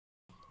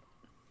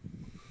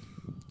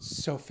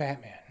So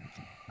fat, man.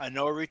 I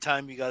know every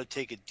time you got to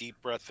take a deep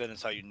breath in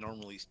is how you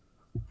normally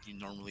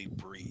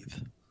breathe.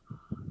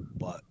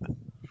 But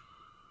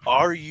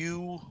are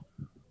you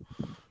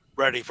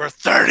ready for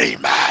 30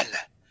 men?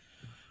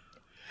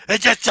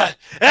 It's a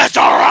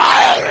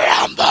Royal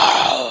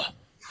Rumble.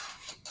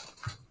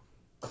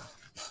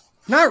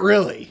 Not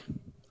really.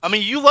 I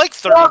mean, you like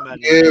 30 Fuck men.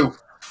 you.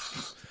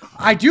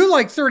 I do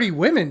like 30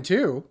 women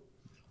too.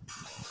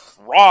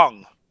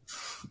 Wrong.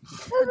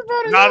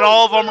 Not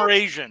all of them are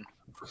Asian.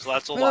 So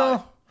that's a lie.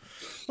 Well,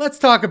 let's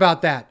talk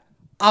about that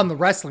on the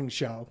wrestling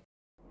show.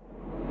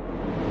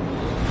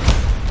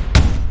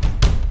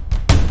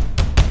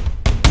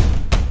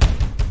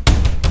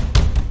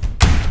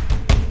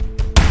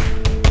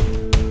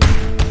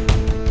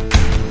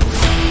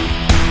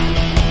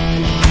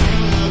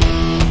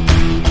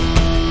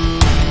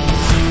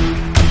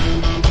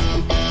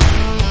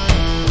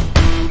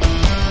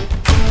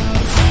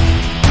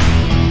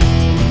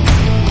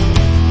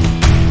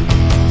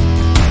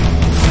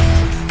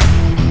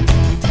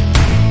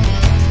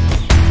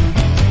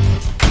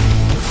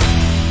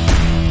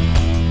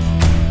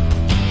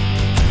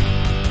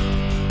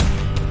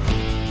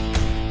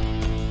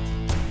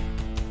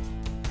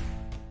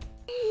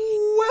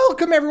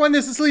 Welcome, everyone.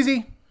 This is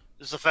Sleazy.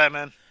 This is a fat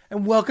man.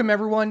 And welcome,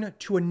 everyone,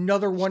 to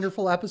another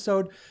wonderful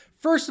episode.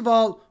 First of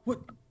all,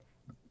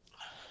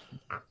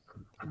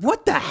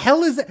 what the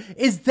hell is that?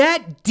 Is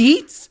that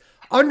Dietz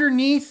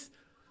underneath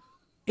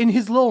in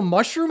his little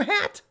mushroom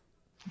hat?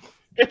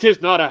 It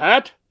is not a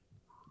hat.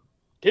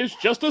 It is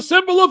just a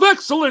symbol of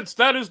excellence.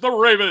 That is the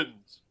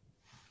Ravens.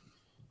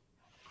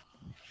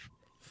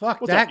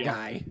 Fuck What's that up, y'all?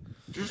 guy.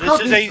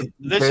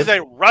 This is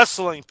a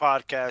wrestling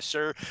podcast,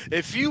 sir.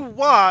 If you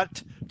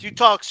want to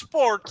talk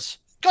sports,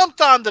 come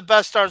on the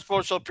Best Star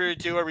Sports Show Period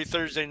 2 every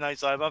Thursday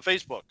nights live on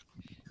Facebook.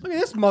 Look at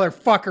this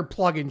motherfucker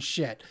plugging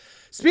shit.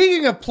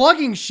 Speaking of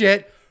plugging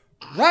shit,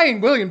 Ryan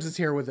Williams is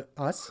here with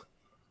us.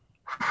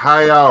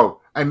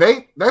 Hi-yo. And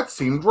that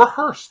seemed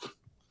rehearsed.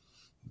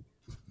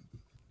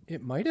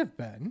 It might have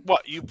been.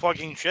 What, you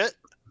plugging shit?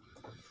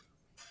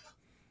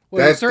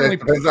 Well, That certainly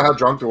depends on how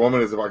drunk the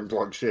woman is if I can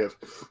plug shit.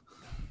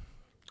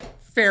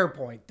 fair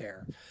point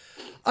there.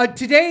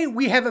 Today,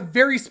 we have a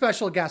very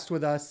special guest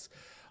with us.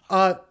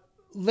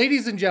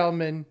 Ladies and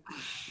gentlemen,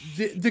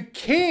 the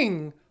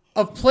king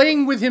of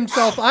playing with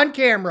himself on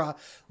camera,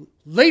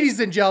 ladies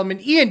and gentlemen,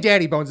 Ian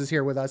Daddybones is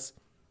here with us.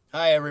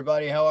 Hi,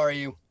 everybody. How are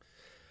you?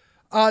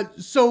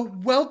 So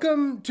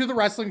welcome to the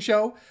wrestling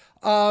show.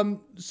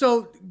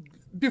 So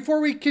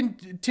before we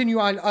continue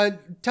on,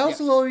 tell us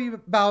a little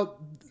bit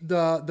about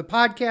the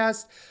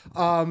podcast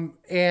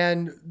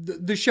and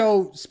the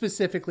show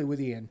specifically with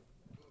Ian.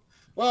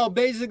 Well,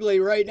 basically,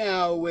 right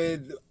now,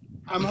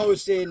 I'm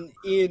hosting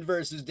Ian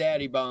versus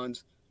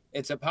Daddybones.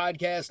 It's a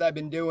podcast I've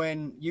been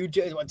doing.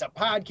 It's a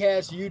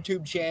podcast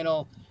YouTube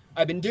channel.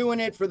 I've been doing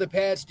it for the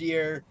past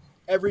year.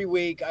 Every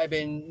week, I've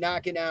been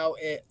knocking out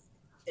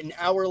an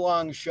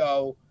hour-long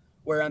show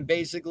where I'm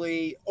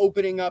basically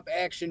opening up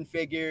action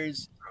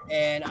figures,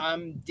 and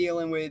I'm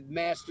dealing with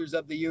Masters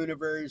of the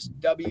Universe,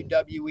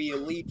 WWE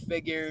Elite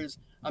figures.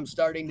 I'm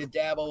starting to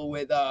dabble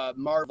with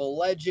Marvel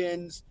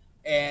Legends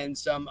and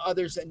some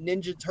others,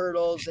 Ninja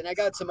Turtles, and I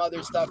got some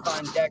other stuff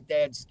on deck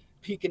that's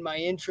piquing my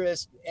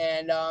interest.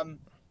 And,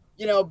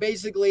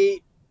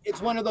 basically,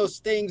 it's one of those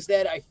things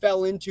that I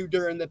fell into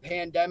during the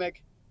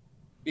pandemic,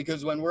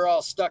 because when we're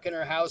all stuck in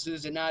our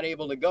houses and not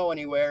able to go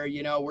anywhere,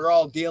 we're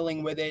all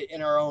dealing with it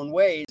in our own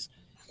ways.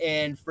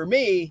 And for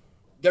me,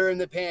 during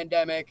the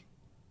pandemic,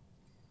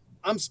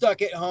 I'm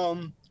stuck at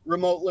home,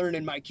 remote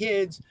learning my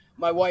kids.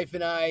 My wife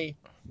and I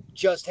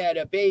just had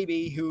a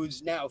baby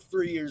who's now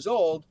 3 years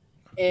old,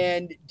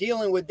 and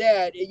dealing with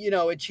that,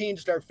 it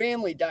changed our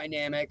family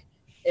dynamic.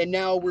 And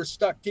now we're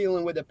stuck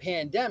dealing with a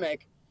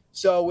pandemic.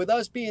 So with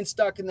us being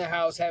stuck in the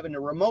house, having to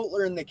remote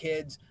learn the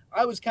kids,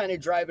 I was kind of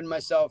driving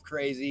myself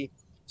crazy.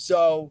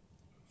 So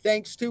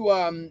thanks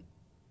to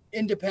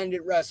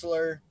independent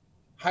wrestler,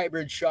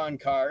 hybrid Sean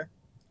Carr,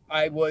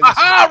 I was...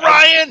 Ha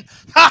Ryan!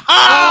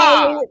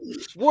 Ha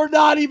We're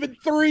not even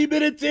 3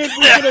 minutes in.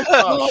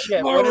 Oh,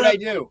 shit. What did I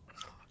do?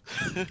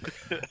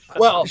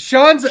 Well,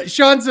 Sean's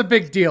a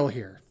big deal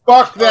here.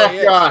 Fuck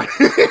that guy.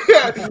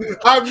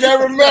 I've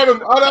never met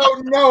him. I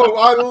don't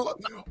know.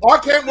 I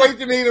can't wait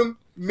to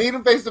meet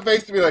him face to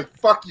face to be like,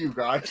 fuck you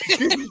guys.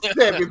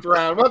 Seventh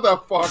round. What the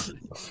fuck?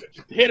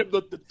 Hit him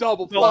with the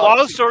double. A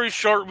long story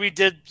short,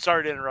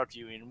 sorry to interrupt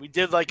you, Ian. We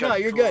did like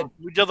you're good.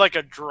 We did like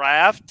a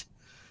draft,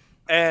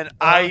 and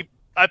I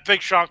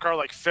picked Sean Carr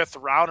like 5th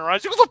round, and I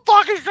was like, what the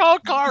fuck is Sean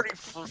Carr? He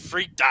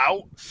freaked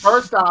out.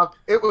 First off,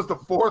 it was the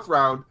 4th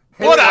round.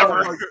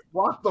 Whatever. Like,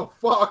 what the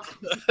fuck?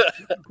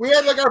 We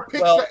had like our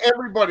picks for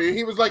everybody.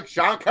 He was like,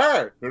 Sean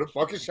Carr. Who the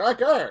fuck is Sean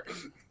Carr?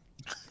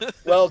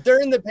 Well,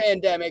 during the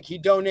pandemic, he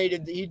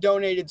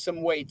donated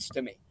some weights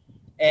to me,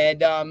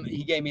 and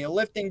he gave me a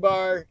lifting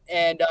bar,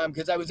 and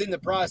because I was in the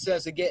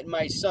process of getting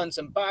my son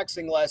some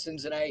boxing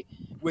lessons, and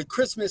with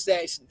Christmas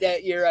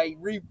that year, I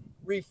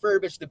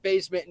refurbished the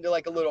basement into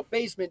like a little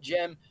basement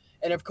gym,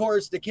 and of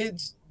course the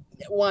kids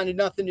wanted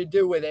nothing to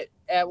do with it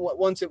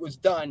once it was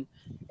done.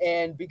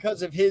 And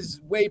because of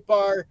his weight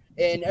bar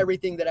and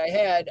everything that I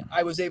had,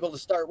 I was able to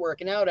start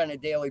working out on a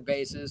daily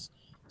basis.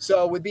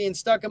 So with being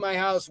stuck in my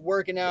house,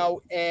 working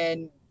out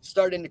and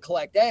starting to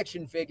collect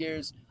action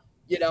figures,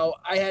 you know,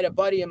 I had a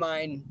buddy of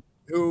mine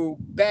who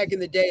back in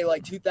the day,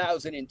 like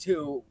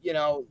 2002, you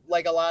know,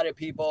 like a lot of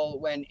people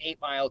when 8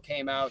 Mile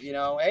came out, you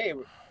know, hey,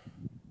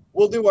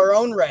 we'll do our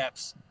own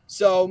raps.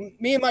 So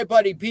me and my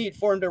buddy Pete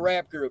formed a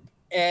rap group.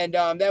 And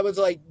that was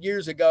like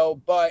years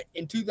ago. But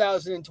in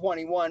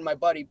 2021, my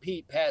buddy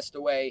Pete passed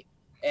away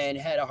and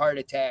had a heart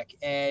attack.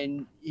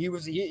 And he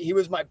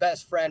was my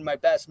best friend, my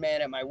best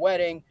man at my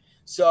wedding.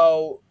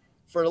 So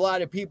for a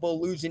lot of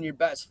people, losing your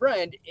best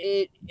friend,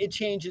 it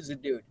changes a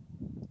dude.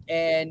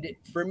 And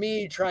for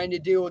me, trying to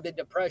deal with the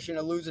depression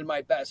of losing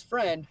my best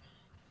friend,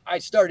 I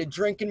started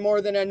drinking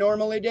more than I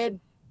normally did,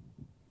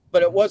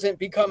 but it wasn't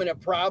becoming a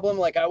problem.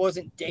 Like I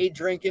wasn't day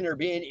drinking or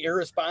being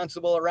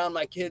irresponsible around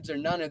my kids or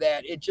none of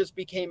that. It just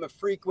became a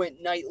frequent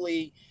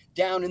nightly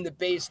down in the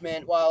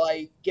basement while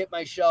I get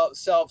myself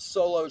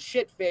solo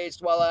shit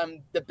faced while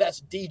I'm the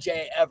best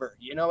DJ ever.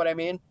 You know what I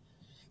mean?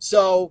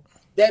 So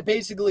that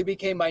basically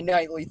became my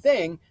nightly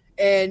thing.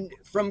 And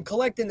from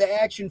collecting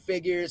the action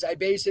figures, I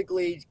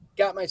basically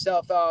got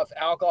myself off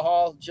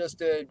alcohol just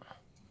to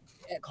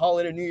call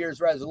it a New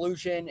Year's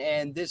resolution.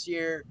 And this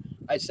year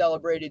I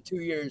celebrated 2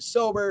 years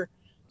sober.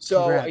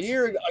 So Congrats.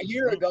 a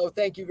year ago,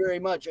 thank you very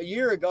much. A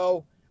year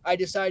ago, I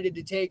decided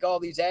to take all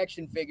these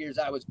action figures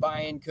I was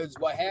buying because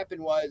what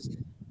happened was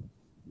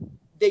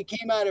they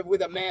came out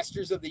with a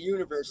Masters of the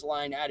Universe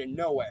line out of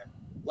nowhere,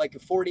 like a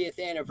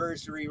 40th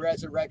anniversary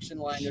resurrection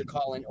line they're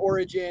calling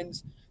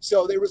Origins.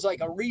 So there was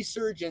like a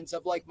resurgence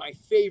of like my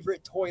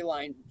favorite toy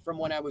line from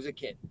when I was a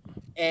kid.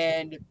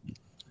 And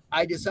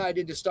I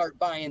decided to start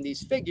buying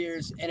these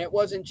figures, and it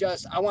wasn't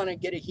just I want to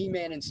get a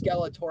He-Man and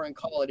Skeletor and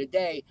call it a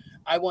day.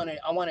 I want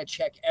to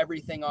check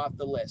everything off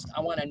the list.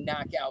 I want to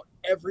knock out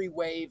every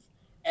wave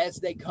as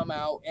they come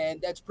out, and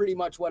that's pretty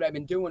much what I've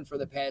been doing for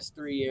the past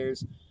 3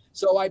 years.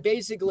 So I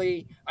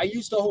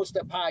used to host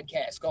a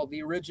podcast called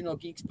the Original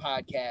Geeks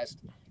Podcast,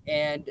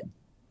 and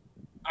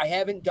I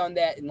haven't done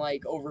that in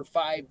like over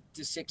 5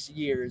 to 6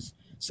 years.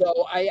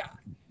 So I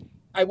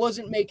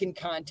wasn't making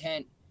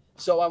content.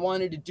 So I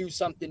wanted to do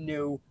something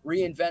new,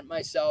 reinvent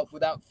myself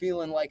without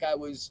feeling like I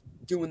was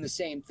doing the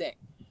same thing.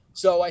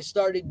 So I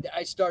started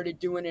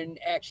doing an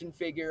action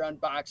figure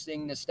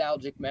unboxing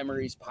nostalgic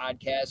memories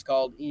podcast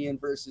called Ian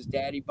versus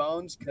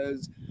Daddybones,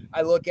 because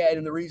I look at it,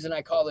 and the reason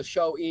I call the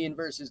show Ian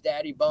versus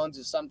Daddybones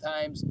is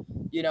sometimes,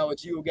 you know,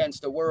 it's you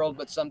against the world,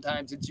 but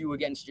sometimes it's you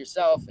against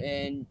yourself.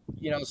 And,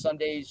 you know, some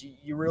days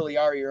you really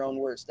are your own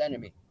worst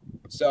enemy.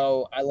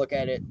 So I look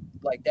at it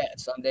like that.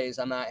 Some days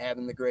I'm not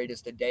having the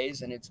greatest of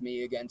days, and it's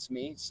me against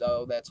me.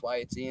 So that's why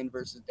it's Ian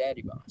versus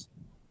Daddybones.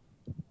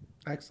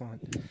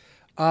 Excellent.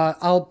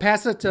 I'll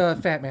pass it to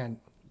Fat Man.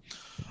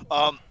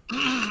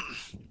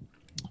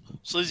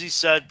 Sleazy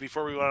said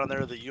before we went on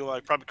there that you and I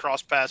probably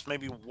crossed paths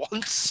maybe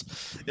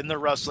once in the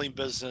wrestling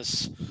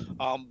business.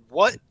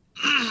 What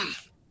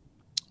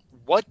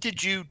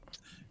did you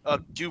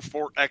do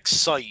for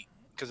Excite?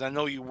 Because I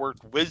know you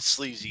worked with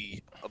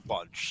Sleazy a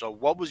bunch. So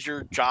what was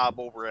your job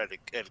over at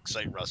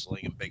Excite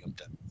Wrestling in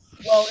Binghamton?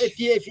 Well, if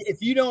you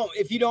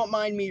don't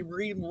mind me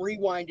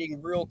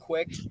rewinding real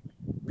quick,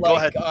 Go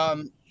ahead.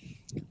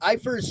 I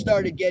first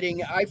got into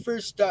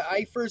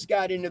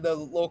the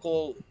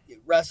local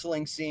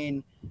wrestling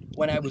scene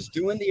when I was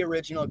doing the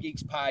Original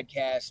Geeks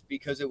podcast,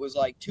 because it was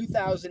like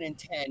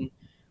 2010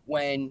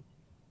 when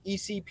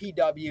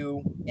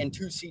ECPW and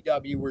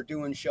 2CW were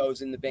doing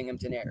shows in the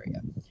Binghamton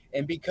area.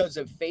 And because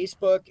of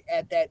Facebook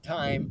at that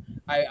time,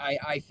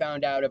 I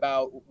found out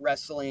about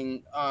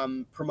wrestling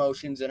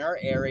promotions in our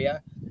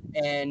area.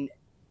 And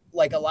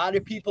like a lot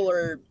of people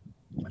are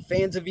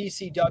fans of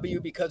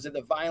ECW because of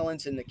the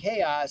violence and the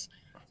chaos,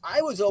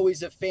 I was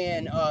always a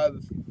fan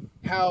of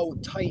how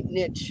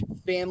tight-knit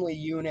family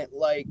unit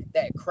like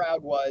that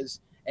crowd was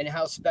and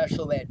how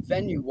special that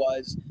venue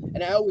was.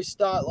 And I always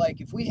thought, like,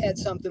 if we had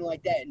something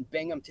like that in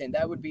Binghamton,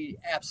 that would be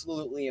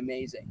absolutely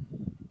amazing.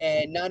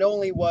 And not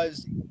only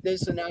was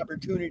this an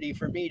opportunity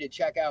for me to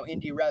check out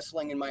indie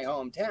wrestling in my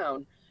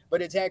hometown,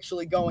 but it's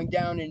actually going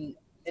down in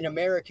an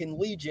American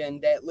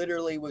Legion that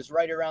literally was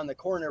right around the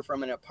corner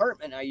from an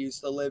apartment I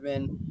used to live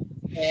in.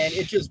 And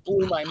it just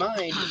blew my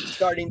mind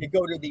starting to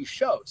go to these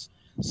shows.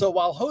 So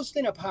while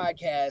hosting a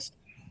podcast,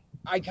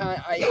 I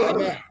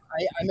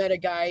met a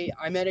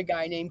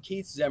guy named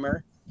Keith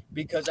Zimmer,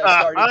 because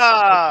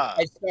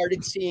I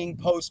started seeing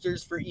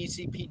posters for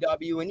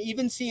ECPW and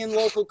even seeing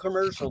local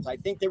commercials. I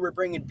think they were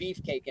bringing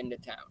Beefcake into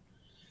town.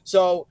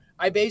 So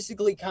I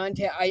basically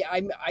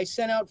I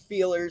sent out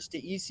feelers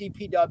to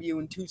ECPW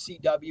and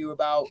 2CW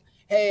about,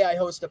 hey, I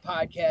host a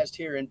podcast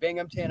here in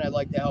Binghamton. I'd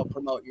like to help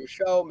promote your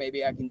show.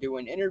 Maybe I can do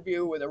an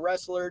interview with a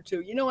wrestler or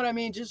two. You know what I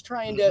mean? Just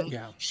trying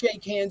to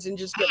shake hands and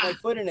just get my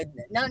foot in it.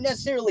 Not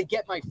necessarily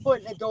get my foot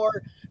in the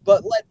door,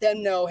 but let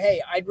them know,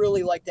 hey, I'd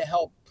really like to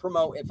help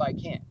promote if I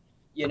can,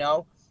 you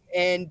know?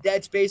 And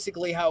that's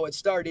basically how it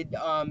started.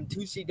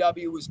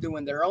 2CW was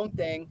doing their own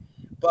thing,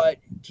 But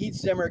Keith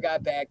Zimmer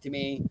got back to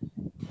me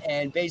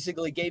and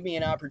basically gave me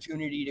an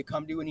opportunity to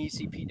come to an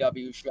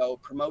ECPW show,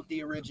 promote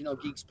the Original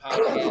Geeks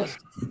podcast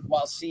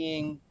while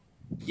seeing,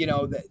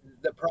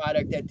 the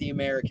product at the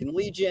American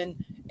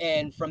Legion.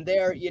 And from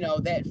there,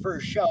 that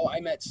first show, I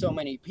met so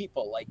many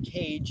people like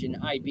Cage and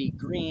IB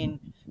Green,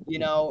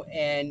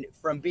 and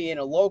from being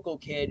a local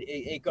kid,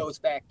 it goes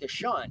back to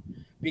Sean,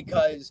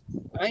 because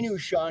I knew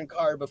Sean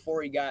Carr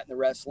before he got in the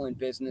wrestling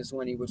business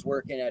when he was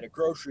working at a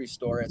grocery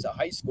store as a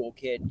high school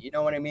kid. You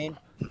know what I mean?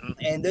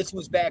 And this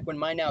was back when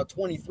my now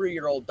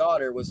 23-year-old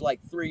daughter was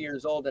like 3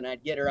 years old, and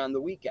I'd get her on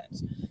the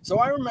weekends. So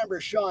I remember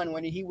Sean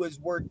when he was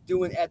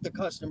doing at the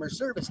customer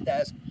service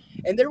desk.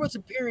 And there was a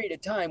period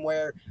of time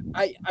where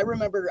I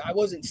remember I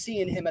wasn't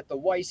seeing him at the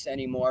Weiss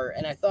anymore.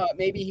 And I thought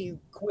maybe he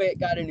quit,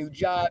 got a new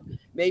job.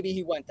 Maybe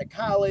he went to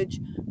college,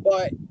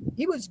 but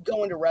he was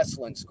going to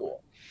wrestling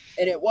school.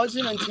 And it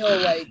wasn't until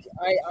like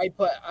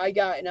I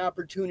got an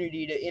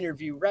opportunity to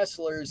interview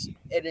wrestlers,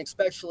 and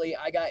especially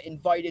I got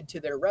invited to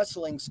their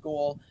wrestling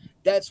school.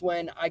 That's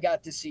when I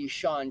got to see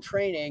Sean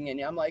training, and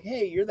I'm like,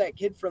 hey, you're that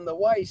kid from the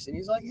Weiss. And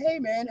he's like, hey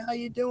man, how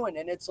you doing?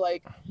 And it's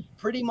like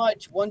pretty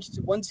much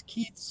once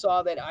Keith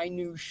saw that I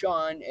knew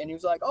Sean, and he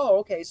was like, oh,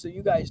 okay, so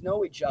you guys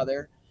know each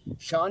other.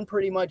 Sean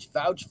pretty much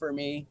vouched for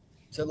me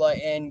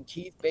and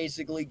Keith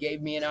basically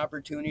gave me an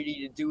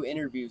opportunity to do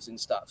interviews and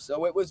stuff.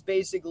 So it was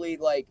basically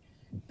like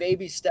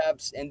baby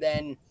steps, and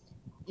then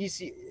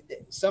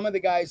some of the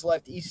guys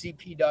left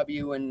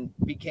ECPW and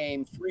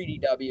became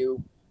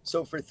 3DW.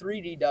 So for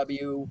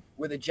 3DW,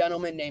 with a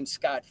gentleman named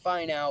Scott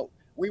Fineout,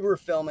 we were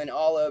filming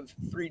all of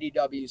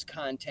 3DW's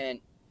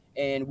content,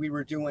 and we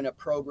were doing a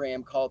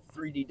program called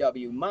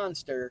 3DW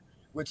Monster,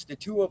 which the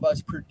two of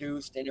us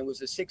produced, and it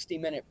was a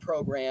 60-minute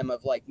program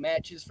of like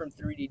matches from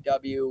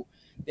 3DW.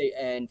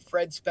 And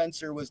Fred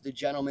Spencer was the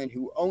gentleman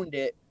who owned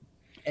it,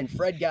 and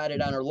Fred got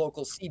it on our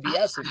local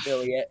CBS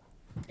affiliate.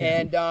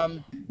 And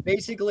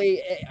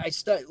basically,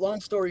 long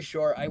story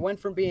short, I went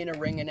from being a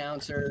ring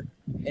announcer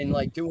and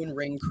like doing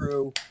ring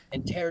crew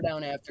and tear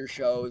down after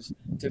shows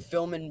to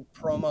filming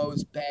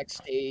promos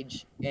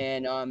backstage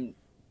and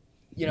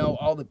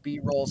all the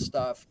B-roll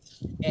stuff,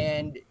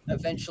 and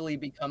eventually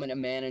becoming a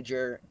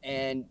manager.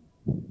 And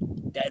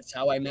that's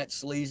how I met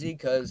Sleazy,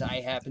 because I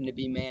happened to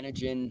be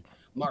managing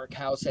Mark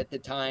House at the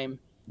time.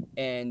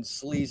 And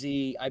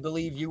Sleazy, I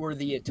believe you were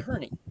the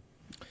attorney.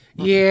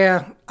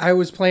 Yeah, I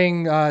was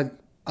playing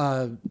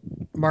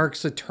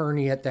Mark's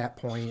attorney at that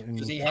point,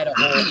 Because and he had a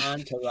whole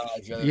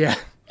entourage of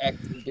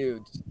acting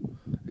dudes.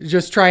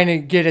 just trying to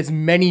get as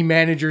many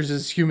managers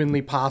as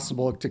humanly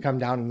possible to come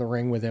down in the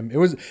ring with him. It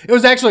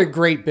was actually a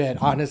great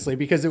bit, honestly,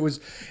 because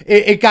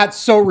it got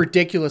so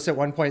ridiculous at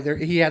one point.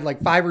 He had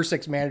like 5 or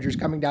 6 managers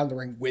coming down the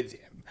ring with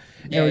him.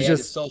 And Yeah, it was he had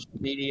just his social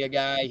media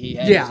guy. He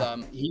had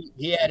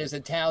he had his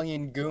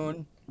Italian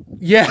goon.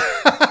 yeah,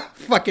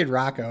 fucking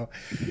Rocco.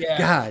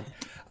 Yeah.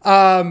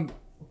 God.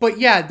 But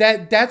yeah,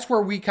 that's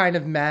where we kind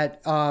of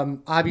met.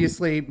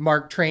 Obviously,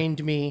 Mark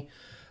trained me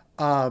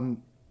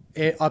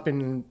up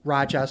in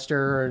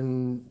Rochester,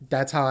 and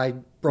that's how I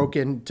broke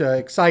into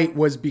Excite,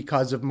 was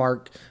because of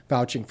Mark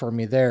vouching for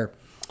me there.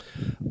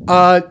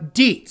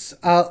 Dietz,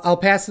 I'll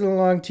pass it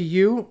along to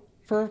you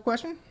for a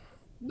question.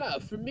 No,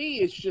 for me,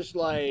 it's just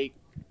like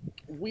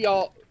we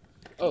all.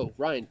 Oh,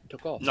 Ryan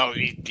took off. No,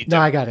 he No,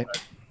 I got it.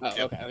 Oh,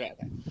 okay.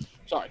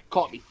 Sorry,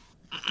 caught me.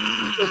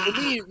 So for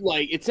me,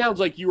 like, it sounds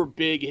like you were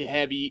big,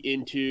 heavy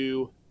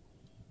into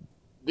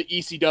the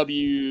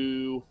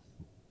ECW.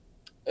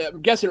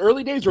 I'm guessing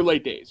early days or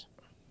late days,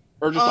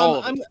 or just all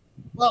of them.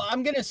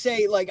 I'm gonna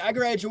say like I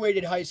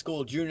graduated high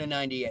school June of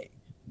 '98.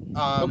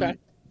 Okay.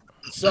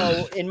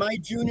 So in my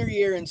junior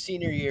year and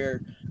senior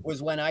year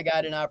was when I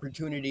got an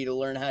opportunity to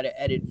learn how to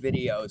edit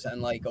videos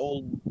on like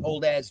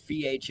old ass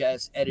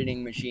VHS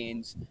editing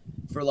machines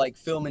for like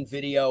film and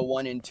video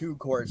 1 and 2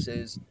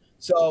 courses.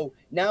 So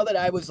now that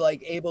I was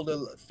like able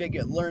to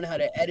learn how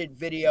to edit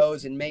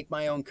videos and make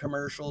my own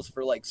commercials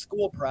for like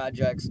school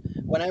projects,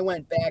 when I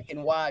went back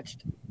and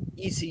watched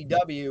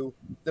ECW,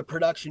 the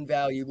production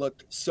value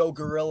looked so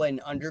guerrilla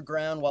and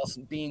underground while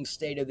being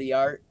state of the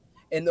art.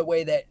 In the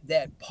way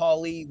that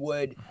Paulie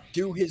would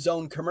do his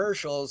own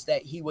commercials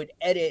that he would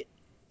edit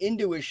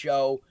into a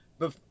show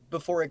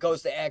before it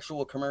goes to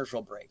actual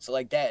commercial breaks. So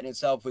like that in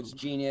itself was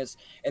genius.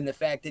 And the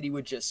fact that he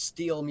would just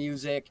steal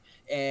music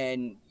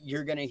and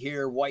you're going to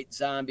hear White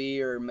Zombie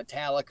or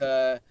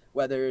Metallica,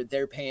 whether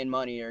they're paying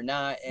money or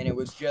not. And it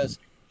was just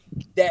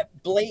that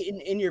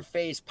blatant in your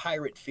face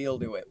pirate feel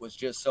to it was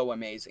just so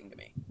amazing to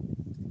me.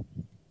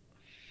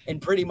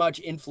 And pretty much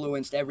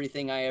influenced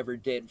everything I ever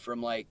did,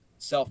 from like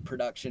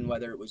self-production,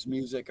 whether it was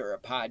music or a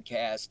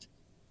podcast.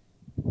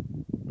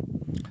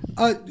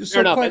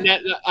 Fair enough. And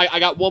I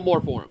got one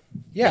more for him.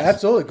 Yeah,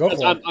 absolutely. Go for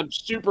it. I'm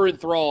super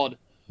enthralled.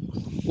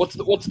 What's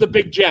the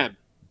big gem?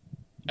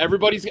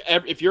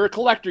 If you're a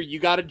collector, you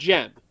got a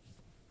gem.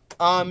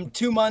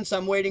 2 months.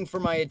 I'm waiting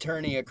for my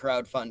attorney a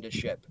crowdfund to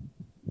ship.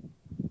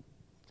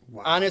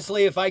 Wow.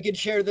 Honestly, if I could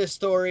share this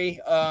story,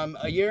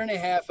 a year and a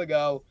half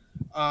ago,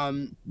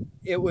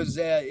 it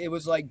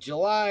was like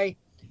July,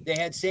 They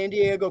had San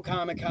Diego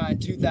Comic-Con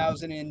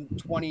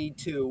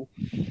 2022,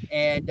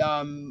 and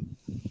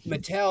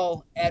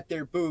Mattel at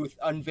their booth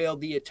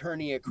unveiled the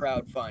Eternia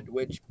crowdfund,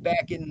 which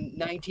back in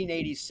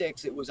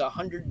 1986 it was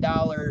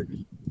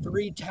 $100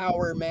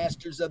 three-tower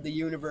Masters of the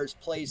Universe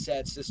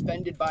playset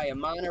suspended by a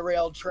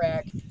monorail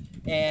track,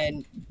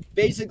 and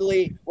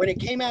basically when it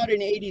came out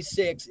in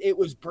 '86, it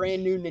was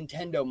brand new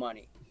Nintendo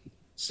money.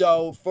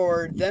 So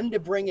for them to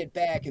bring it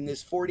back in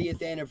this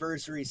 40th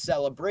anniversary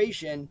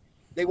celebration,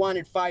 they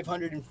wanted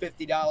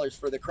 $550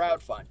 for the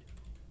crowdfund.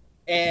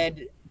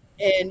 And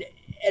and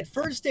at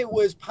first it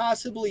was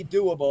possibly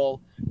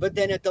doable, but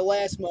then at the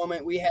last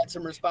moment we had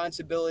some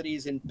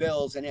responsibilities and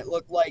bills, and it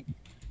looked like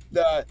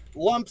the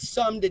lump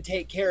sum to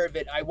take care of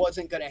it I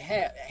wasn't going to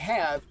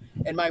have,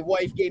 and my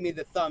wife gave me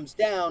the thumbs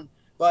down.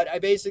 But I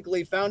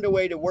basically found a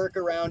way to work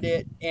around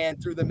it,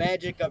 and through the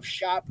magic of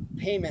shop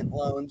payment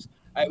loans,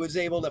 I was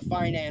able to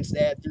finance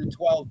that through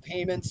 12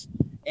 payments,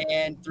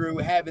 and through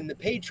having the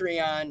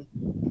Patreon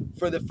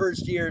for the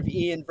first year of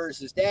Ian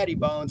versus Daddy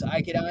Bones,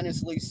 I could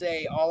honestly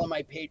say all of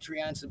my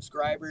Patreon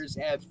subscribers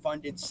have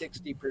funded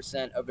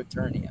 60% of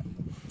Eternia.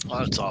 Oh,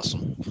 that's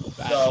awesome.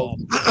 So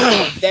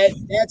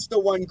that's the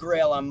one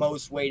grail I'm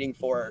most waiting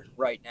for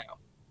right now.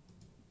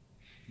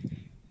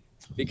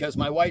 Because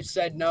my wife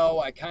said no,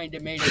 I kind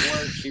of made it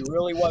work. She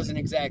really wasn't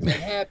exactly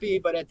happy,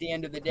 but at the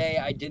end of the day,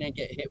 I didn't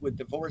get hit with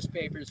divorce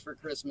papers for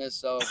Christmas,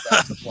 so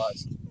that's a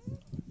plus.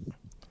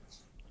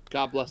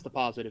 God bless the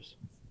positives.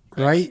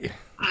 Right?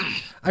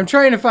 I'm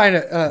trying to find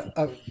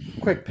a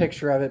quick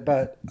picture of it,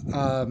 but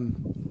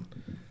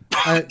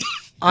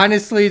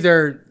honestly,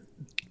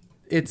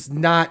 it's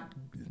not.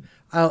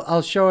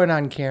 I'll show it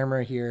on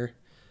camera here.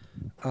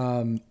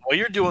 While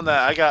you're doing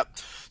that,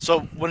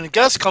 so when a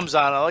guest comes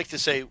on, I like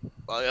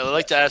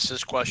to ask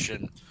this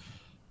question: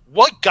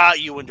 what got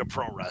you into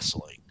pro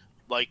wrestling?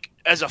 Like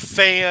as a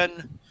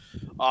fan,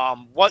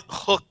 what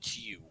hooked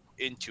you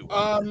into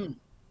it?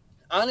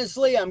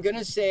 Honestly, I'm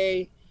gonna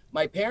say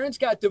my parents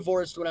got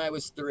divorced when I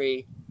was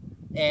 3.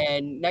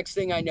 And next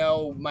thing I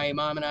know, my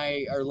mom and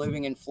I are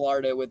living in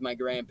Florida with my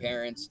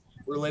grandparents.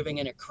 We're living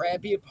in a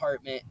crappy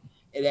apartment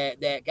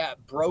that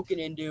got broken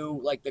into,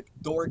 like the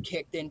door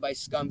kicked in by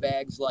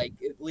scumbags, like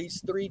at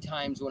least 3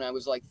 times when I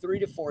was like 3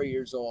 to 4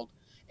 years old.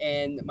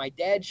 And my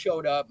dad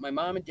showed up. My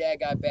mom and dad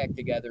got back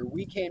together.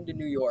 We came to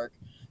New York.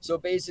 So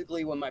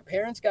basically, when my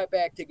parents got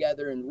back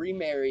together and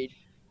remarried,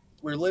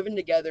 we're living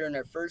together in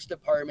our first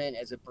apartment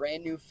as a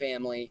brand new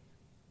family.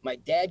 My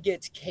dad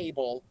gets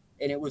cable,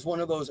 and it was one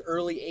of those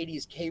early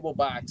 '80s cable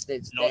box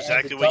that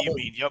had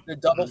the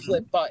double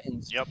flip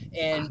buttons. Yep.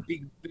 And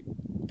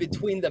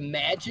between the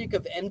magic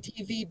of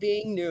MTV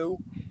being new,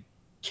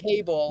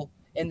 cable,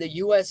 and the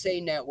USA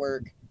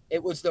Network,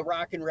 it was the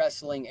rock and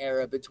wrestling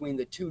era between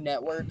the two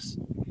networks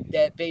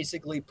that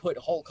basically put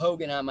Hulk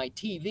Hogan on my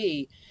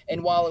TV.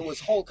 And while it was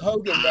Hulk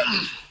Hogan that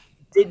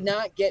did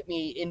not get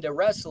me into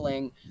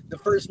wrestling, the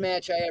first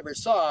match I ever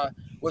saw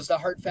was the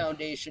Hart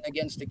Foundation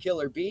against the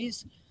Killer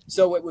Bees.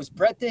 So it was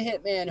Bret the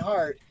Hitman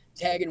Hart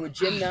tagging with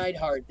Jim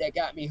Neidhart that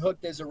got me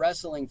hooked as a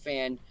wrestling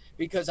fan,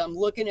 because I'm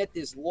looking at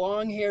this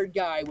long-haired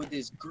guy with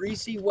this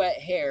greasy, wet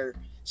hair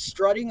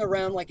strutting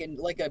around like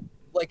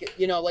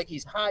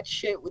he's hot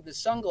shit with the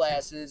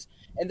sunglasses,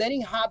 and then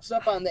he hops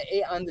up on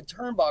the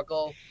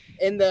turnbuckle,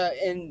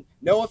 and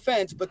no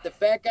offense, but the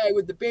fat guy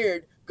with the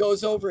beard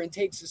goes over and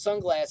takes his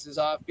sunglasses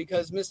off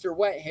because Mr.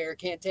 Wet Hair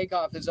can't take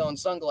off his own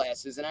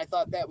sunglasses, and I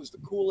thought that was the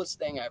coolest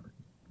thing ever.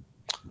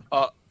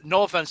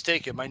 No offense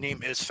taken. My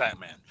name is Fat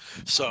Man.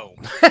 So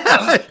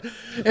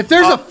if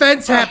there's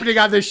offense happening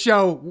on this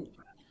show,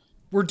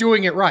 we're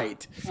doing it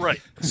right. Right.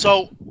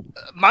 So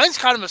mine's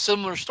kind of a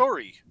similar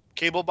story.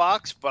 Cable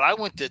box, but I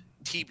went to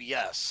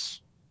TBS.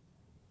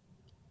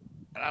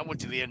 And I went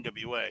to the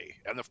NWA.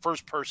 And the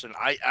first person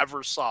I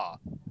ever saw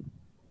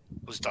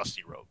was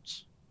Dusty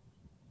Rhodes.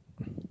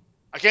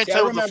 I can't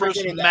tell you the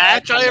first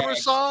match I ever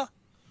saw,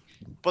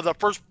 but the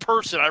first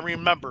person I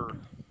remember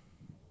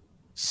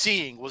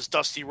seeing was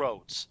Dusty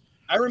Rhodes.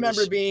 I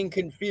remember being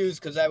confused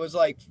because I was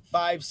like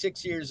 5,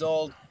 6 years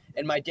old,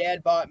 and my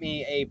dad bought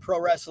me a Pro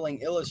Wrestling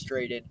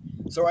Illustrated.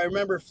 So I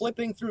remember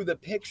flipping through the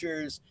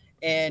pictures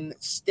and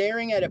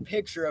staring at a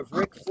picture of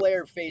Ric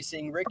Flair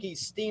facing Ricky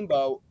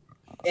Steamboat.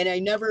 And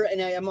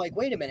I'm like,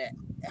 wait a minute,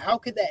 how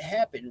could that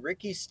happen?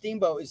 Ricky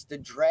Steamboat is the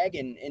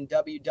dragon in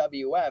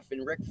WWF,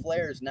 and Ric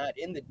Flair is not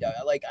in the,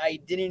 like, I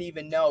didn't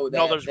even know that.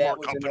 No, there's that more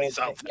was companies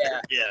out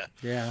there.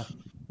 Yeah.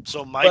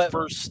 So my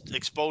first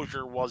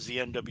exposure was the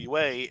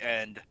NWA,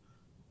 and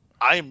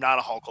I am not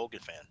a Hulk Hogan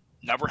fan.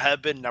 Never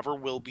have been, never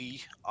will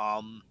be.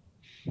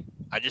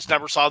 I just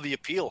never saw the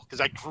appeal because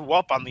I grew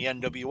up on the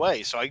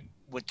NWA. So I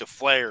went to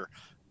Flair,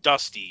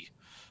 Dusty.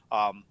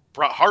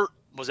 Bret Hart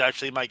was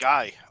actually my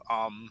guy.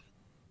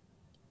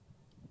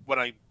 When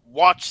I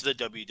watched the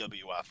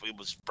WWF, it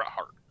was Bret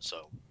Hart.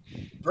 So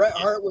Bret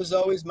Hart was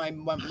always my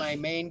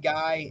main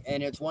guy,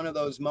 and it's one of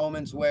those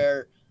moments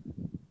where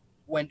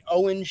when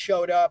Owen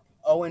showed up,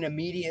 Owen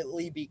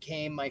immediately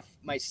became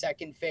my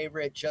second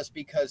favorite, just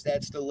because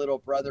that's the little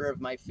brother of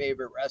my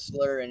favorite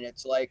wrestler, and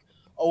it's like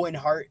Owen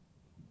Hart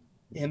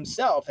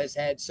himself has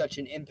had such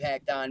an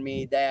impact on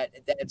me that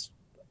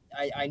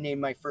I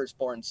named my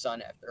firstborn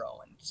son after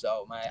Owen.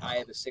 So I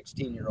have a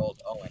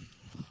 16-year-old Owen.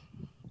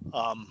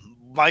 One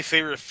of my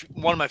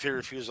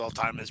favorite feuds of all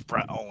time is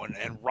Brett Owen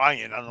and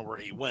Ryan. I don't know where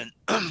he went.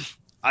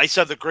 I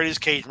said the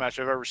greatest cage match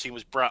I've ever seen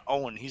was Brett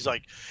Owen. He's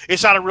like,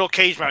 it's not a real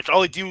cage match.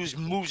 All they do is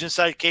moves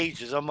inside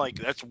cages. I'm like,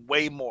 that's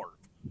way more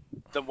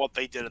than what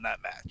they did in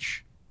that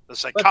match. The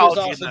But there's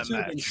psychology in also that too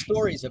been match.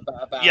 stories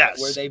about Yes.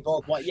 it where they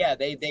both want. Yeah,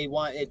 they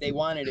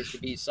wanted it to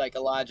be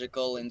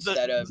psychological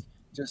instead of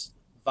just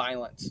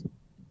violence.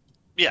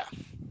 Yeah,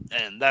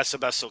 and that's the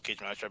best steel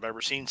cage match I've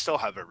ever seen. Still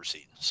have ever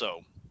seen.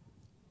 So,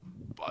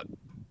 but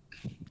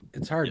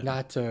It's hard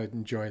not to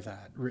enjoy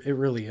that. It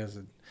really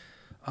isn't.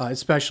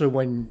 Especially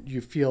when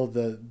you feel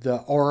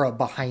the aura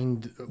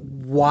behind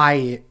why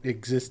it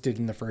existed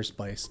in the first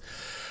place.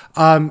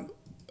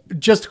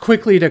 Just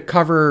quickly to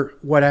cover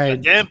what I...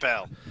 damn,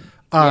 pal.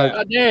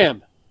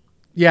 Damn.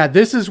 Yeah,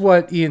 this is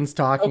what Ian's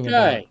talking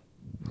Okay.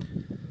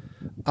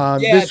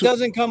 about. Yeah, it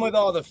doesn't come with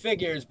all the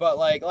figures, but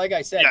like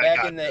I said, Yeah,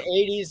 back in the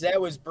 80s, that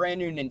was brand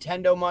new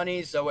Nintendo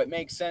money, so it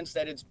makes sense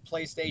that it's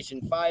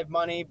PlayStation 5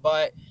 money.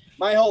 But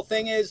my whole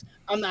thing is,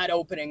 I'm not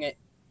opening it.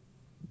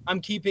 I'm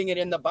keeping it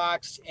in the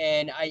box,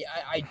 and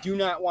I do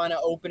not want to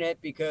open it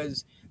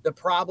because the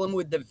problem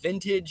with the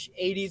vintage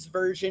 80s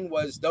version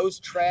was those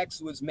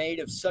tracks was made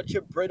of such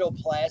a brittle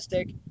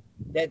plastic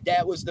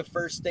that was the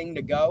first thing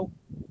to go.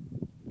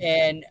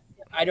 And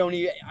I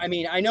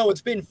know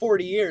it's been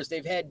 40 years.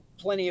 They've had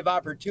plenty of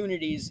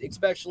opportunities,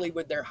 especially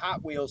with their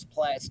Hot Wheels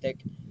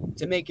plastic,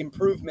 to make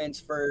improvements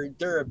for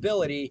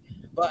durability,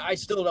 but I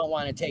still don't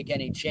want to take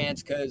any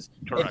chance because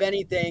if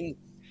anything,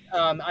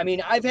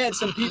 I've had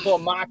some people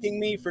mocking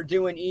me for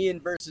doing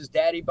Ian versus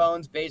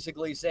Daddybones,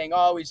 basically saying,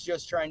 oh, he's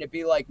just trying to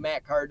be like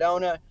Matt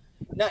Cardona.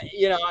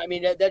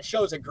 That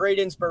shows a great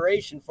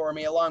inspiration for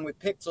me, along with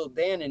Pixel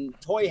Dan and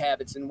Toy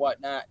Habits and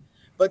whatnot.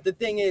 But the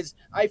thing is,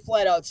 I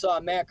flat out saw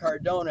Matt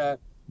Cardona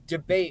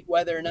debate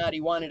whether or not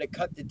he wanted to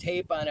cut the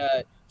tape on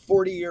a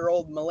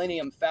 40-year-old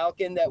Millennium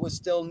Falcon that was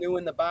still new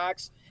in the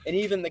box. And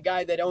even the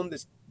guy that owned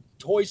this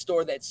toy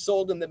store that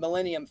sold him the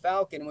Millennium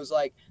Falcon was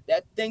like,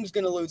 that thing's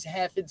going to lose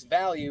half its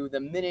value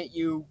the minute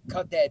you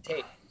cut that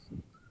tape.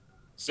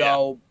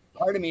 So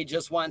part of me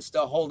just wants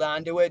to hold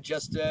on to it,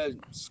 just to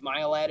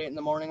smile at it in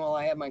the morning while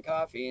I have my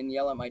coffee and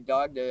yell at my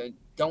dog to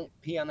don't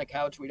pee on the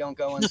couch. We don't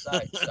go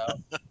inside. So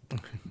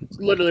it's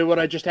literally what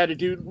I just had to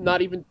do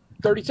not even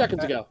 30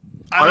 seconds ago.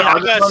 I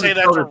gotta say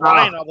that for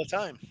Ryan all the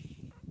time.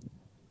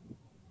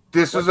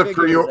 This was a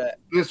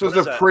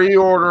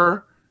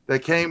pre-order that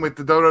came with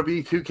the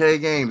WWE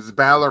 2K games.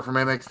 Balor from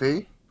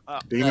NXT,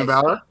 Demon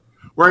Balor.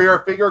 Where you're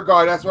a figure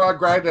guy. That's what I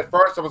grabbed at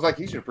first. I was like,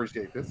 he should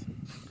appreciate this.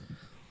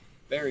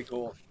 Very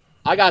cool.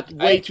 I got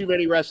way too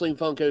many wrestling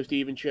Funkos to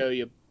even show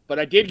you, but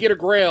I did get a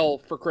Grail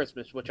for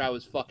Christmas, which I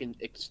was fucking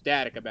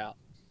ecstatic about.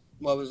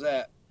 What was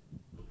that?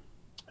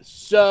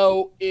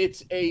 So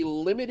it's a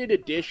limited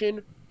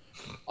edition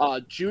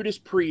Judas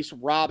Priest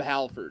Rob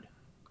Halford.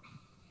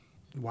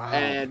 Wow.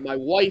 And my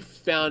wife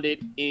found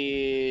it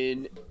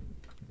in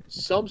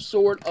some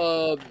sort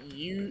of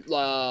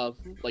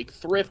like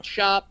thrift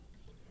shop.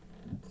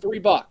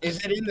 $3.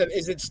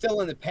 Is it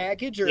still in the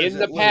package or in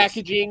the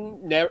packaging?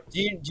 Never.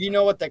 Do you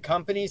know what the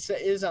company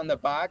is on the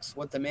box?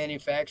 What the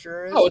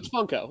manufacturer is? Oh, it's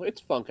Funko.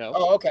 It's Funko.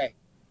 Oh, okay.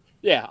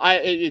 Yeah,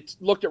 it's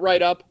looked it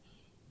right up.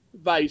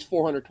 Values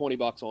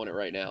 $420 on it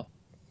right now.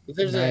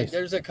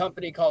 There's a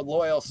company called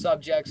Loyal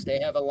Subjects.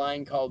 They have a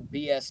line called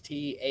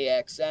BST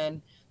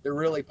AXN. They're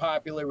really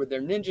popular with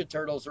their Ninja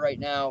Turtles right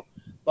now.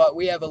 But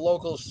we have a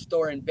local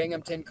store in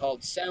Binghamton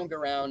called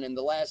Soundaround, and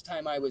the last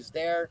time I was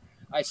there,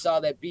 I saw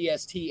that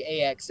BST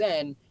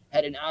AXN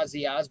had an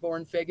Ozzy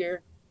Osbourne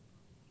figure,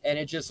 and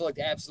it just looked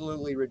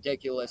absolutely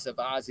ridiculous of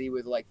Ozzy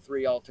with like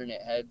 3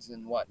 alternate heads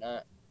and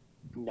whatnot.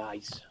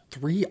 Nice.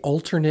 3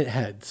 alternate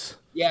heads.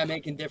 Yeah,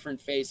 making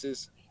different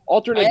faces.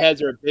 Alternate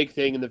heads are a big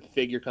thing in the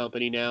figure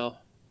company now.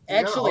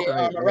 Actually,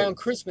 around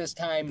Christmas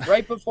time,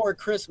 right before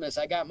Christmas,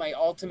 I got my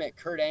Ultimate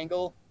Kurt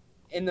Angle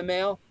in the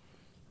mail,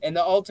 and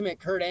the Ultimate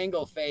Kurt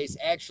Angle face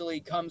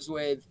actually comes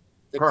with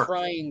the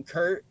crying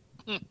Kurt.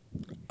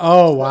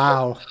 Oh,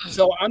 wow.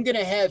 So I'm going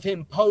to have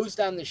him posed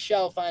on the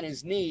shelf on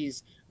his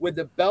knees with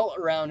the belt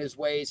around his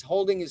waist,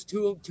 holding his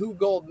two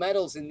gold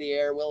medals in the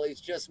air while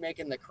he's just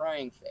making the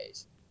crying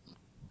face.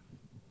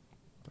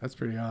 That's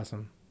pretty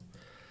awesome.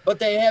 But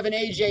they have an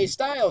AJ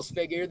Styles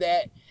figure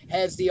that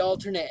has the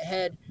alternate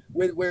head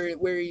with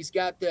where he's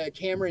got the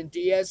Cameron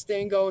Diaz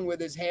thing going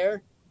with his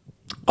hair.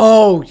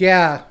 Oh,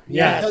 yeah.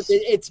 Yes. Because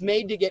it's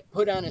made to get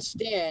put on a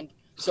stand,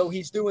 so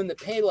he's doing the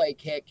Pele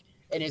kick,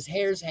 and his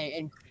hair's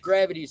and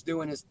Gravity's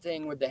doing his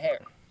thing with the hair.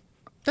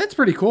 That's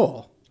pretty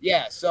cool.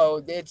 Yeah,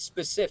 so it's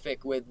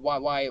specific with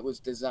why it was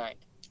designed.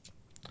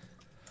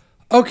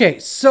 Okay,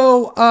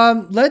 so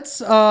let's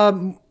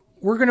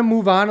we're gonna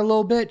move on a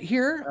little bit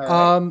here.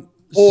 Right.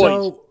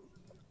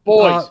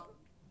 Boys.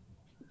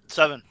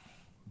 7.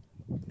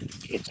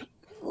 It's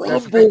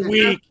Rumble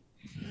Week.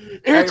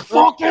 It's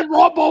fucking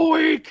Rumble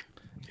Week.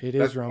 It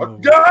is Rumble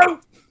Week. Go!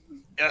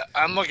 Yeah,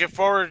 I'm looking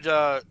forward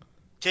to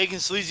taking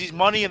Sleazy's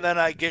money, and then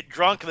I get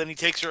drunk, and then he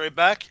takes it right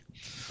back.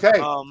 Okay,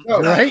 so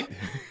Right?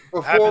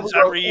 before Happens we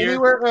go every year.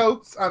 anywhere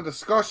else on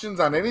discussions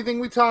on anything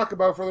we talk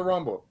about for the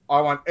Rumble, I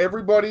want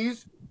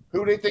everybody's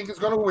who they think is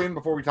going to win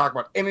before we talk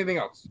about anything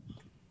else.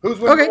 Who's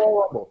winning Okay. the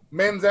Royal Rumble?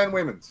 Men's and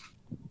women's.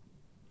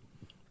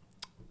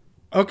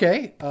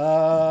 Okay.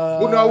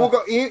 Well, no, we'll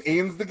go.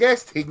 Ian's the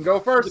guest. He can go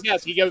first.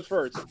 Yes, he goes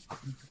first.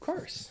 Of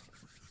course.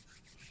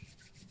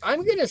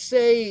 I'm gonna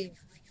say,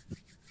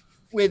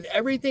 with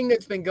everything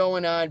that's been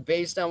going on,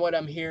 based on what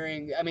I'm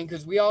hearing, I mean,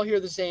 because we all hear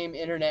the same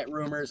internet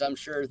rumors, I'm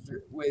sure,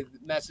 with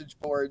message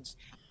boards,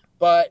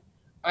 but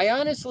I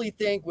honestly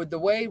think with the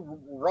way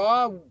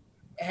Raw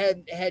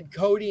had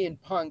Cody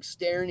and Punk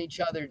staring each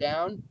other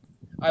down,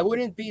 I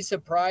wouldn't be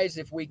surprised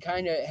if we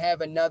kind of have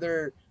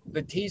another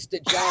Batista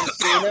John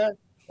Cena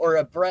or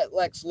a Brett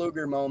Lex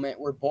Luger moment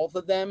where both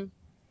of them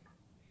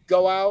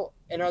go out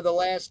and are the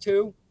last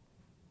two,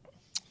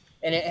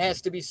 and it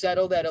has to be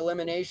settled at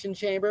Elimination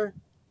Chamber.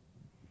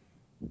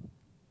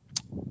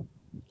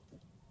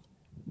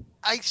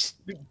 Okay,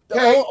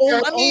 I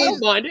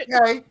don't mind it.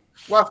 Okay,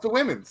 well, after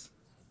women's.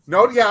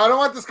 No, yeah, I don't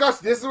want discussion.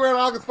 This is where it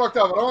all gets fucked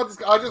up.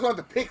 I just want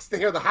the picks to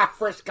hear the hot,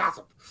 fresh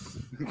gossip.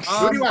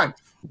 Who do you want?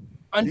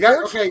 You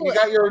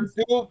got your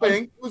dual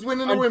thing. Who's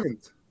winning the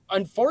women's?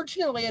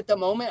 Unfortunately, at the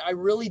moment, I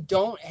really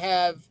don't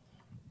have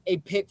a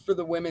pick for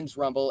the women's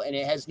Rumble, and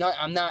it has not.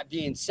 I'm not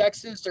being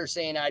sexist or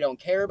saying I don't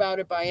care about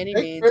it by any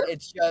means.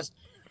 It's just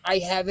I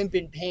haven't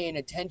been paying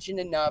attention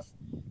enough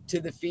to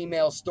the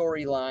female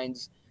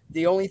storylines.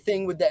 The only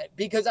thing with that,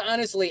 because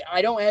honestly,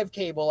 I don't have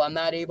cable. I'm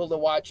not able to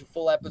watch a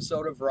full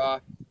episode of Raw.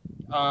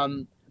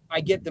 I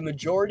get the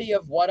majority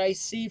of what I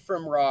see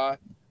from Raw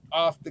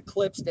off the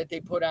clips that they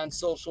put on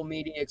social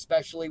media,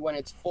 especially when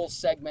it's full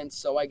segments.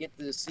 So I get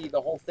to see the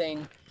whole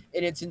thing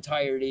in its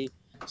entirety.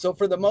 So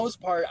for the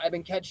most part, I've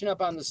been catching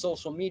up on the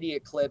social media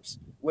clips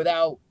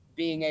without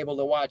being able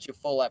to watch a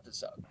full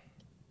episode.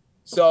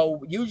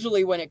 So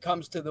usually when it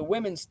comes to the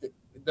women's,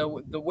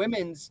 the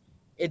women's,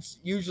 it's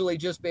usually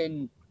just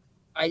been,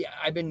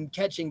 I've been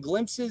catching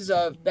glimpses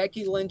of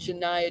Becky Lynch and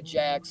Nia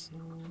Jax,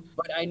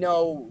 but I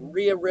know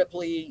Rhea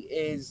Ripley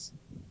is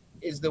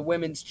the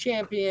women's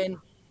champion,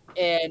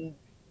 and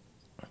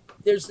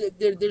there's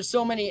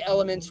so many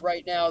elements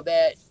right now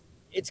that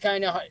it's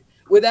kind of hard.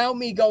 Without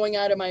me going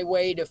out of my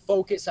way to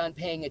focus on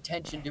paying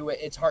attention to it,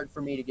 it's hard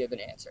for me to give an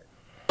answer.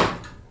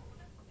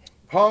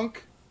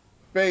 Punk,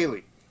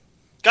 Bailey.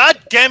 God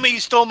damn it, you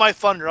stole my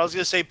thunder. I was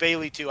going to say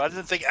Bailey, too. I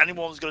didn't think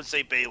anyone was going to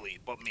say Bailey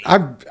but me. I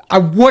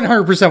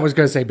 100% was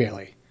going to say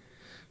Bailey.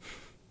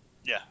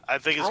 Yeah, I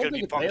think it's going to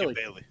be Punk and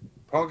Bailey.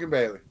 Punk and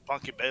Bailey.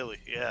 Punk and Bailey,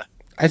 yeah.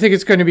 I think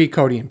it's going to be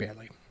Cody and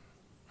Bailey.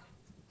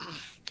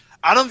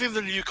 I don't think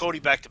they're going to do Cody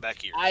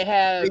back-to-back years.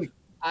 I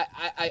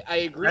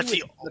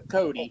agree with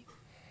Cody,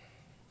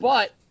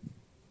 but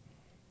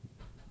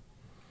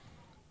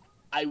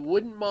I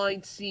wouldn't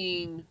mind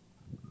seeing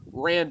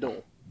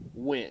Randall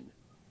win.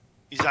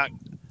 He's not.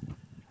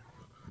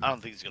 I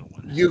don't think he's going to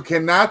win. You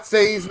cannot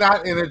say he's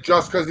not in it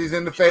just because he's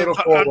in the Fatal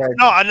 4-Way.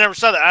 No, I never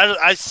said that.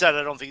 I said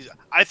I don't think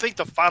I think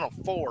the Final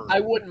Four.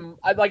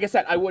 Like I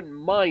said, I wouldn't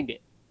mind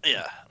it.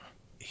 Yeah.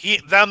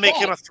 That'll make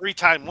him a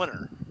 3-time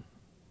winner.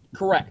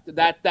 Correct.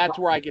 That's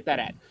where I get that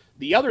at.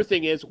 The other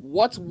thing is,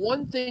 what's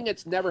one thing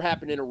that's never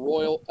happened in a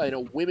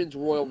women's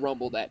Royal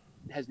Rumble that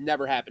has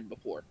never happened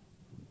before?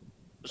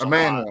 A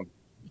man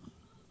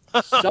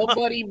one.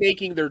 Somebody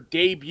making their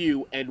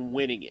debut and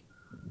winning it.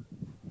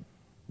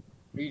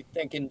 Are you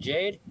thinking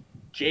Jade?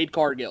 Jade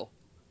Cargill.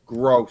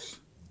 Gross.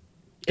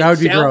 That would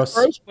be gross.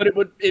 But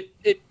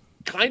it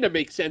kind of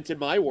makes sense in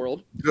my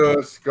world.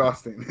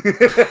 Disgusting.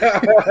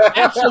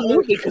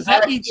 Absolutely, because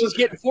that means she's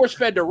getting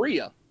force-fed to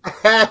Rhea.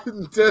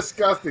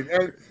 Disgusting.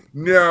 And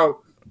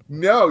no,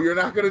 you're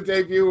not going to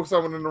debut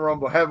someone in the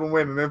Rumble, have him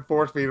win, and then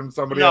force feed him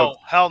somebody else.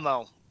 No, hell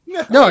no.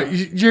 No,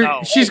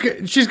 she's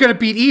going to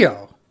beat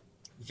Io.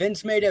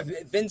 Vince made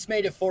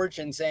a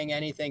fortune saying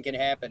anything can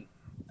happen.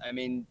 I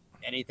mean,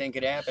 anything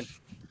could happen.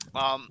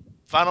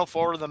 Final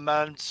Four of the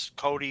men's: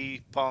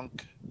 Cody,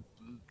 Punk,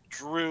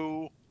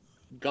 Drew,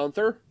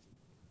 Gunther.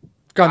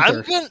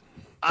 Gunther.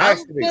 I'm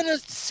gonna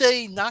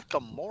say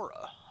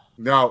Nakamura.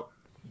 No,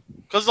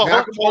 because the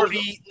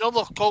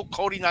whole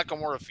Cody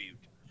Nakamura feud.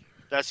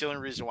 That's the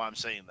only reason why I'm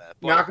saying that.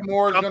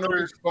 Nakamura is going to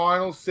reach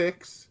Final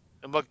 6.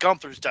 But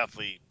Gunther's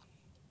definitely.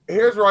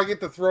 Here's where I get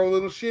to throw a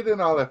little shit in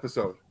all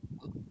episode.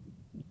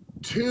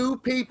 2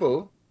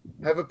 people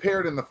have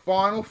appeared in the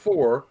Final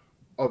 4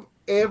 of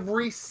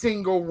every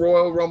single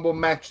Royal Rumble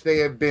match they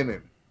have been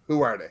in.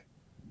 Who are they?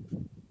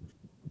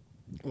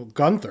 Well,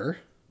 Gunther.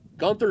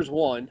 Gunther's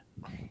one.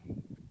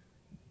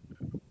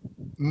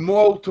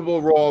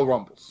 Multiple Royal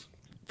Rumbles.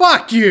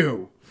 Fuck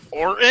you.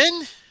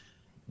 Orton?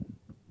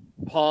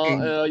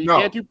 Punk. You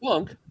can't do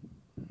Punk.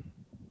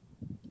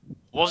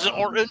 Was it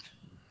Orton?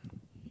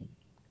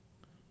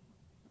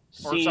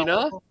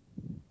 Cena?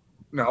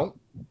 No.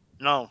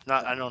 No,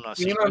 not. I know not.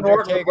 Cena and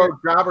Orton were both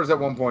jobbers at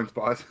one point,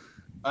 Spot.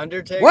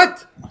 Undertaker.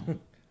 What?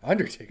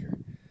 Undertaker.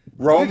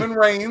 Roman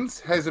Reigns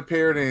has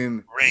appeared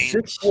in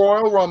 6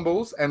 Royal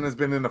Rumbles and has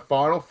been in the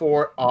Final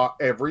 4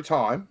 every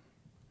time.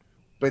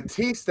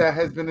 Batista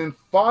has been in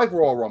 5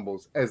 Royal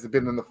Rumbles, has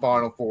been in the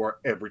Final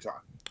 4 every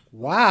time.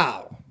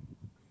 Wow.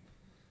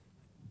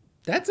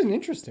 That's an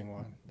interesting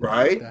one.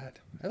 Right?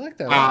 I like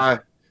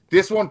that.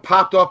 This one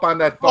popped up on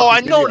that. Oh,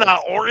 I know video. now.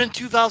 Orton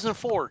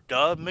 2004.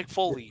 Duh, Mick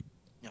Foley.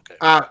 Okay.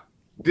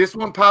 This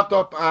one popped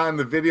up on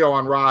the video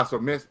on Raw,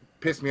 so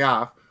pissed me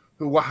off.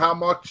 How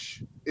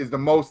much is the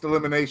most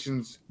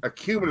eliminations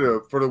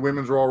accumulative for the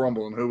Women's Royal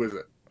Rumble, and who is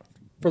it?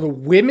 For the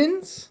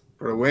women's?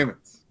 For the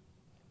women's.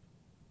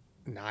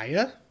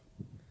 Naya?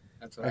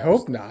 That's what I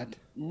hope not.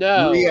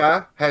 No.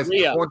 Rhea has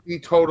Rhea. 20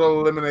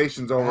 total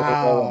eliminations over the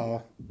Royal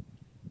Rumble.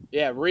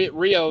 Yeah,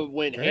 Rio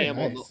went Very ham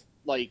on nice.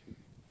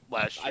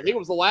 Last year. I think it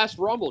was the last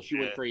Rumble she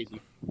went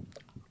crazy.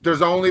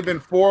 There's only been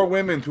 4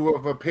 women who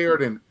have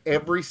appeared in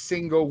every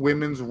single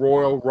Women's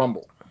Royal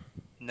Rumble.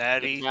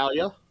 Natty.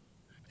 Natalia.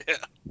 Yeah.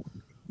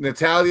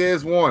 Natalia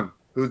is one.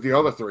 Who's the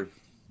other 3?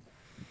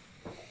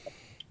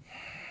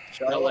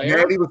 Belair.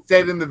 Natty was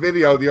said in the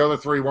video. The other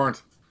 3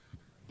 weren't.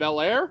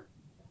 Belair.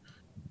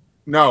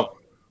 No.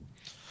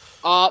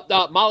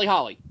 Molly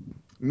Holly.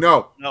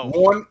 No. No.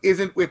 One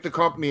isn't with the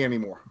company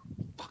anymore.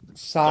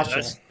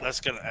 Sasha. That's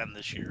going to end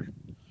this year.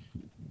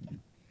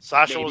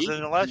 Sasha Maybe. was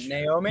in it last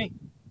year. Naomi.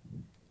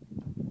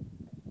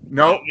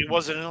 No. He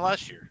wasn't in it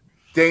last year.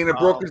 Dana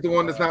Brooke is the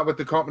one that's not with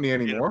the company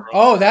anymore.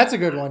 Oh, that's a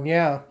good one.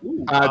 Yeah.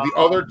 The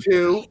other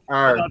 2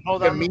 are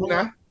Hold on.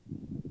 Tamina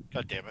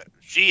God damn it.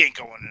 She ain't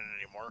going in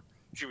anymore.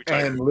 She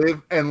retired.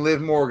 and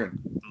Liv Morgan.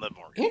 Liv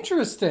Morgan.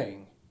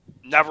 Interesting.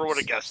 Never would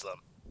have guessed them.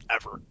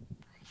 Ever.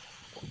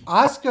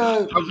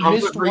 Asuka I'm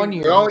missed just reading- 1 We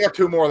year. only got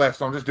 2 more left,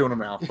 so I'm just doing them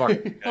now. Fuck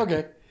it.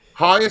 Okay.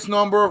 Highest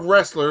number of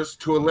wrestlers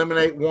to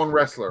eliminate one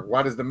wrestler.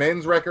 What is the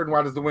men's record and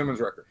what is the women's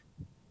record?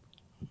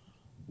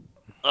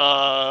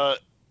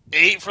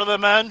 8 for the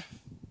men.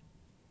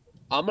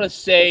 I'm gonna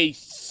say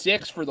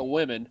 6 for the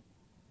women.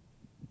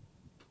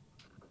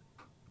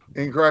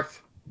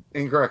 Incorrect.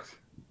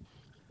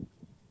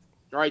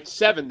 All right,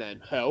 7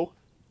 then. Ho.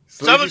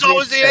 7's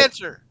always the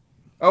answer.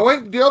 Oh,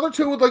 wait. The other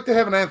 2 would like to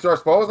have an answer, I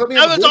suppose. Let me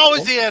have a 7's good always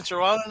one. the answer.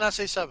 Why didn't I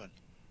say 7?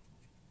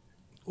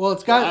 Well,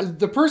 it's got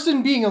the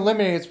person being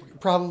eliminated is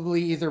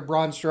probably either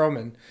Braun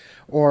Strowman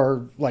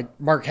or like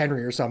Mark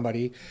Henry or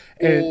somebody.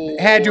 And it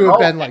had to have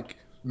been like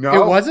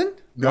No. It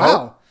wasn't? No.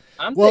 Wow.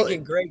 I'm Well,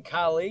 thinking Great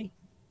Khali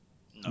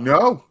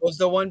No. was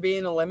the one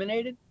being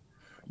eliminated.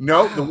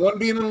 No. The one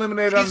being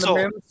eliminated on the Diesel.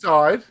 men's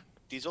side,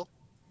 Diesel?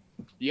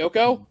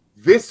 Yoko.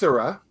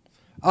 Viscera.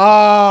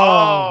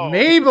 Oh, Oh.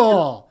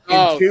 Mabel.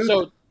 Oh, two-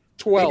 so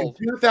 12.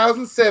 In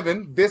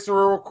 2007,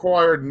 Viscera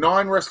required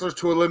 9 wrestlers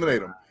to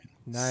eliminate him.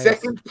 Nice.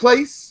 Second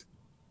place,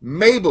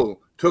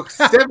 Mabel took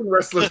 7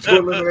 wrestlers to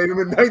eliminate him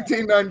in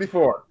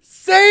 1994.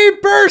 Same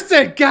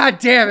person. God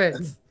damn it.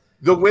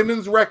 The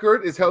women's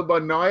record is held by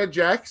Nia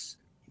Jax.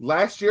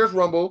 Last year's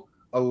Rumble,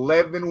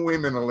 11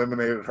 women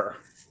eliminated her.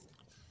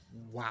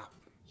 Wow.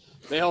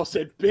 They all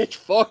said, "Bitch,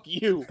 fuck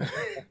you."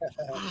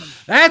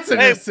 That's an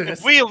Hey, assist.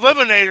 if we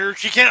eliminate her,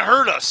 she can't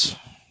hurt us.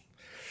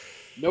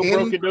 No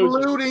broken noses.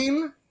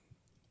 Including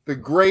the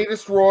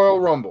greatest Royal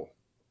Rumble.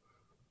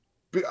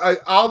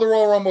 All the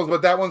Royal Rumbles,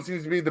 but that one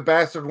seems to be the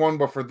bastard one.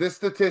 But for this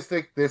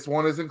statistic, this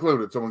one is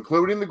included. So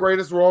including the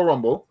greatest Royal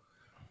Rumble,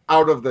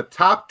 out of the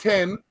top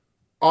 10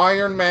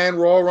 Iron Man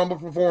Royal Rumble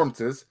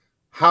performances,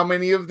 how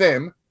many of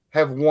them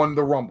have won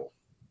the Rumble?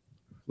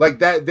 Like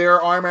that, their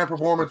Iron Man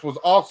performance was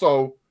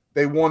also,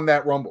 they won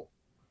that Rumble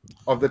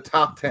of the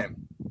top 10.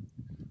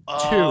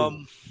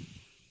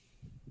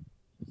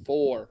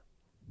 4.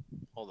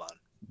 Hold on.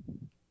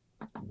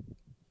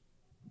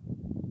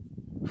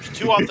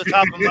 2 off the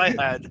top of my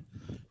head.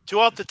 2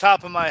 off the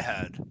top of my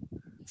head.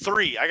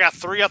 3. I got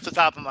 3 off the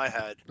top of my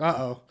head.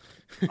 Uh-oh.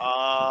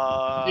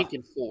 I'm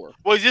thinking 4.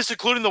 Well, is this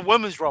including the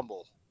women's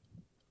rumble?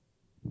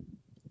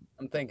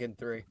 I'm thinking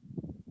 3.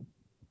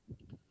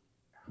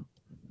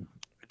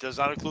 It does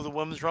not include the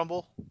women's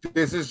rumble?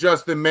 This is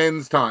just the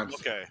men's times.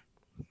 Okay.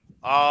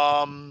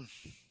 The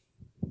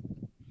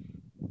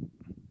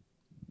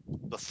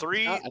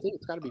 3 I think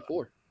it's got to be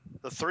 4.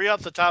 the 3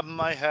 off the top of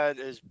my head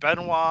is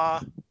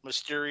Benoit,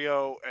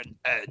 Mysterio, and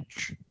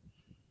Edge.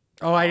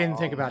 Oh, I didn't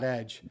think about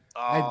Edge.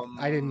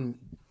 I didn't.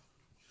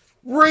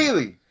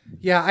 Really?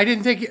 Yeah, I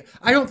didn't think.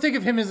 I don't think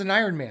of him as an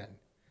Iron Man.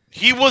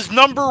 He was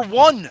number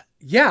 1.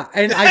 Yeah,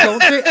 and I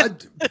don't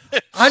think.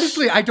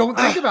 Honestly, I don't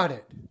think about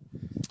it.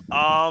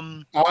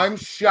 I'm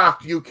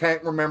shocked you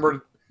can't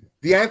remember.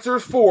 The answer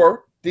is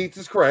 4. Dietz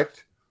is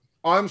correct.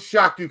 I'm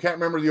shocked you can't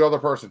remember the other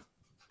person.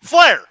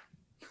 Flair.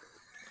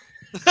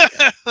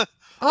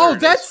 Oh,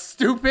 that's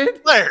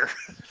stupid. Flair.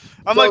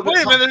 I'm So like,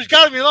 wait a minute, there's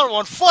got to be another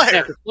one. Flair.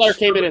 Yeah, 'cause Flair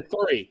came in at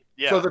 3.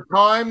 Yeah. So the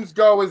times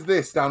go as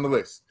this down the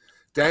list.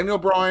 Daniel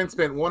Bryan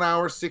spent 1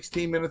 hour,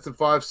 16 minutes, and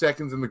 5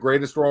 seconds in the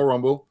greatest Royal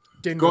Rumble.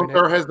 Didn't win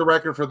Gunther it. has the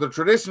record for the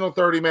traditional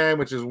 30-man,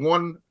 which is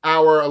 1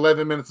 hour,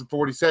 11 minutes, and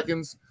 40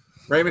 seconds.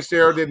 Rey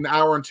Mysterio did 1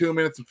 hour and 2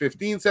 minutes and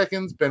 15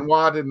 seconds.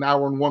 Benoit did 1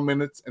 hour and 1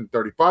 minute and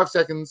 35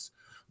 seconds.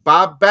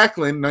 Bob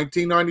Backlund,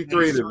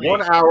 1993, did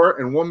 1 hour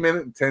and 1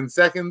 minute and 10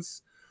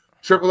 seconds.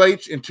 Triple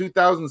H in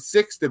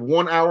 2006 did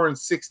 1 hour and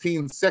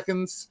 16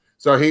 seconds.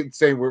 So I hate to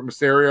say we're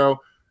Mysterio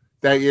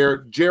that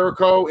year.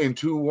 Jericho in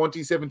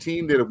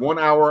 2017 did 1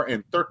 hour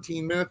and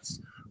 13 minutes.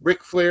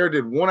 Ric Flair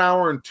did 1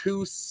 hour and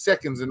 2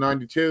 seconds in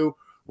 92.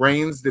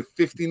 Reigns did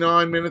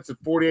 59 minutes and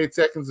 48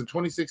 seconds in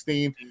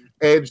 2016.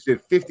 Edge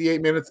did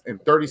 58 minutes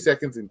and 30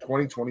 seconds in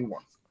 2021.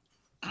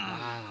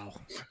 Wow.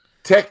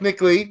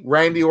 Technically,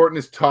 Randy Orton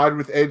is tied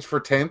with Edge for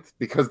 10th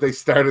because they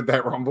started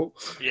that Rumble.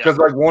 Because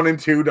like 1 and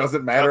 2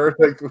 doesn't matter.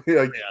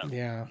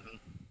 Yeah.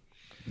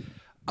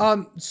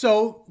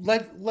 So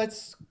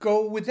let's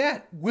go with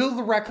that. Will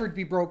the record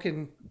be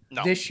broken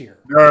this year?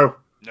 No.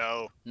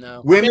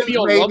 Women's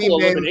Maybe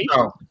men's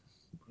no.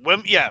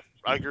 Yeah,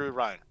 I agree with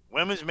Ryan.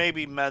 Women's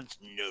maybe, men's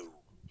no.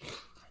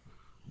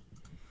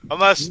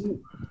 Unless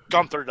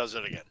Gunther does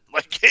it again.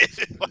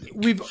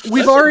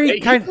 We've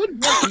already kind of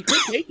he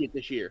could take it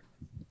this year.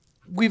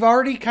 We've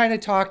already kind of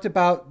talked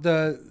about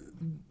the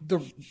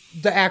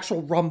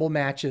actual Rumble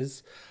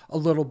matches a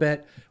little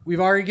bit. We've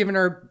already given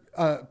our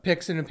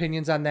picks and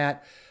opinions on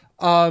that.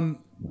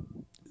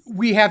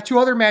 We have 2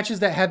 other matches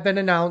that have been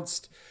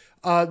announced.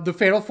 The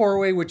Fatal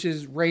 4-Way, which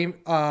is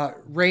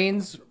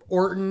Reigns,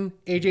 Orton,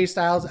 AJ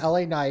Styles,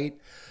 LA Knight.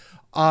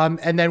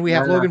 And then we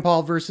have Logan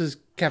Paul versus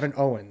Kevin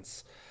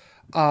Owens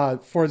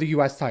for the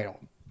U.S. title.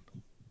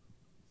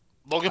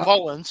 Logan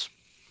Paul wins.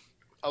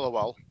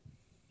 LOL.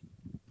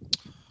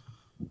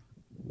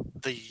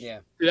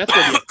 Dude, that's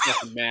gonna be a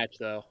fucking match,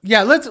 though.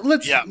 Yeah, let's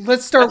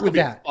start with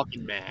that.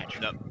 Fucking match.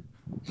 Yep.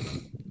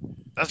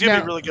 That's gonna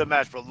be a really good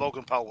match, but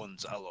Logan Paul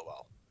wins.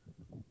 LOL.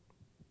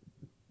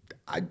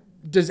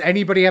 Does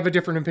anybody have a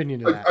different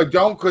opinion of that? I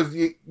don't, because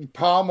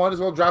Paul might as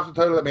well drop the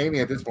title at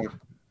Mania at this point.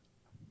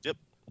 Yep.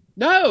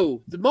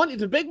 No,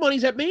 the big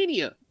money's at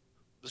Mania.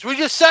 That's what we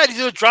just said. He's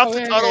gonna drop the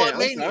title at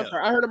Mania.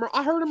 I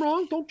heard him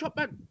wrong. Don't jump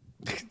back.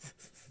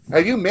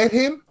 Have you met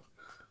him?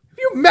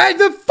 You mad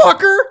the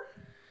fucker?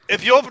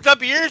 If you opened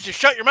up your ears and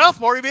shut your mouth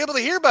more, you'd be able to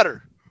hear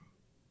better.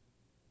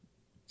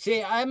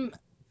 See,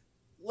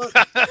 look,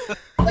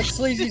 like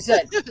Sleazy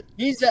said,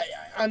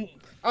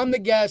 I'm the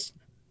guest.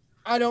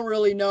 I don't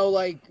really know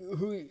like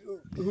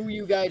who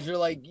you guys are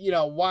like,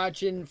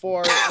 watching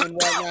for and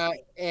whatnot.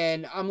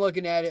 And I'm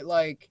looking at it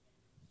like,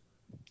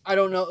 I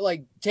don't know,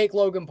 like take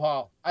Logan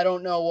Paul. I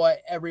don't know what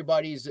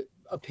everybody's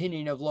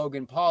opinion of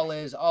Logan Paul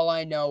is. All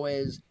I know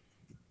is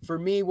for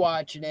me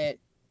watching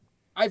it,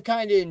 I've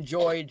kind of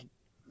enjoyed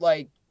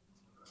like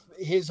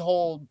his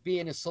whole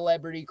being a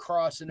celebrity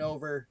crossing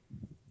over.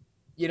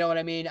 You know what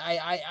I mean?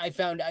 I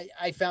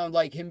found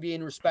like him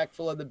being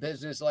respectful of the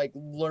business, like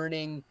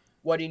learning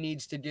what he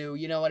needs to do.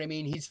 You know what I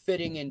mean? He's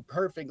fitting in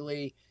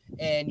perfectly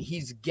and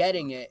he's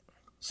getting it.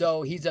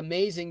 So he's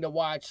amazing to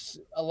watch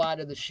a lot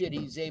of the shit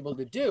he's able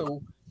to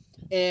do.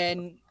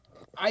 And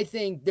I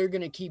think they're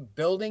going to keep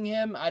building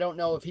him. I don't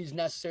know if he's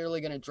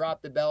necessarily going to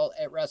drop the belt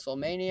at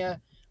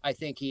WrestleMania. I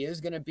think he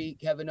is going to beat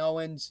Kevin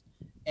Owens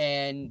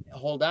and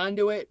hold on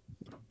to it.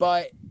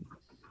 But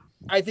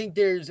I think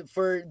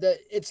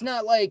it's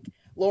not like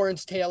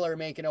Lawrence Taylor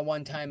making a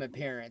one-time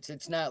appearance.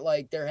 It's not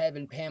like they're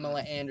having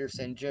Pamela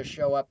Anderson just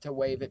show up to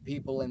wave at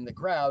people in the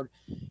crowd.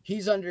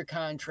 He's under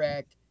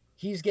contract.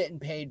 He's getting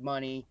paid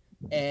money.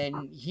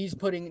 And he's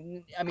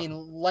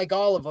like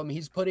all of them,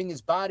 he's putting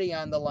his body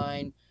on the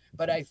line.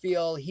 But I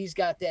feel he's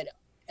got that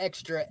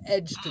extra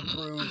edge to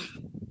prove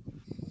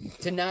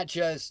to not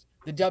just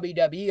the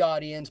WWE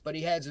audience, but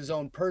he has his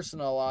own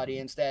personal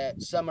audience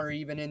that some are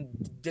even in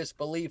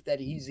disbelief that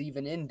he's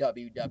even in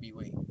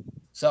WWE.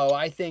 So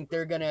I think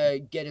they're going to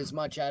get as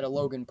much out of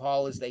Logan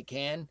Paul as they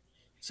can.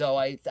 So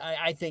I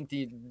think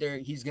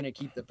he's going to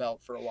keep the belt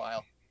for a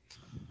while.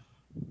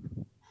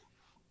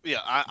 Yeah,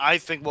 I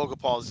think Logan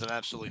Paul is an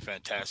absolutely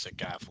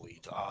fantastic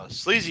athlete.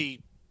 Sleazy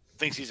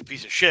thinks he's a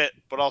piece of shit,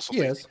 but also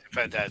thinks he's a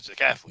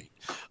fantastic athlete.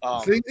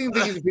 Sleazy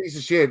thinks he's a piece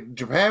of shit.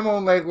 Japan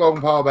won't let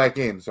Logan Paul back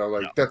in,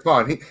 so that's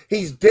fine.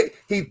 He's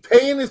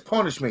paying his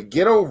punishment.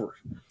 Get over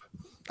it.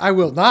 I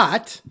will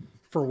not,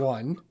 for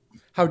one.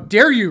 How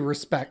dare you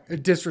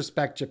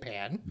disrespect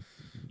Japan?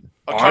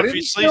 A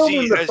country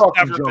Sleazy has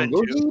never been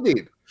to. He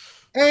did.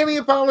 And he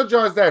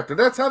apologized after.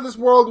 That's how this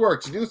world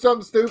works. You do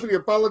something stupid, you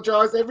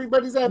apologize,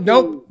 everybody's happy.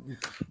 Nope.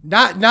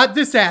 Not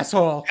this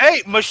asshole.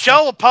 Hey,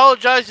 Michelle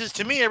apologizes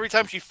to me every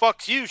time she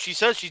fucks you. She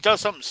says she does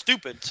something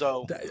stupid,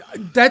 so.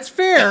 That's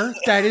fair.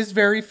 That is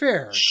very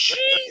fair.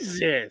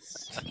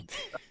 Jesus.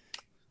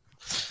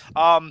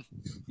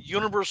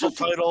 Universal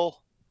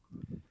title.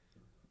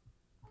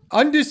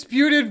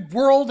 Undisputed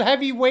World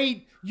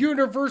Heavyweight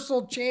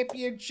Universal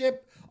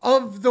Championship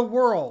of the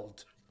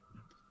world.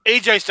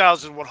 AJ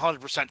Styles is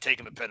 100%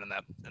 taking the pin in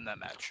that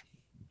match.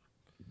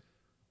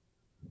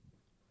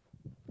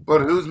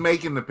 But who's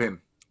making the pin?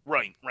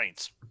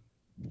 Reigns.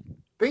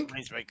 Think?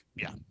 Reigns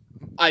yeah.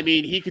 I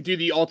mean, he could do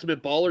the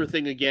Ultimate Baller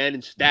thing again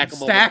and stack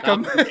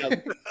them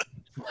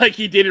like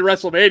he did in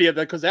WrestleMania,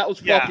 because that was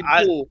fucking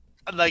cool.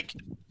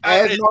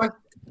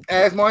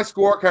 As my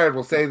scorecard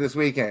will say this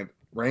weekend,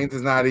 Reigns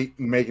is not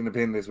making the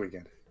pin this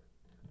weekend.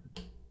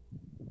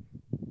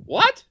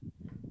 What?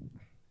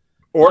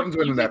 Orton's You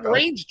winning that think belt.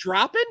 Reigns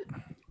dropping?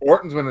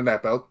 Orton's winning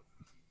that belt.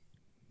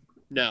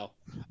 No.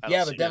 I don't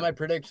Yeah, see but then it. my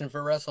prediction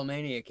for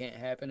WrestleMania can't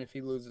happen if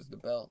he loses the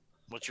belt.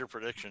 What's your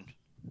prediction?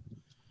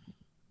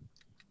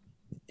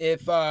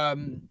 If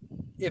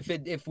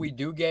we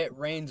do get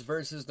Reigns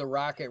versus The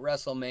Rock at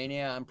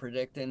WrestleMania, I'm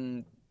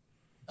predicting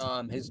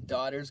his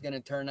daughter's gonna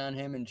turn on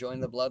him and join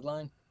the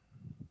bloodline.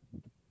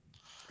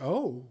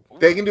 Oh.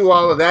 They can do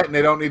all of that, and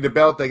they don't need the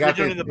belt. They They got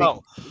don't this need the big,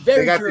 belt. they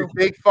Very got true. this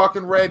big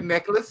fucking red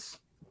necklace.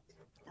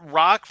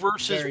 Rock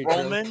versus Very true.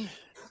 Roman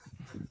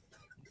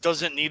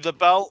doesn't need the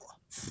belt,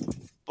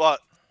 but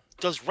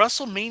does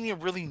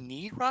WrestleMania really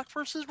need Rock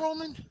versus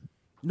Roman?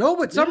 No,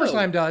 but No.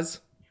 SummerSlam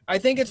does. I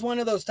think it's one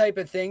of those type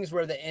of things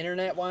where the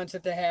internet wants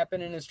it to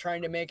happen and is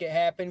trying to make it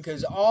happen.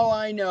 Because all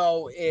I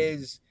know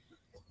is,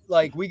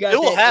 like, we got It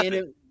will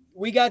happen.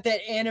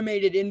 that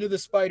animated Into the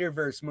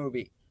Spider-Verse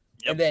movie.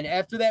 Yep. And then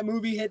after that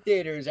movie hit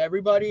theaters,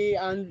 everybody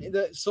on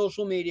the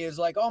social media is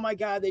like, "Oh my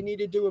God, they need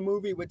to do a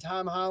movie with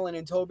Tom Holland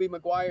and Tobey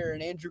Maguire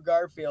and Andrew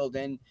Garfield."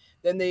 And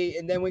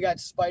then we got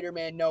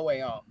Spider-Man: No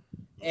Way Home,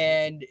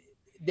 and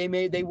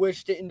they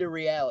wished it into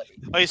reality.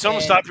 Okay,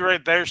 someone And- stop you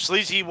right there.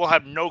 Sleazy will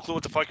have no clue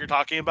what the fuck you're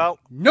talking about.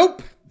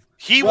 Nope.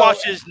 He Well-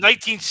 watches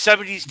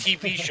 1970s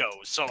TV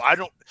shows, so I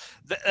don't.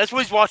 That's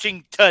what he's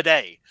watching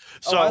today.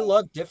 So I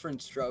love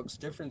Different Strokes.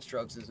 Different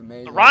Strokes is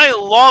amazing. Ryan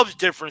loves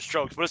Different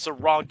Strokes, but it's the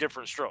wrong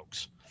Different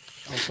Strokes.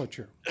 Also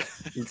true.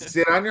 You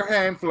sit on your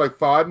hand for like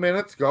 5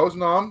 minutes, goes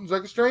numb. It's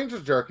like a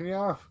stranger's jerking you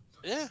off.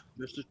 Yeah,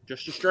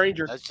 Just a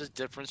stranger. that's just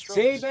Different Strokes.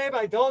 See, babe,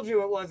 I told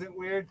you it wasn't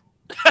weird.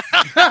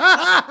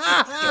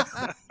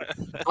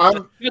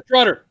 I'm, Dutch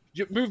rudder.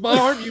 You move my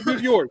arm, you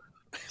move yours.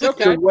 It's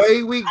okay. the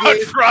way we get,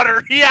 Dutch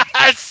rudder,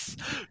 yes.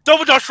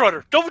 Double Dutch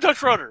rudder, double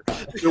Dutch rudder.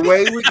 the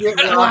way we get,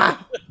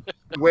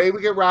 the way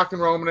we get Rock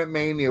and Roman at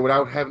Mania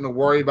without having to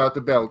worry about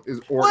the belt is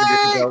Orton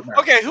gets the belt now.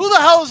 Okay, who the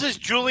hell is this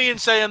Julian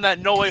saying that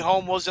No Way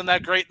Home wasn't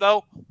that great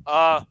though?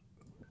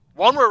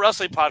 One, we're a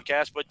wrestling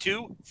podcast, but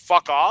two,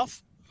 fuck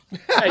off.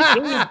 Hey,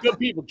 Julian's good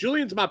people.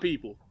 Julian's my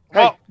people.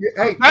 Well,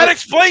 Hey, that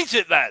explains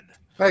it then.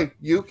 hey,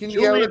 you can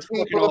yell Julian's at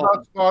people fucking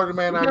about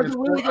Spider-Man We on have your, a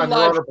really good on your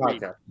live other stream.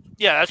 podcast.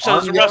 Yeah, that says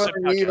I'm the yelling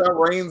wrestling at you podcast.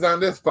 about Reigns on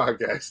this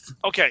podcast.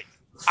 Okay,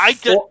 I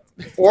did.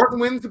 Orton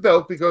wins the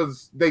belt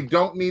because they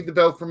don't need the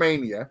belt for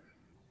Mania.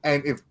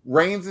 And if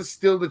Reigns is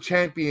still the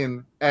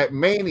champion at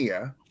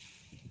Mania,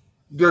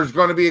 there's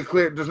going to be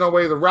there's no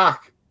way The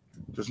Rock,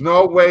 there's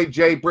no way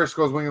Jay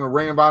Briscoe's winning the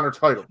Ring of Honor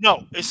title.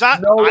 No, it's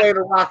not. No way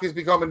The Rock is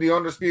becoming the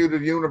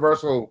undisputed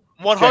Universal.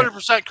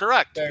 100%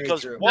 correct. Very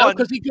Because true. No, one,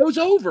 because he goes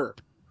over.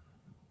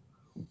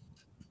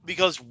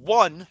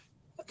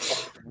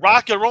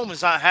 Rock and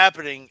Roman's not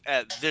happening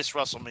at this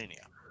WrestleMania.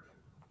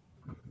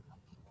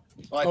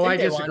 Well, I I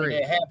think they wanted disagree.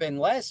 it to happen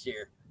last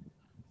year,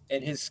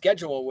 and his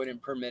schedule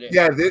wouldn't permit it.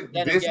 Yeah, Then this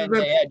again, has they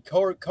been, had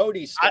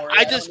Cody's story.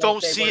 I just know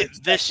if don't they see were it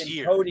this expecting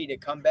year. Cody to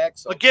come back.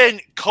 So Again,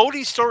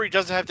 Cody's story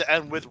doesn't have to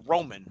end with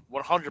Roman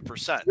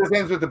 100%. this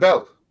ends with the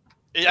belt.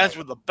 It ends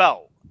with the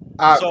belt.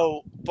 Uh,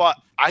 But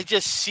I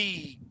just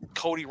see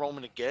Cody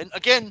Roman again.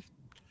 Again,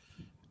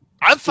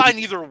 I'm fine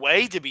either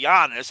way, to be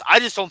honest. I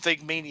just don't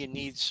think Mania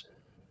needs.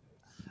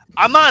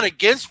 I'm not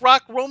against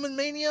Rock Roman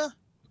Mania.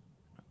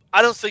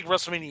 I don't think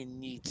WrestleMania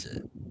needs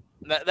it.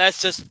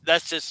 That's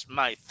just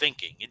my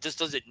thinking. It just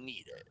doesn't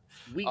need it.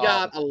 We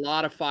got a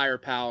lot of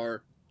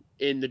firepower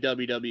in the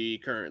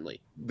WWE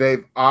currently.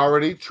 They've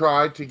already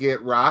tried to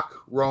get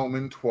Rock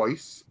Roman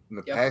twice in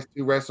the Yep. past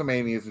two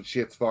WrestleManias, and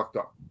shit's fucked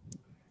up.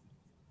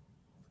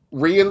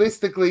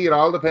 Realistically, it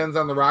all depends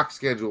on the Rock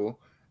schedule.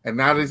 And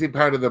now that he's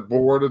part of the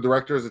board of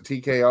directors of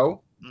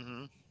TKO,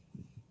 Mm-hmm.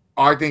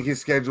 I think his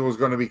schedule is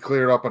going to be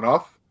cleared up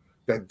enough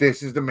that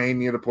this is the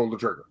Mania to pull the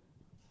trigger.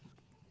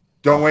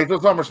 Don't wait till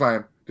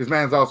SummerSlam. This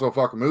man's also a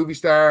fucking movie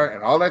star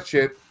and all that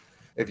shit.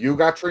 If you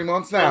got 3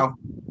 months now,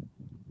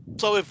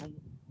 So if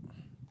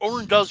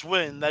Orton does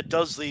win, that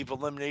does leave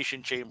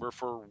Elimination Chamber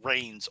for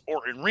Reigns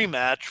Orton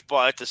rematch.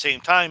 But at the same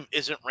time,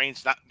 isn't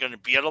Reigns not going to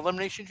be at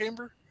Elimination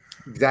Chamber?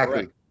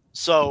 exactly. Correct.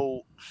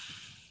 So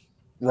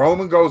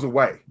Roman goes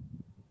away.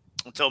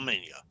 until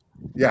Mania.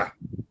 Yeah.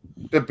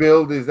 The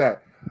build is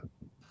that.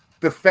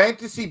 The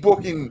fantasy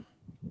booking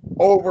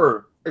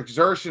over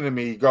exertion in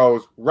me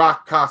goes,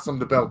 Rock costs him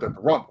the belt at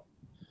the Rumble.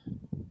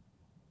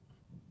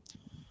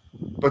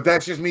 But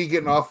that's just me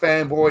getting off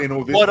fanboy and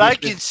all this. What I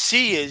this- can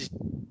see is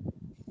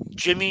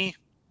Jimmy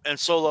and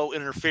Solo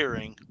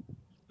interfering.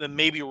 Then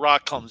maybe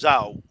Rock comes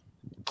out,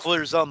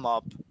 clears them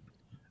up,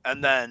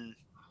 and then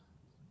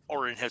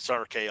Orton hits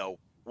RKO,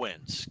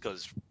 wins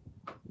because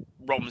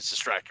Roman's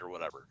distracted or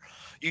whatever.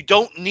 You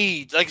don't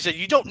need, like I said,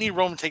 you don't need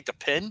Roman to take the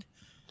pin.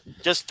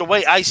 Just the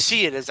way I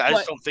see it is, I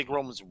just But- don't think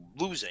Roman's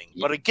losing.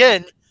 But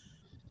again,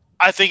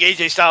 I think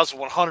AJ Styles is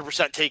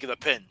 100% taking the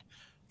pin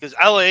because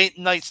LA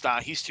Knight's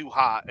not. He's too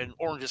hot, and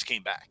Orton just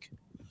came back.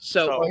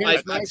 So So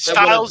here's I my-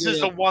 Styles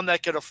is the one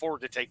that could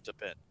afford to take the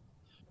pin.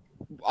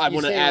 I You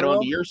want to say add on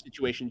Rome? to your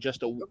situation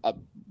just a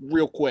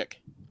real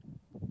quick.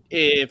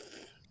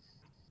 If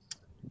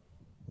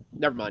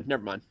never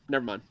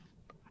mind.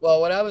 Well,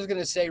 what I was going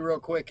to say real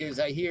quick is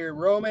I hear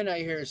Roman, I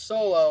hear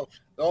Solo.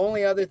 The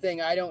only other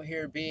thing I don't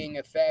hear being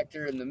a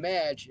factor in the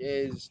match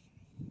is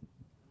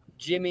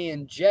Jimmy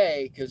and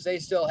Jay, because they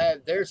still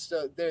have their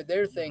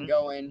thing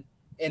going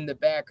in the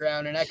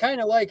background. And I kind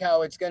of like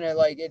how it's going to,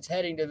 like, it's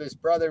heading to this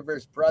brother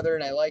versus brother.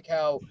 And I like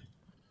how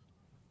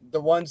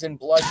the one's in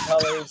blood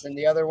colors and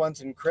the other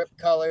one's in crypt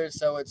colors.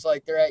 So it's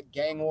like they're at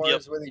gang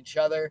wars with each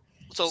other.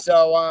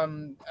 So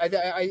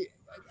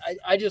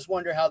I just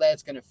wonder how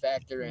that's going to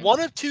factor in. One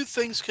of two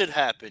things could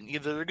happen.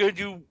 Either they're going to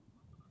do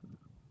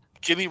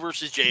Jimmy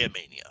versus Jay at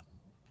Mania.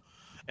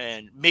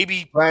 And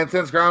maybe... Plan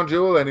since Ground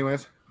Jewel,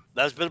 anyways.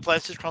 That's been a plan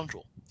since Crown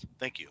Jewel.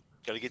 Thank you.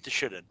 Got to get this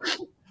shit in.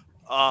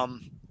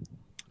 And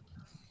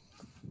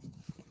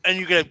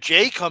you could have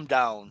Jay come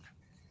down,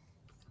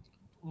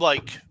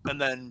 like, and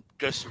then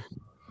just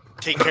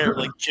take care of,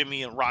 like,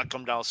 Jimmy and Rock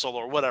come down solo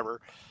or whatever.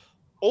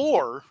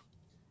 Or,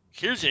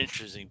 here's an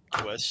interesting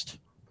twist.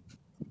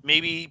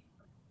 Maybe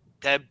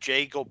have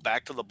Jay go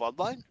back to the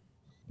Bloodline?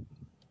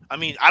 I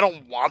mean, I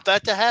don't want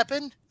that to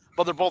happen,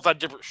 but they're both on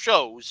different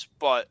shows,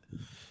 but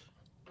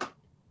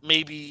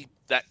maybe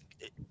that...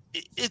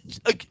 It's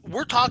like,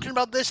 we're talking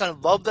about this. I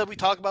love that we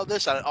talk about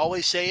this. I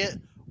always say it.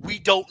 We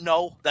don't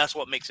know. That's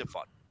what makes it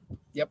fun.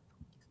 Yep.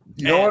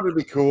 You know what would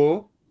be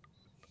cool?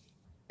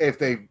 If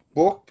they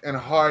booked and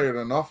hired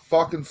enough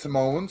fucking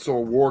Samoans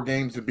or War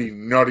Games to be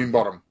nothing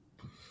but them.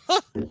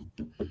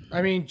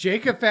 I mean,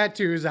 Jacob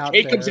Fatu's out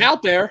Jacob's there.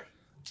 out there.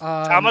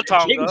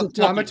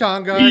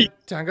 Tamatonga,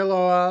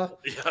 Tangaloa.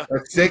 Yeah.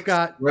 That's 6.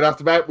 Got, right off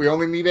the bat, we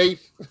only need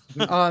 8.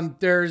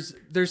 There's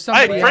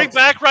somebody Hey, bring else.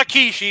 back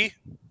Rikishi.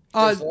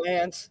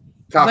 Lance.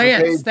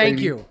 Lance, thank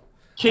you.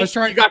 You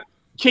got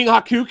King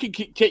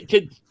Haku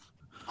can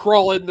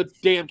crawl in the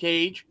damn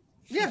cage.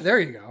 Yeah, there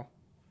you go.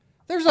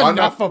 There's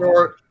enough of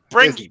them.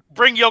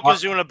 Bring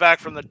Yokozuna back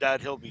from the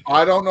dead. He'll be good.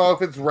 I don't know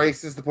if it's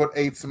racist to put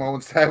 8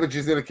 Samoan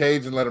savages in a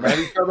cage and let them at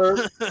each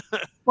other,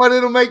 but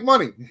it'll make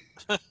money.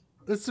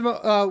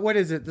 What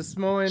is it? The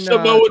Samoan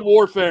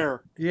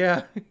warfare.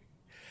 Yeah.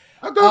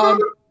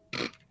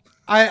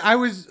 I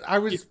was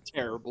it's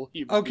terrible.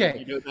 Okay.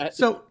 You know that?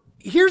 So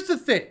here's the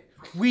thing.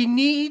 We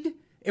need,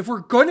 if we're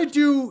going to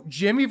do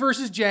Jimmy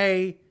versus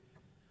Jay,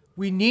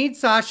 we need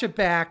Sasha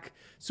back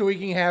so we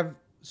can have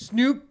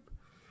Snoop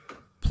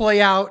play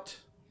out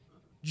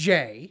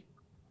Jay.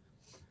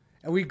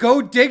 And we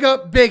go dig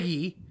up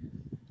Biggie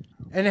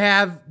and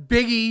have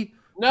Biggie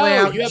play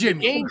out you have Jimmy.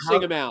 the game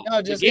sing him out.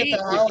 No, just get the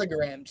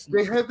holograms.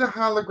 They had the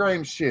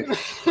hologram shit.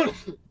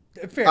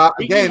 Fair.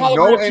 Again,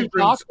 no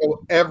entrance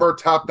will ever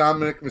top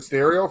Dominic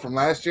Mysterio from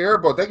last year,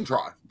 but they can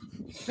try.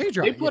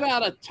 They put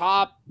out a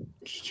top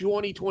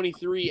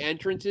 2023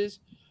 entrances.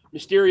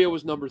 Mysterio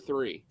was number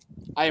 3.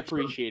 I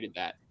appreciated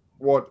that.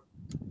 What?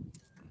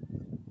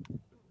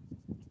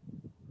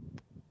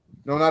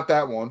 No, not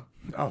that one.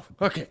 Oh,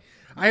 okay.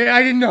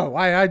 I didn't know.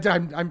 I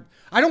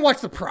don't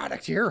watch the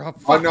product here. Oh,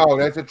 I know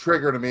that's a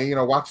trigger to me. You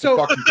know, watch the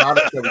fucking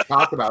product that we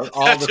talk about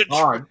all the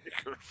time.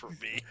 For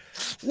me.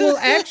 Well,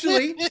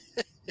 actually,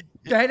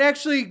 that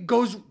actually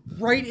goes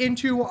right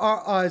into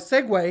a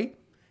segue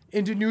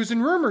into news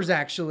and rumors,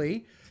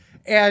 actually.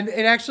 And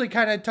it actually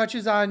kind of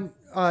touches on...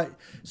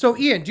 so,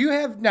 Ian, do you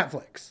have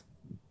Netflix?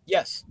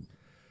 Yes.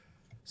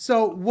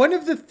 So, one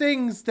of the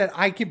things that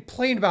I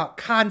complain about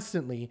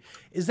constantly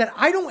is that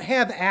I don't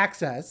have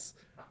access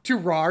to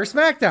Raw or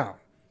SmackDown.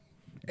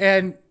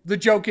 And the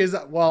joke is,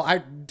 well,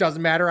 it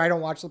doesn't matter. I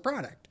don't watch the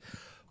product.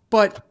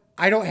 But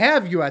I don't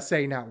have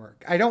USA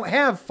Network. I don't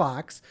have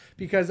Fox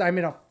because I'm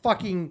in a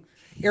fucking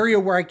area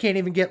where I can't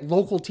even get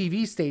local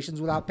TV stations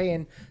without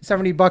paying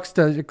 $70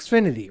 to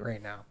Xfinity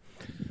right now.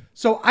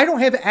 So I don't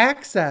have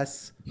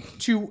access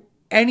to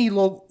any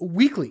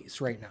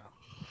weeklies right now.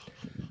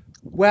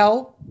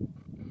 Well,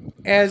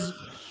 as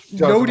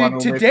noted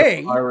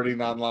today,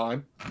 pirating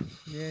online.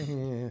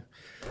 Yeah,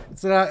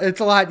 it's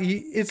a lot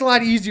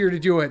easier to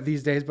do it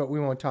these days, but we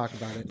won't talk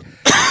about it.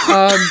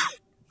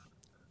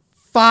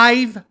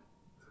 $5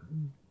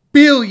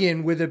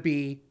 billion with a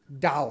B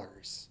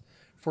dollars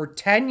for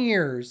 10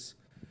 years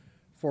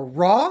for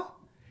Raw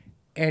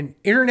and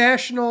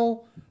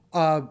international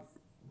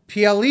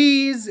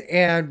PLEs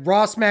and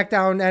Raw,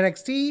 SmackDown,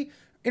 NXT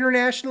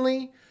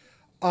internationally.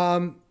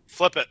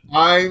 Flip it.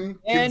 I'm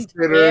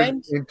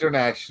considered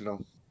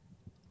international.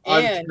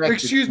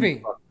 Excuse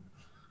me.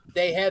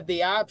 They have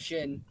the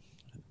option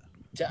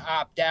to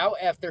opt out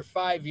after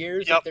 5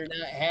 years if they're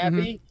not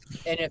happy,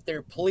 and if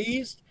they're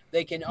pleased,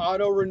 they can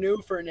auto renew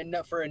for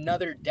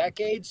another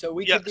decade. So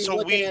we could be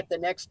looking at the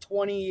next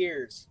 20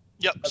 years.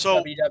 Yep. Of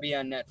So WWE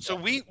on Netflix. So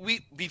we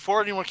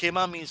before anyone came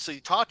on, me and Slee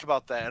talked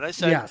about that, and I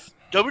said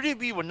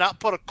WWE would not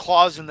put a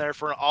clause in there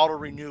for an auto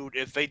renewed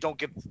if they don't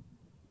get.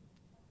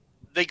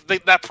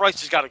 That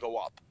price has got to go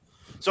up.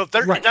 So if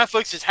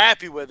Netflix is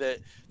happy with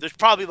it, there's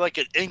probably like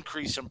an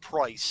increase in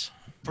price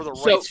for the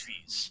rights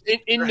fees.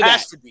 There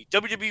has to be.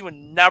 WWE would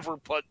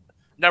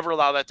never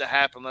allow that to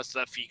happen unless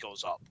that fee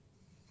goes up.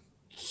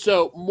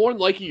 So more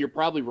than likely, you're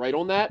probably right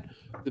on that.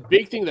 The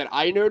big thing that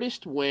I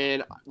noticed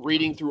when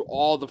reading through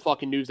all the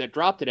fucking news that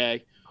dropped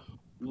today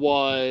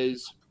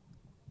was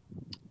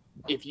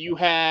if you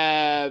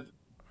have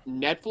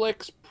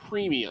Netflix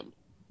Premium,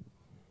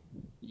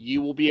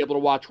 you will be able to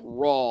watch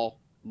Raw,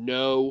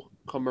 no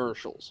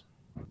commercials.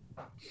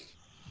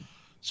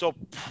 So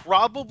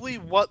probably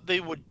what they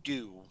would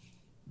do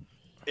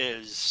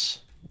is,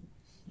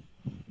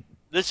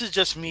 this is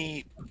just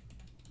me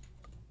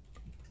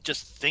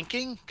just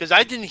thinking, because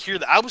I didn't hear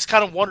that. I was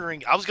kind of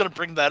wondering, I was going to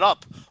bring that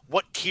up.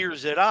 What tier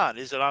is it on?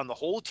 Is it on the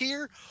whole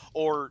tier,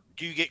 or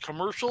do you get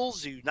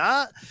commercials? Do you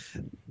not?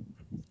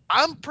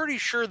 I'm pretty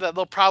sure that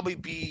there'll probably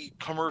be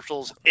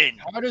commercials in.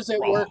 How does it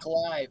Raw. work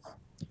live?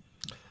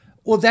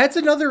 Well, that's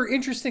another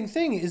interesting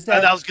thing is And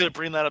I that, was going to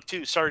bring that up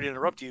too. Sorry to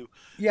interrupt you.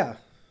 yeah.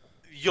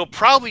 You'll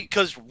probably,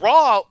 because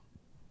Raw,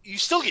 you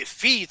still get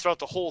feed throughout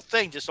the whole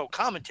thing, just no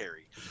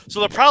commentary. So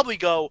they'll probably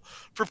go,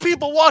 for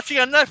people watching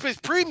on Netflix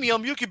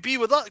Premium, you could be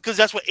with us, because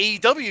that's what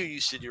AEW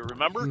used to do,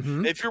 remember?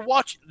 Mhm. If you're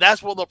watching,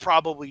 that's what they'll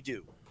probably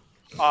do.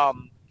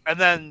 And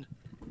then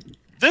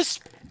this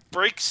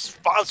break's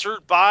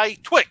sponsored by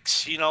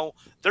Twix. You know,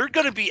 there are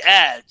going to be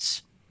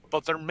ads,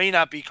 but there may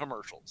not be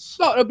commercials.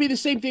 No, it'll be the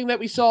same thing that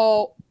we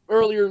saw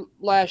earlier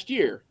last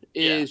year.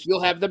 Is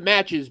you'll have the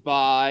matches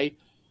by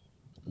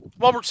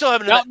Well, we're still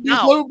having that Mountain Dew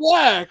now. Blue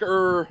Black,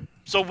 or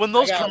So when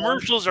those I got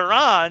commercials are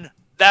on,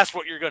 that's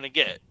what you're going to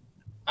get.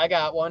 I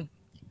got one.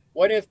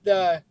 What if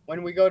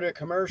when we go to a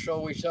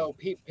commercial, we show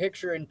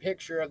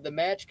picture-in-picture of the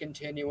match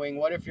continuing?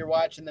 What if you're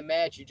watching the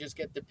match, you just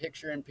get the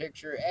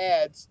picture-in-picture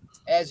ads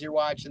as you're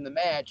watching the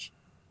match,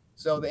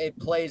 so that it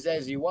plays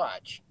as you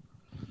watch?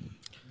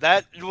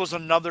 That was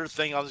another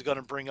thing I was going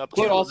to bring up.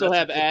 could too. also That's a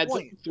have good ads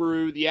point.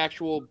 through the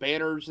actual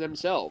banners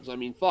themselves. I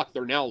mean, fuck,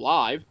 they're now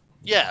live.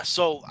 Yeah,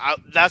 so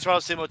that's what I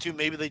was saying about too.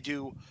 Maybe they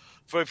do.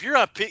 For if you're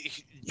on,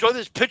 enjoy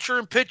this picture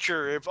in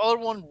picture. If other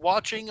one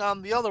watching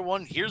on the other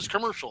one, here's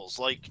commercials.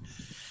 Like,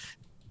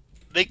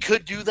 they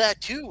could do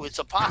that too. It's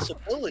a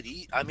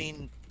possibility. I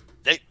mean,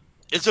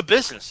 it's a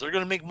business. They're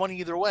going to make money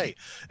either way.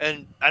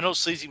 And I know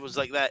Sleazy was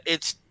like that.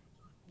 It's,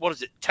 what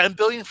is it, 10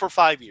 billion for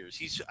 5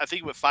 years? I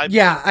think with 5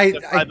 Yeah,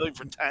 billion, 5 billion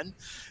for 10.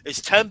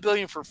 It's 10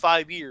 billion for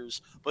 5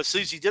 years. But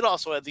Sleazy did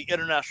also have the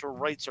international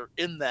rights are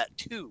in that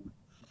too.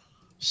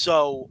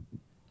 So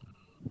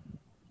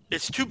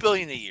it's 2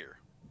 billion a year.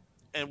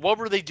 And what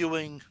were they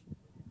doing?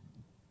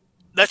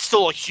 That's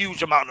still a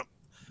huge amount of.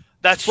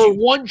 That's For huge.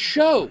 one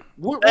show.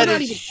 We're That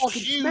not is even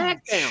talking huge.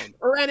 SmackDown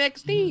or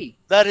NXT.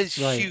 That is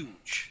Right.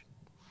 huge.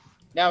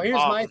 Now, here's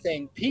my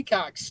thing.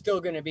 Peacock's still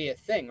going to be a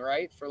thing,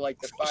 right? For like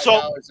the $5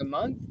 So- a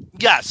month?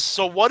 Yes.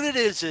 So what it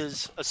is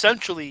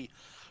essentially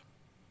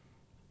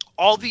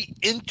all the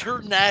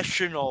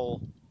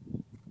international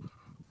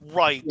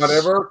rights.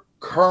 Whatever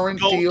current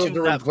Go deals to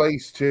are in Netflix.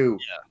 place too.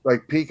 Yeah.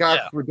 Like Peacock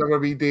Yeah. with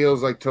WWE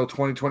deals like till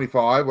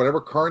 2025.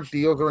 Whatever current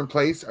deals are in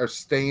place are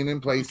staying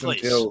in place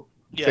until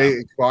Yeah. they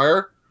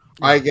expire.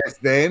 I guess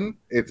then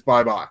it's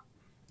bye-bye.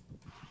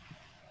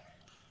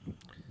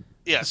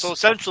 Yeah. So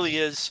essentially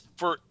is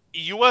for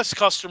U.S.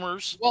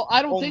 customers. Well,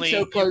 I don't only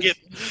think so,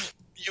 because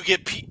you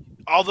get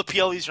all the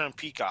PLEs are on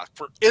Peacock.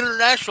 For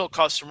international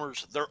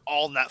customers, they're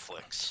all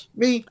Netflix.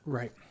 Me.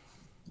 Right.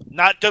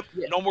 Not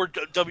no more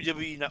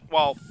WWE.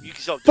 Well, you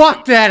can still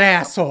Fuck that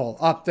asshole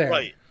up there.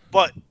 right,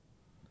 but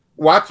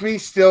Watch me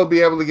still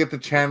be able to get the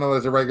channel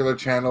as a regular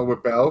channel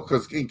with Bell,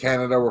 because in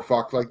Canada we're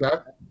fucked like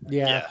that.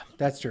 Yeah,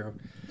 that's true.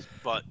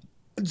 but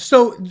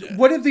So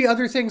one of the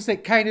other things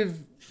that kind of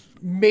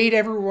made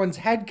everyone's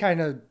head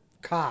kind of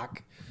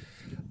cock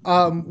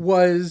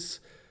was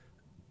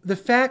the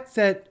fact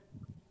that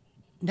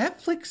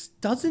Netflix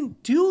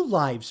doesn't do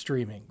live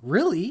streaming,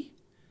 really.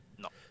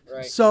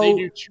 Right. So they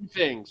do two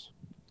things.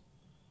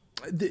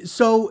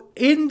 So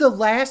in the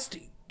last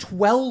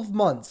 12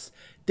 months,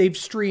 they've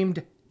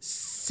streamed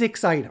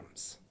 6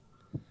 items.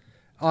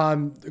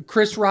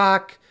 Chris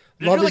Rock,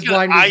 Did Love you is like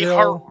Blind an as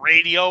Hell,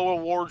 iHeartRadio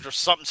Awards or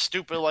something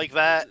stupid like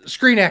that?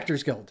 Screen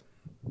Actors Guild,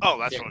 Oh,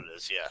 that's what it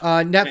is.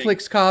 Yeah.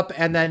 Netflix Cup,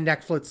 and then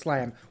Netflix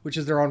Slam, which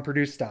is their own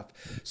produced stuff.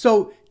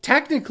 So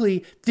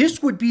technically,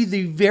 this would be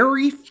the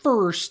very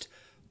first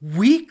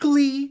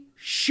weekly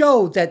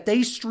show that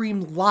they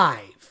stream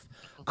live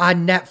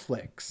on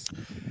Netflix.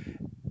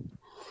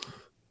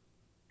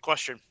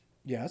 Question.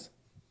 Yes.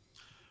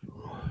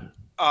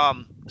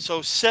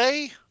 So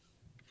say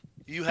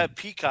you have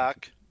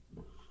Peacock,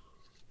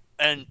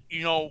 and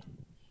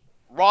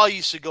Raw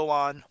used to go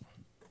on.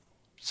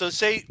 So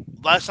say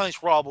last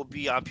night's Raw will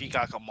be on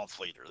Peacock a month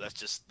later. That's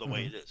just the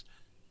way it is.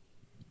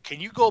 Can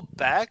you go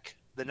back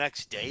the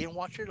next day and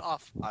watch it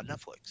off on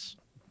Netflix?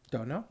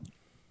 Don't know.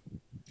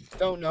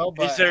 Don't know,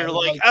 but Is there I would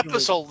like to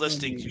episode assume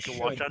listings you can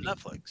watch should on be.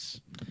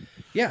 Netflix?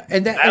 Yeah,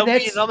 and That would be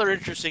that's another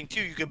interesting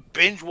too. You can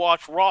binge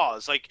watch Raw.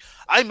 It's like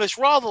I missed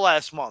Raw the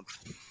last month.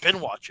 Binge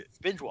watch it.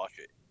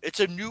 It's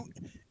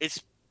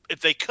if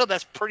they could,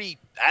 that's pretty.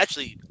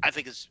 Actually, I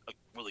think it's a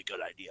really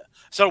good idea.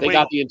 So They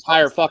got the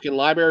entire fucking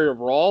library of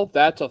Raw.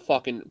 That's a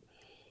fucking.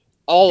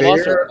 All of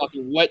us are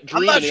fucking wet I'm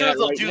dreaming. not sure of if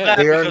they'll right do now. that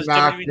They're because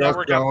not WWE just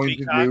Network got going to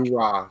Peacock. do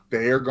Raw.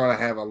 They are going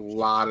to have a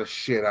lot of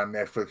shit on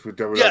Netflix with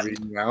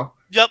WWE now.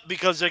 Yep,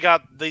 because they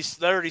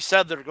already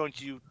said they're going to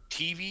do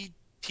TV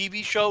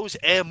TV shows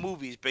and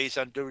movies based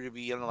on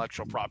WWE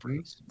intellectual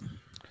properties.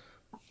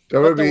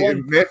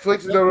 WWE,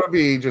 Netflix and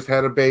WWE just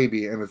had a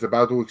baby, and it's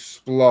about to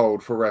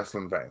explode for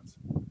wrestling fans.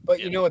 But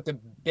you know what the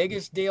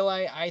biggest deal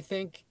I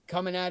think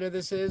coming out of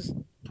this is?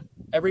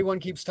 Everyone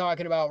keeps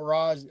talking about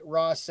Raw.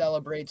 Raw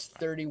celebrates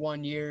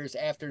 31 years.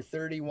 After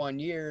 31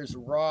 years,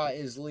 Raw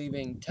is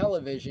leaving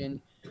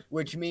television,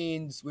 which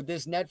means with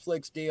this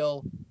Netflix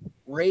deal,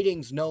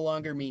 ratings no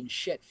longer mean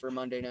shit for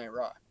Monday Night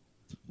Raw.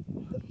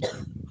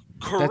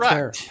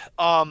 Correct.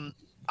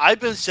 I've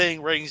been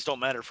saying ratings don't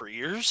matter for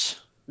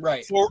years.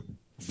 Right.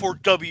 For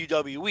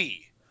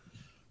WWE,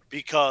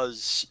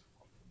 because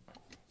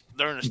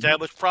they're an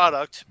established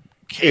product,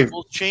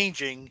 cable's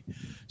changing.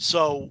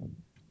 So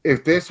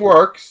if this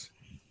works,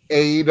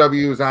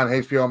 AEW is on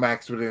HBO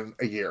Max within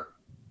a year.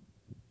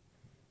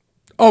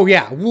 Oh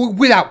yeah,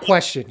 without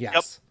question,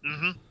 yes. Yep.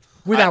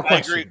 Mm-hmm. Without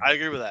question. I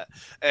agree with that.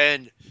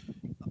 And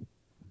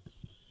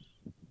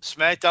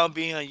SmackDown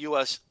being on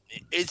US,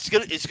 it's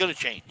gonna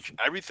change.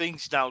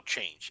 Everything's now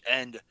changed.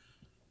 And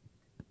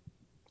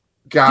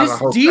this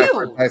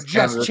deal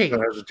just changed.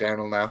 Has a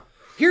channel now.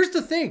 Here's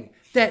the thing,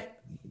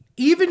 that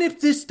even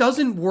if this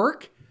doesn't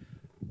work,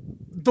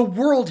 the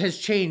world has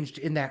changed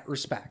in that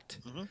respect.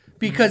 Mm-hmm.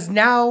 Because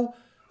now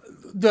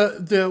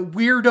the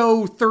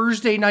weirdo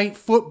Thursday night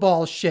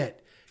football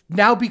shit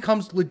now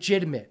becomes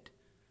legitimate.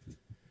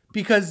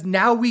 Because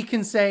now we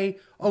can say,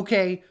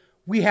 okay,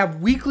 we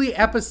have weekly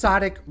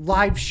episodic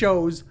live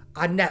shows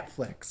on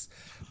Netflix.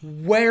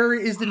 Where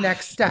is the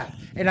next step?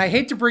 And I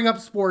hate to bring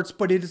up sports,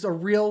 but it is a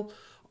real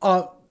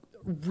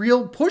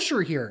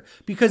pusher here,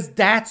 because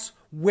that's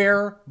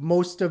where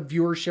most of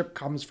viewership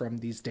comes from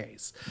these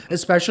days,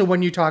 especially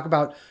when you talk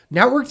about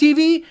network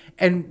TV,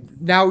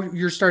 and now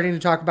you're starting to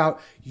talk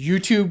about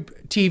YouTube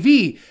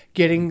TV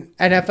getting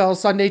NFL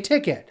Sunday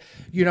Ticket.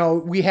 You know,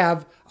 we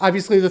have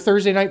obviously the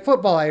Thursday Night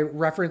Football I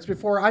referenced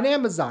before on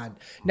Amazon.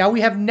 Now we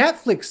have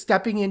Netflix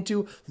stepping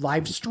into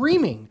live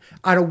streaming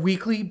on a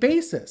weekly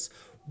basis.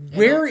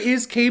 Where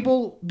is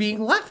cable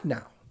being left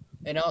now?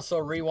 And also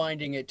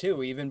rewinding it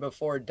too, even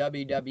before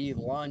WWE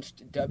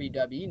launched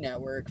WWE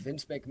Network,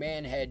 Vince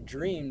McMahon had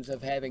dreams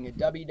of having a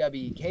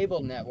WWE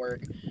cable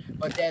network,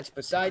 but that's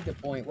beside the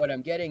point. What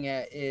I'm getting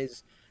at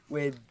is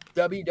with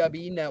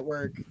WWE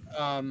Network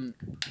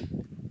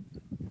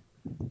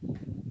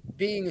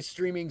being a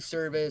streaming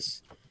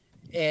service,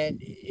 and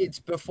it's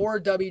before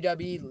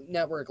WWE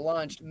Network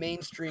launched,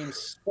 mainstream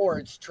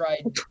sports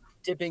tried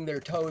dipping their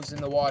toes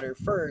in the water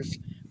first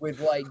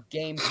with like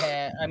Game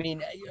Pass. I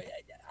mean,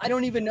 I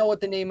don't even know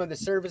what the name of the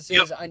service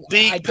is.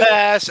 League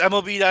Pass,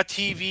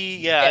 MLB.TV.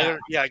 Yeah,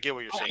 I get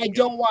what you're saying. I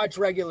don't watch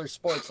regular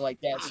sports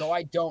like that, so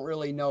I don't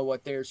really know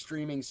what their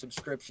streaming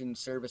subscription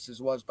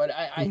services was. But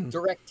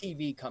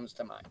DirecTV comes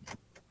to mind.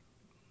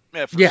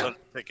 Yeah, for Sunday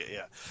Ticket.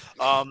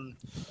 Yeah.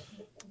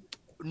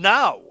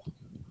 Now,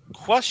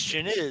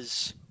 question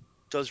is,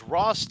 does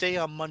Raw stay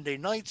on Monday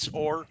nights,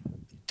 or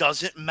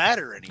does it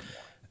matter anymore?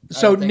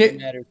 So I don't think it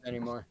matters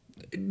anymore.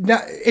 No,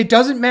 it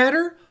doesn't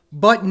matter.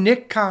 But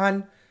Nick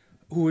Khan,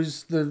 who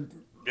is the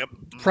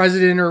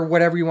president or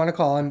whatever you want to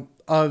call him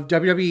of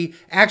WWE,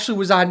 actually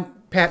was on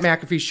Pat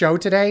McAfee's show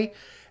today,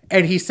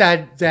 and he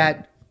said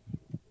that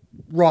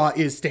Raw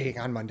is staying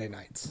on Monday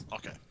nights.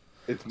 Okay.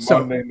 It's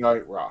Monday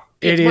Night Raw.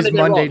 It is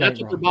Monday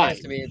Night Raw. It has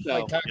to be. It's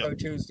like Taco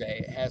Tuesday.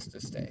 It has to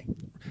stay.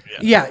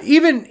 Yeah,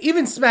 even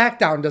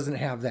SmackDown doesn't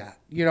have that,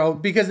 you know,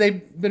 because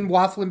they've been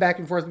waffling back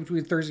and forth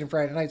between Thursday and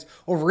Friday nights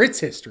over its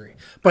history.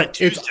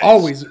 But it's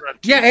always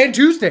and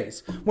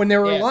Tuesdays when they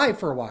were live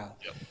for a while.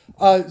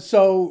 Yep.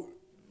 So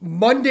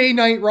Monday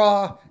Night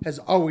Raw has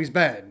always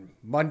been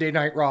Monday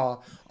Night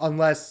Raw,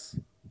 unless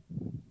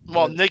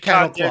Nick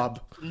Khan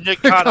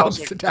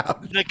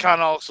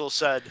also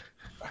said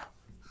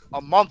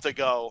a month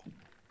ago,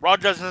 Raw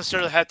doesn't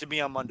necessarily have to be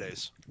on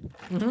Mondays.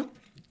 Mm-hmm.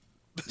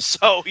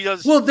 So he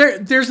does. Well,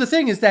 there's the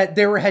thing is that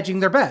they were hedging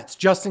their bets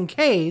just in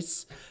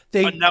case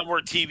they on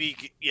network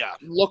TV. Yeah.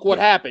 Look what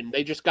happened.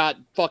 They just got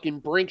fucking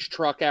Brinks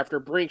truck after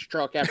Brinks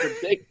truck after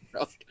Big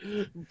truck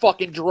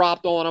fucking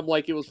dropped on them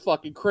like it was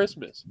fucking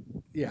Christmas.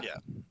 Yeah.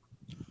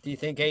 Do you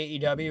think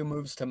AEW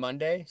moves to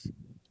Mondays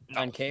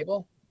on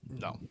cable?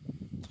 No.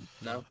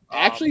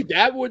 Actually,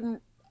 that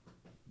wouldn't.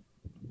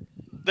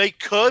 They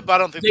could, but I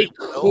don't think they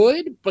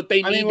could. But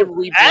they need to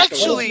reboot.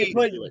 Actually,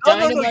 put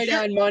Dynamite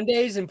on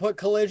Mondays and put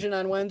Collision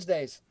on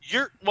Wednesdays.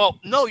 You're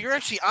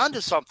actually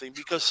onto something,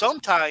 because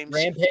sometimes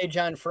Rampage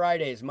on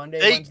Fridays,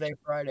 Wednesday,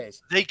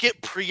 Fridays. They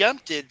get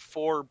preempted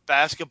for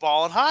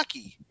basketball and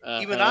hockey,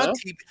 even on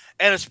TV,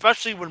 and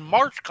especially when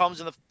March comes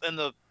in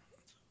the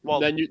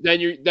then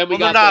we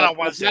got not on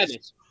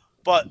Wednesdays.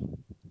 But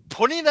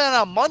putting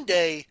that on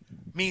Monday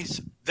means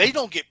they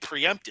don't get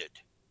preempted.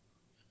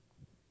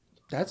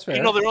 That's fair.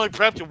 You know, they're only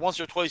preempted once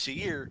or twice a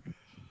year,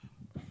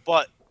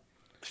 but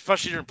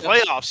especially during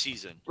playoff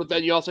season. But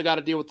then you also got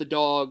to deal with the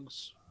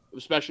dogs,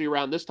 especially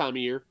around this time of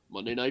year,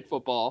 Monday Night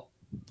Football.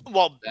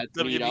 Well,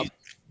 WWE's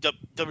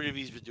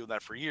been doing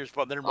that for years,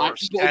 but they're more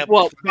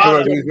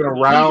WWE's been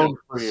around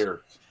for years.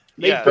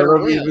 Yeah.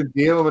 WWE's been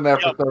dealing with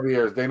that for 30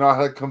 years. They know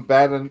how to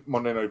combat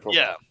Monday Night Football.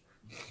 Yeah.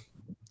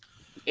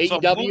 So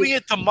AEW. moving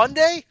it to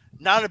Monday,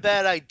 not a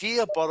bad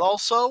idea, but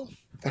also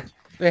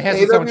It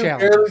has its own AEW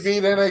barely challenges.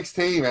 beat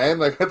NXT, man.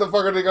 Like, what the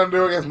fuck are they gonna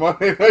do against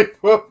Monday Night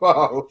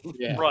Football?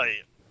 Yeah.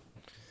 right.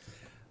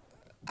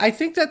 I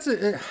think that's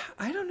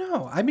I don't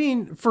know. I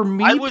mean, for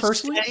me I would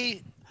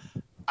personally,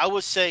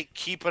 say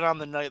keep it on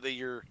the night that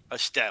you're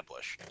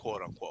established,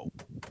 quote unquote.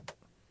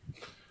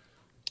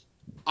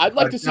 I'd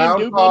like A to see him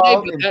do Monday,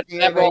 downfall but in that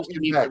TNA roster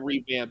needs to Impact.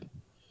 revamp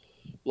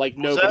like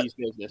What was nobody's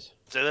business.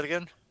 Say that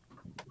again.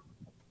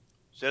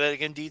 Say that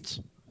again,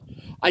 Deeds.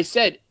 I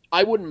said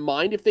I wouldn't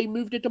mind if they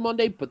moved it to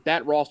Monday, but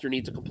that roster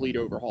needs a complete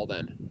overhaul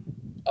then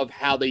of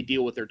how they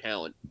deal with their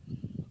talent.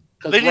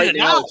 Because They need right it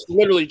now now. it's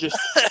literally just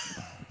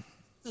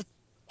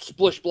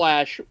splish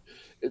splash.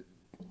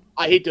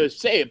 I hate to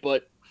say it,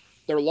 but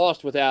they're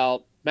lost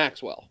without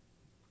Maxwell.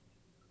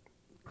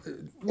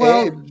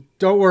 well, And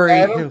don't worry.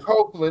 Adam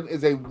Copeland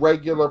is a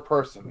regular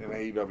person in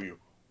AEW.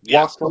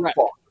 Yes, what the correct.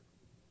 fuck?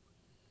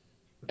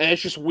 And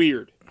it's just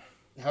weird.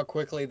 How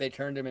quickly they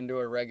turned him into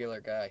a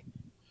regular guy.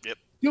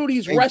 Dude,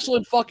 he's Hey.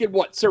 wrestling fucking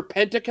what,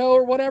 Serpentico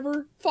or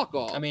whatever? Fuck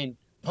off. I mean,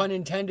 pun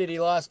intended, he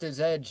lost his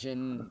edge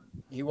and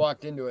he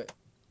walked into it.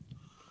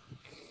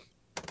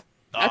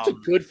 That's a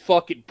good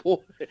fucking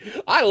point.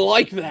 I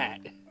like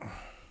that.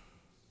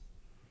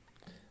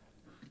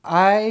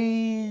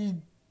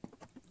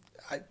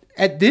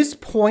 At this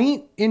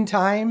point in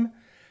time,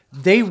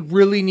 they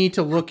really need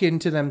to look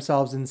into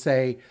themselves and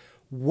say,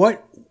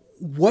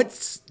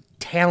 what's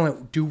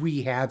talent do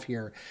we have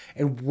here,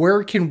 and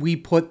where can we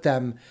put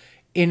them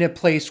in a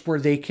place where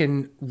they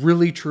can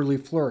really truly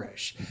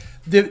flourish?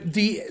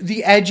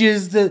 The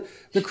Edges, the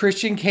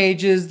Christian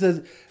Cages,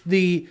 the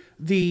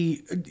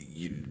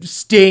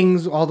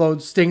Stings, although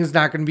Sting is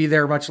not going to be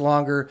there much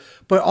longer,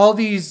 but all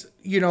these,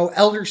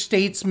 elder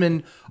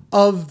statesmen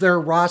of their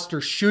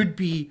roster should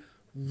be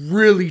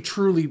really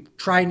truly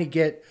trying to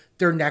get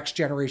their next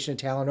generation of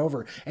talent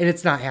over, and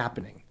it's not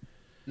happening.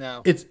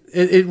 No.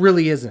 It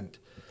really isn't.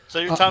 So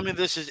you're telling me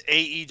this is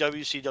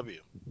AEWCW?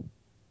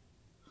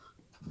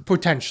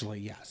 Potentially,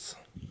 yes.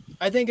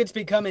 I think it's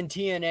becoming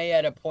TNA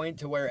at a point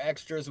to where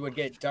extras would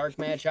get dark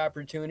match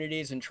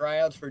opportunities and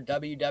tryouts for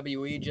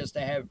WWE just to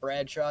have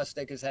Bradshaw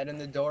stick his head in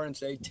the door and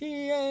say,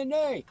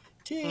 TNA,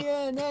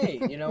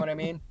 TNA. You know what I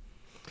mean?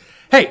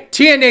 Hey,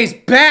 TNA's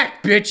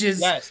back, bitches.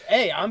 Yes.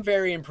 Hey, I'm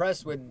very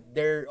impressed with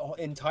their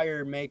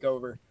entire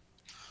makeover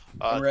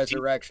and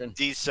resurrection.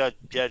 D said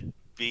he'd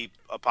be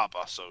a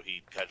papa, so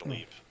he had to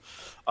leave.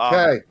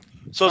 Okay.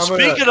 So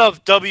speaking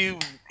of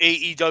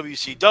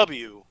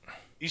AEWCW,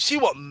 you see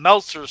what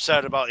Meltzer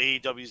said about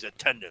AEW's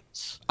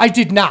attendance. I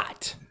did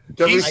not.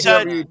 He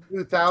said WCW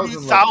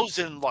 2000.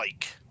 2,000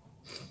 like.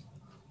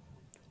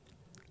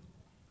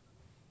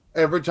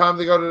 Every time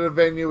they go to the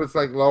venue, it's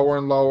like lower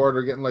and lower.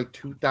 They're getting like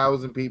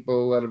 2,000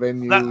 people at a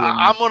venue.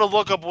 I'm going to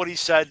look up what he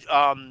said.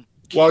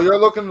 While you're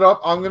looking it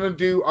up, I'm going to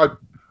do.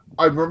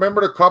 I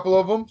remembered a couple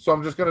of them, so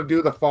I'm just going to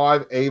do the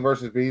 5 A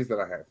versus Bs that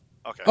I have.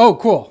 Okay. Oh,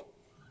 cool.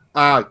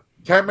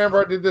 Can't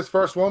remember I did this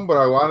first one, but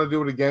I want to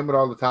do it again with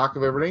all the talk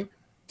of everything.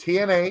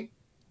 TNA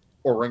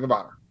or Ring of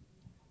Honor?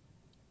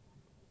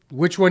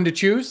 Which one to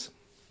choose?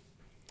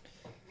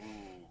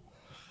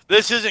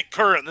 This isn't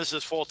current. This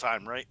is full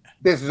time, right?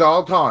 This is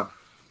all time.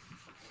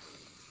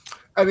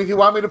 And if you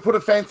want me to put a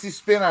fancy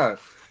spin on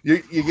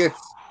it,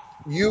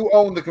 you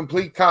own the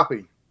complete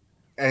copy.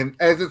 And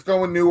as it's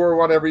going new or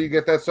whatever, you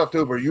get that stuff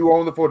too, but you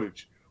own the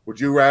footage. Would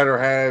you rather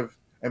have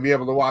and be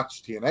able to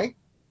watch TNA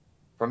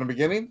from the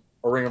beginning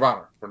or Ring of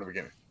Honor from the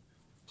beginning?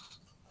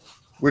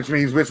 Which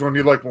means which one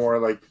you like more?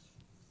 Like,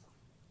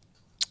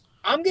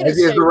 I'm gonna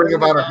say the Ring Ring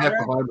of Honor of half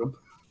Honor. behind them.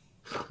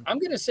 I'm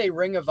gonna say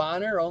Ring of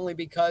Honor only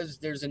because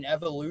there's an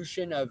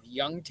evolution of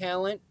young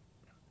talent,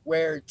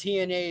 where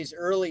TNA's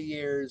early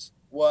years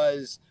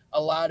was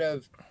a lot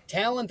of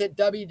talent that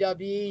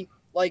WWE,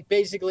 like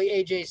basically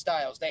AJ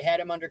Styles, they had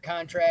him under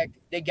contract.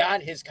 They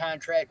got his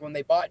contract when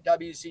they bought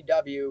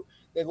WCW.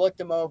 They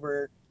looked him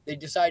over. They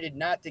decided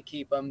not to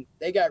keep him.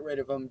 They got rid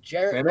of him.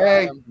 Jarrett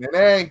got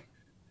him.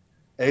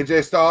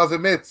 AJ Styles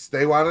admits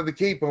they wanted to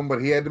keep him,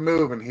 but he had to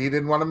move, and he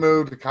didn't want to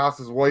move to cost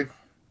his wife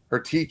her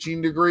teaching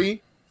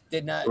degree.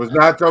 Did not. It was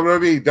not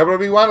WWE.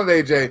 WWE wanted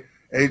AJ.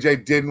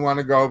 AJ didn't want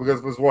to go because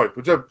of his wife,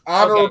 which is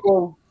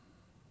honorable. Okay.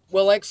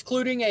 Well,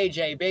 excluding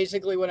AJ,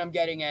 basically what I'm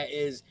getting at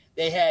is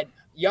they had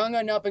young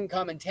and up and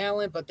coming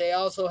talent, but they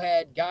also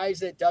had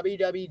guys that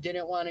WWE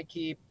didn't want to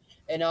keep,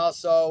 and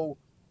also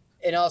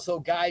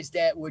guys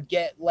that would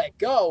get let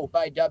go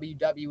by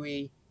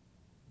WWE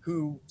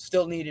who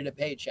still needed a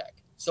paycheck.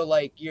 So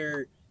like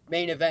your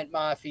main event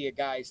mafia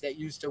guys that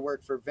used to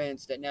work for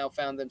Vince that now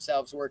found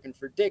themselves working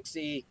for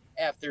Dixie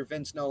after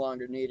Vince no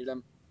longer needed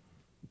them.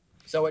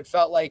 So it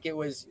felt like it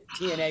was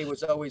TNA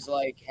was always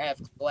like half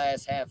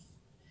glass, half.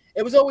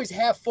 It was always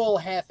half full,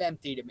 half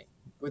empty to me,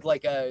 with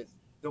like the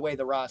way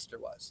the roster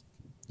was.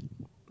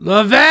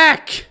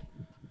 Levesque,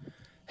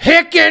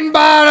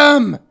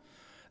 Hickenbottom,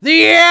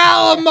 the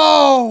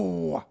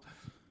Alamo,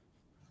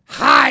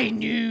 High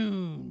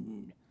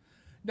Noon.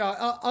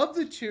 Now, of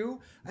the two,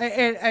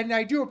 and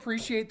I do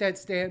appreciate that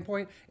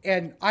standpoint,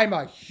 and I'm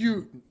a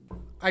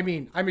I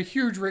mean, I'm a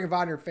huge Ring of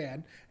Honor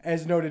fan,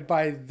 as noted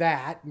by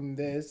that and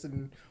this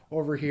and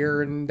over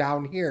here and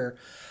down here.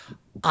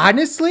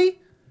 Honestly,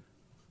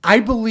 I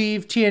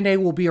believe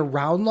TNA will be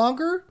around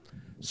longer,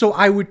 so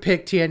I would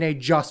pick TNA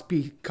just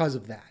because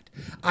of that.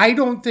 I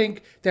don't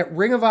think that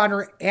Ring of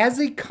Honor as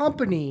a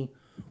company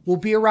will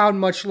be around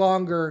much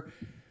longer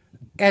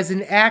as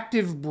an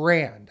active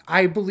brand.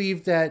 I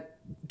believe that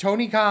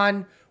Tony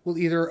Khan will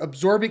either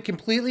absorb it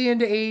completely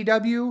into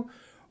AEW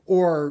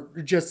or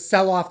just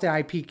sell off the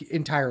IP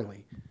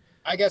entirely.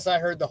 I guess I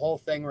heard the whole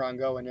thing wrong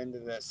going into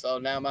this, so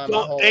now my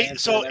So, whole A, answer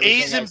so and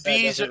A's everything I and said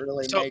B's. doesn't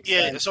really So make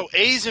yeah. sense. So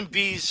A's and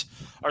B's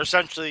are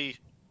essentially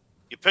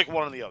you pick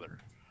one or the other.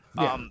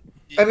 Yeah.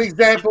 An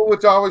example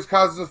which always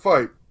causes a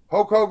fight: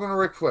 Hulk Hogan or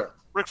Ric Flair.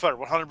 Ric Flair,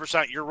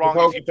 100%. You're wrong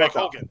Hulk if you pick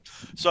Hogan.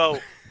 Hogan. So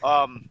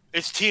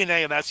it's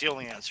TNA, and that's the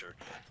only answer.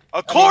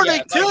 According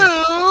yeah,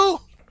 to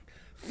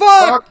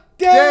Fuck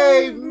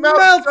Dave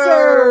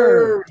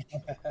Meltzer!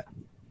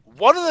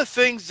 one of the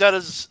things that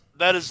is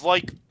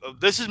like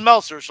this is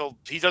Meltzer, so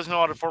he doesn't know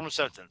how to form a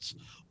sentence.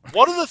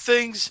 One of the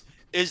things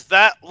is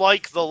that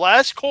like the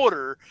last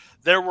quarter,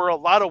 there were a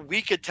lot of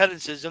weak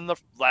attendances in the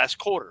last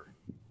quarter.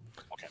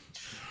 Okay,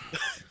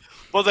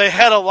 but they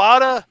had a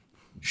lot of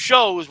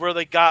shows where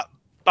they got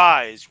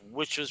buys,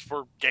 which is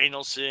for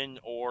Danielson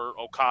or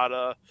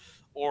Okada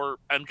or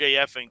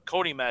MJF and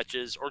Cody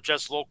matches, or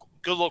just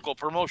good local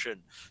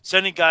promotion,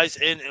 sending guys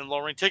in and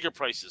lowering ticket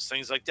prices,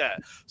 things like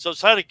that. So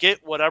try to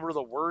get whatever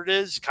the word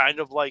is, kind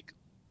of like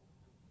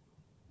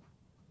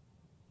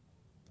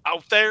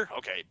out there.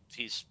 Okay,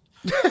 he's.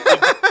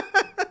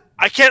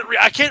 I can't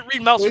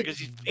read Meltzer because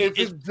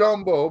It's a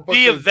jumbo. But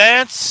the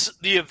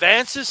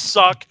advances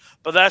suck,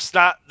 but it's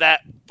not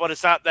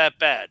that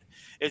bad.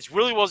 It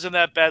really wasn't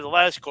that bad the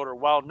last quarter.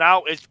 Well,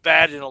 now it's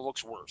bad and it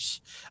looks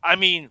worse. I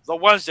mean, the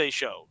Wednesday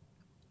show,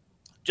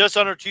 just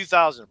under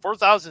 2,000.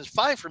 4,000 is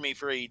fine for me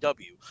for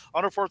AEW.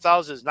 Under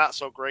 4,000 is not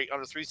so great.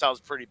 Under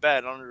 3,000 is pretty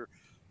bad. Under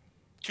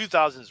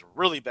 2,000 is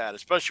really bad,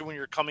 especially when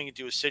you're coming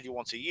into a city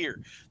once a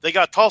year. They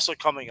got Tulsa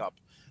coming up.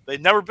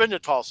 They've never been to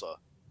Tulsa.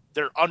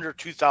 They're under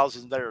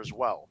 2,000 there as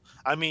well.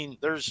 I mean,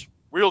 there's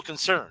real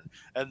concern.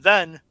 And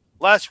then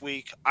last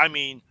week, I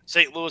mean,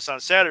 St. Louis on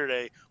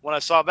Saturday, when I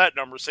saw that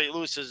number, St.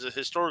 Louis is a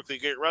historically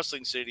great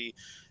wrestling city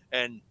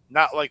and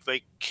not like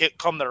they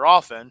come there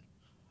often.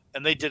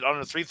 And they did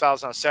under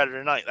 3,000 on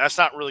Saturday night. That's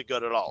not really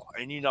good at all.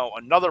 And,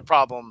 another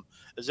problem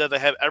is that they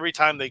have every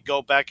time they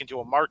go back into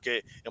a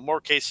market, in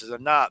more cases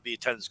than not, the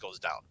attendance goes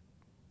down.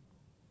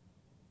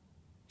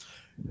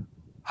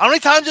 How many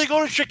times do they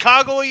go to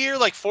Chicago a year?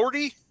 Like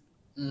 40?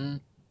 At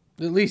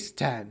least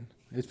 10.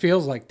 It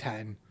feels like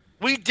 10.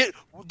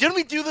 Didn't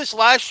we do this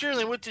last year? And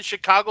they went to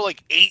Chicago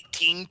like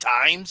 18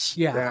 times.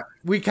 Yeah.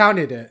 We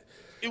counted it.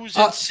 It was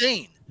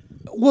insane.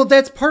 Well,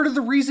 that's part of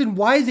the reason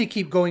why they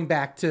keep going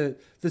back to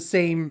the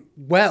same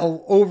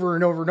well over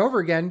and over and over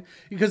again,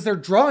 because they're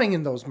drawing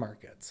in those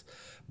markets.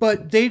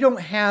 But they don't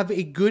have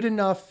a good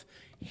enough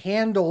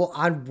handle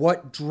on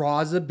what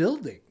draws a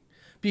building.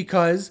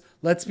 Because,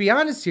 let's be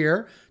honest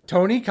here,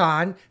 Tony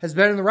Khan has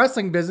been in the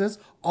wrestling business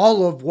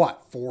all of,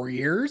 4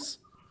 years?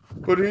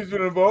 But he's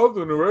been involved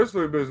in the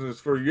wrestling business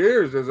for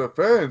years as a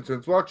fan,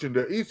 since watching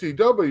the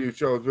ECW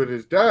shows with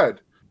his dad.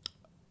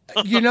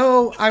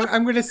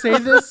 I'm going to say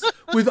this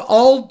with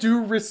all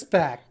due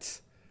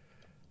respect.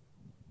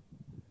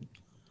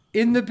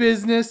 In the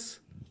business,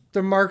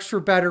 the marks were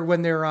better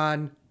when they're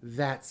on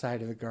that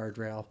side of the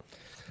guardrail.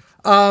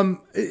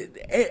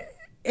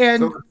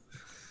 And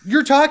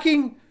you're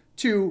talking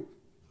to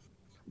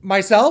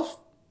myself,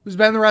 who's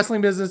been in the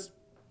wrestling business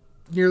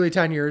nearly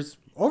 10 years,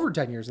 over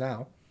 10 years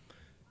now.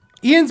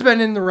 Ian's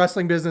been in the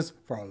wrestling business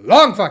for a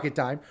long fucking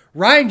time.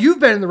 Ryan, you've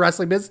been in the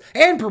wrestling business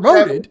and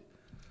promoted.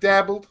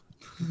 Dabbled.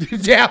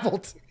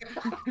 Dabbled.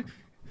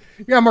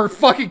 You got more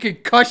fucking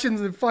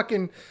concussions than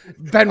fucking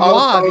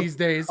Benoit these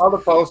days. All the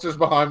posters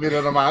behind me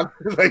that I'm on.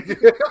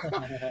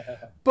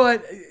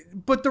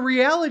 But the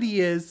reality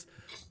is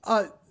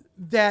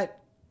that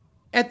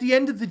at the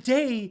end of the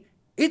day,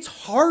 it's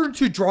hard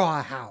to draw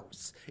a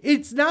house.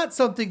 It's not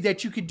something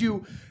that you could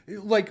do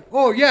like,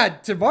 oh yeah,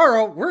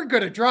 tomorrow we're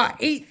going to draw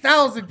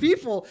 8,000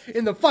 people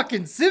in the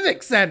fucking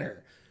Civic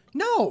Center.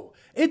 No,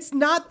 it's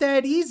not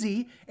that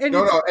easy. And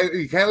no,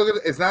 you can't look at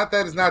it. It's not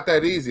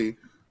that easy.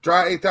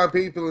 Draw 8,000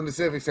 people in the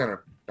Civic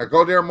Center. Now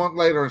go there a month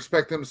later and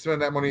expect them to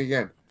spend that money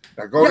again.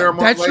 Now go there a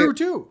month later. That's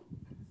true too.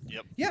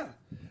 Yep. Yeah.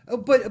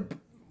 But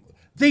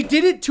they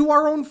did it to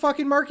our own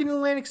fucking market in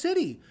Atlantic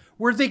City,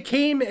 where they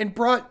came and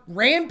brought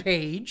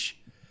Rampage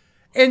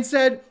and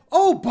said,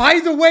 oh, by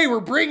the way,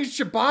 we're bringing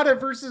Shibata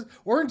versus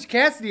Orange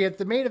Cassidy at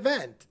the main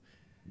event.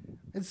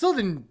 And still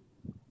didn't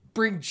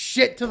bring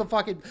shit to the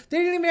fucking... They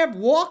didn't even have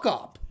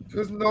walk-up.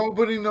 Because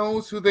nobody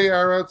knows who they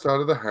are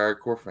outside of the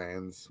hardcore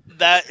fans.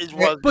 That is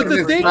what... But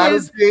the thing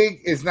is...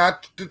 It's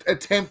not to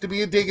attempt to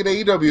be a dig at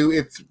AEW.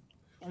 It's...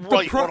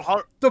 Right,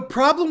 the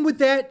problem with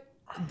that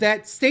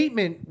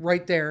statement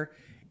right there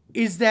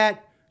is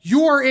that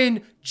you're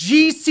in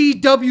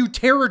GCW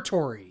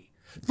territory.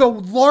 The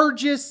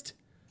largest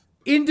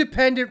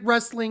independent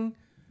wrestling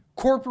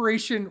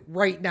corporation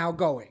right now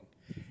going,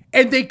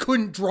 and they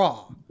couldn't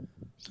draw.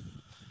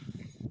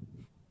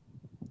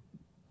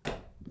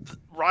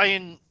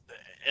 Ryan,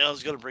 and I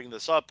was going to bring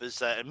this up, is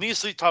that, and me and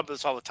Sleep talk about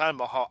this all the time,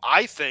 about how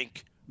I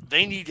think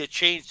they need to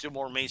change to a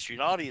more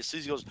mainstream audience.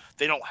 Sleazy goes,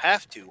 they don't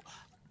have to.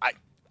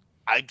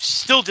 I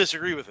still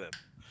disagree with him,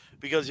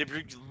 because if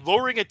you're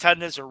lowering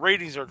attendance or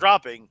ratings are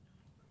dropping,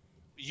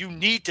 you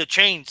need to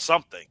change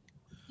something.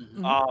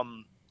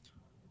 Mm-hmm.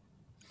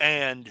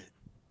 And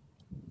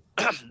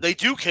they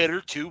do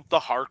cater to the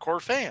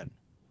hardcore fan.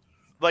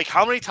 Like,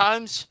 how many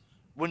times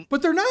when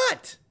But they're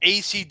not.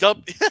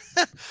 ACW...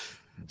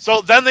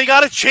 So then they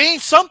got to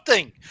change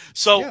something.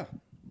 So Yeah.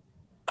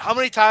 how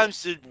many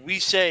times did we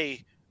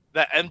say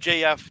that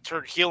MJF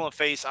turned heel and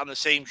face on the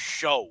same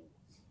show?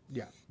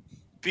 Yeah.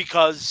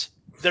 Because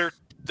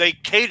they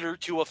cater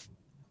to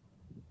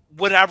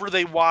whatever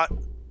they want.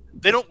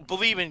 They don't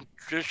believe in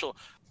traditional.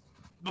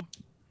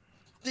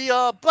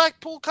 The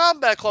Blackpool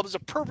Combat Club is a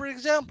perfect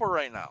example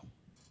right now.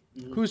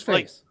 Who's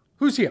Like, face?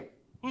 Who's heel?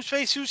 Who's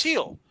face? Who's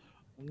heel?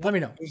 Let me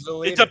know. Who's the It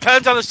leader?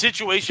 depends on the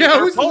situation. Yeah, of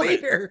their who's the opponent.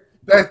 leader?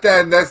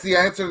 That's the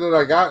answer that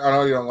I got. I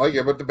know you don't like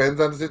it, but depends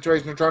on the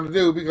situation they're trying to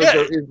do, because Yeah.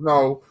 there is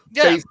no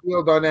Yeah. face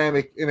heel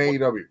dynamic in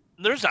AEW.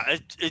 There's not.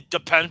 It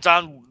depends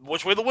on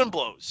which way the wind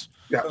blows.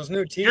 Those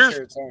new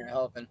T-shirts aren't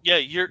helping. Yeah,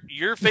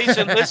 you're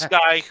facing this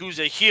guy who's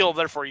a heel,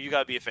 therefore you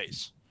gotta be a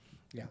face.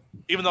 Yeah.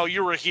 Even though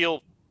you were a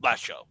heel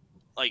last show.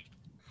 Like,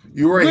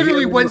 You were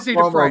Literally healing the Wednesday to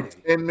promo Friday.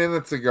 10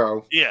 minutes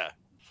ago. yeah.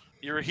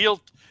 You're a heel,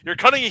 you're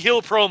cutting a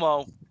heel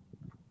promo,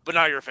 but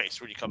now you're a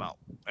face when you come out.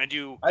 And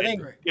you I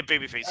think get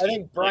babyface. I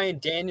think Bryan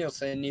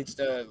Danielson needs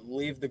to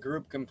leave the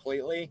group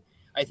completely.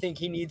 I think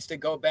he needs to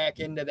go back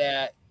into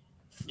that.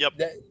 Yep.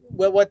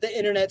 What the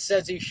internet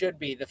says he should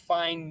be, the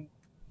fine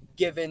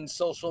given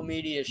social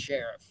media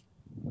sheriff.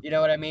 You know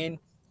what I mean?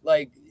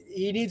 Like,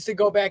 he needs to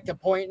go back to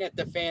pointing at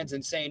the fans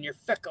and saying, "You're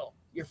fickle.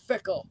 You're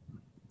fickle.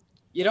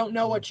 You don't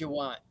know what you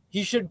want."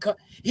 He should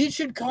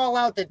call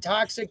out the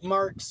toxic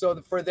marks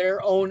for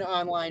their own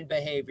online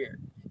behavior.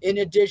 In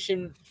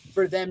addition,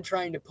 for them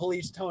trying to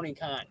police Tony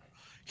Khan.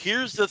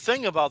 Here's the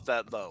thing about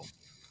that, though.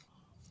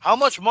 How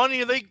much money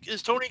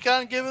is Tony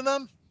Khan giving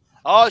them?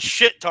 A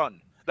shit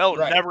ton. That will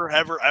never,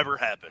 ever, ever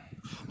happen.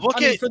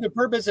 For the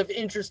purpose of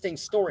interesting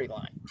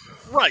storyline.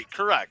 Right,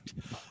 correct.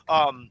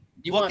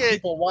 You want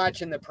people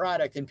watching the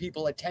product and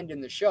people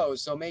attending the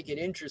shows, so make it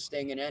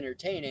interesting and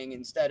entertaining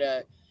instead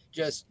of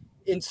just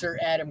insert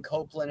Adam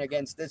Copeland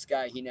against this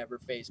guy he never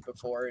faced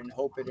before and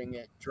hoping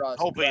it draws.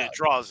 It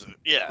draws it,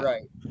 yeah.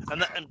 Right.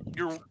 And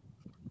you're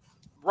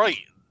right.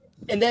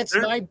 And that's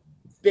my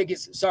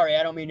biggest. Sorry,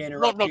 I don't mean to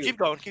interrupt. No, keep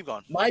going.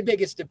 My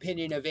biggest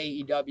opinion of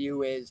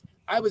AEW is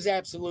I was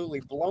absolutely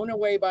blown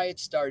away by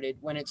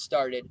when it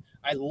started.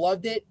 I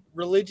loved it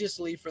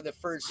religiously for the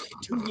first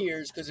 2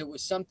 years because it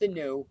was something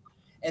new.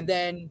 And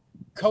then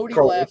Cody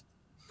left,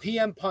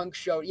 PM Punk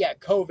showed. Yeah,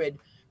 COVID.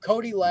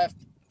 Cody left,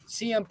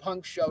 CM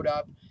Punk showed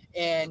up,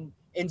 and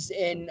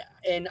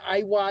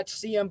I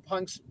watched CM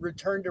Punk's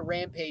Return to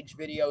Rampage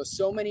video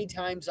so many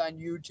times on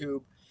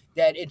YouTube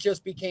that it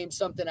just became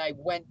something I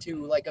went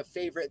to like a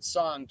favorite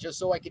song just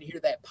so I could hear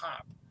that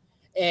pop.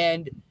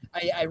 And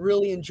I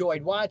really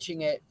enjoyed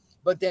watching it.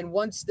 But then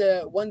once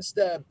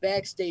the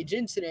backstage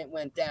incident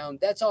went down,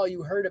 that's all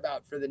you heard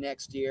about for the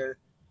next year.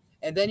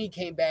 And then he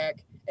came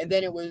back, and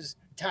then it was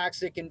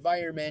toxic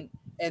environment.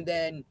 And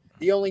then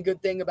the only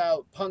good thing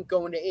about Punk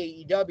going to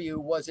AEW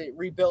was it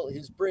rebuilt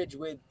his bridge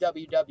with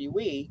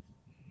WWE.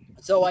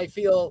 So I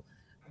feel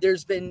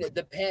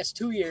the past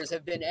 2 years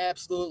have been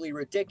absolutely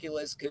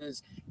ridiculous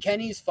because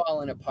Kenny's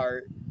fallen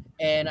apart.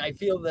 And I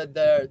feel that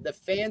the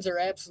fans are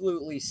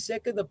absolutely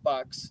sick of the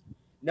Bucks.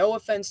 No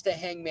offense to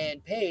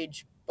Hangman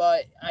Page,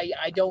 but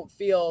I don't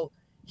feel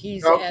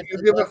he's at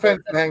you give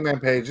offense to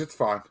Hangman Page, it's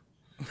fine.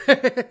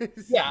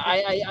 Yeah,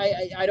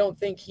 I don't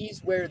think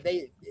he's where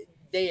they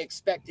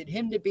expected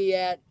him to be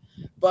at.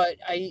 But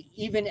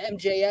even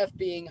MJF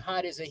being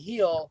hot as a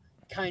heel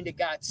kind of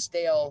got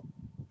stale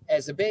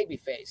as a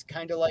babyface,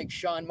 kind of like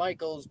Shawn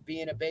Michaels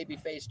being a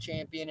babyface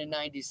champion in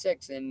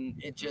 '96,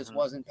 and it just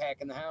wasn't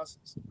packing the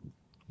houses.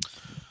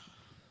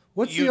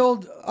 What's the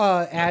old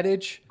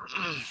adage?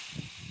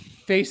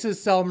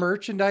 Faces sell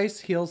merchandise,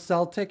 heels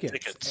sell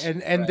tickets.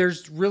 And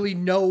there's really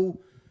no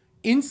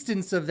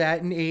instance of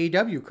that in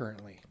AEW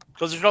currently.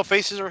 Because there's no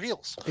faces or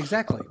heels.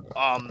 Exactly.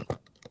 Well,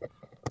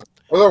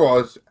 there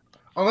was.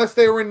 Unless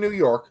they were in New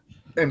York,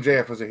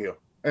 MJF was a heel.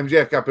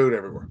 MJF got booed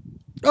everywhere.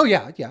 Oh,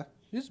 yeah.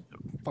 He's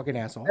a fucking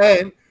asshole.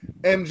 And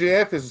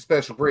MJF is a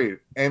special breed.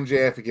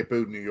 MJF would get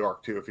booed in New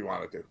York, too, if he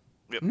wanted to.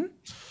 Yep. Mm-hmm.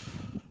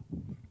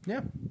 Yeah.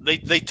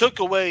 They took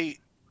away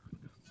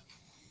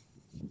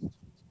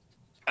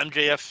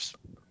MJF's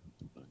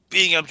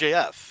being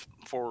MJF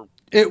for...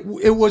 It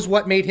was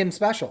what made him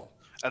special.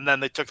 And then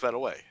they took that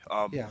away.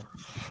 Yeah.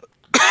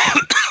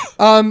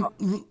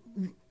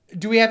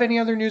 Do we have any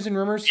other news and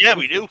rumors? Yeah,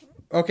 we do.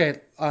 Okay,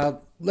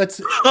 let's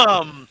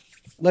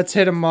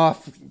hit them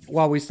off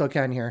while we still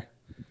can here.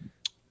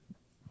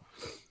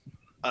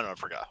 I don't know, I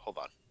forgot. Hold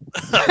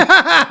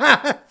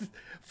on.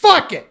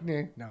 Fuck it.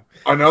 No.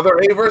 Another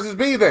A versus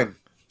B then.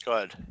 Go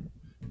ahead.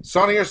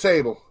 Sonny or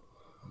Sable?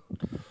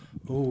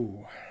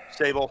 Ooh.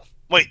 Sable.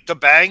 Wait, the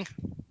bang?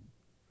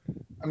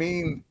 I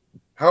mean,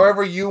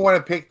 however you want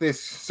to pick this,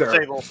 sir.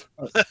 Sable.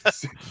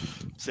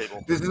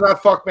 Sable. This is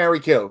not fuck, marry,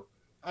 kill.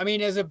 I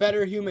mean, as a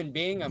better human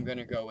being, I'm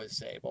gonna go with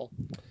Sable.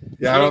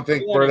 Yeah, I don't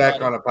think we're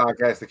that kind of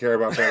podcast to care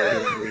about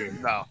better.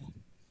 No.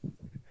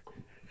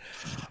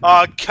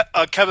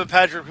 Kevin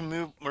Patrick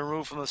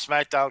removed from the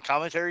SmackDown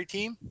commentary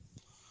team.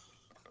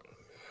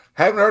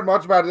 Haven't heard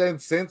much about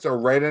it since or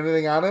read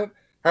anything on it.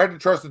 Hard to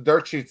trust the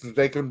dirt sheets since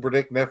they couldn't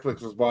predict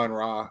Netflix was buying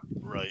Raw.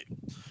 Right.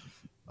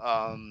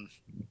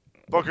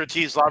 Booker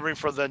T's lobbying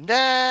for the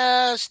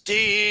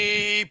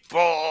Nasty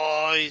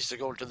Boys to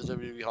go into the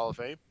WWE Hall of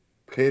Fame.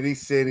 Pity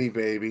City,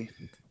 baby.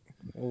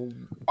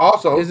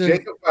 Also,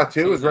 Jacob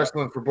Fatu is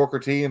wrestling for Booker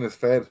T and is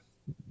fed.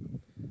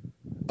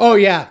 Oh,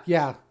 yeah.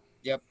 Yep.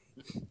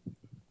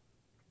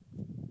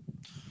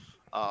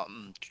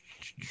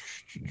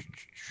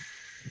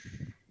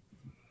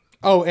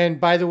 Oh, and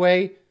by the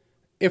way,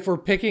 if we're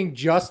picking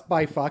just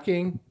by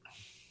fucking,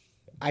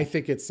 I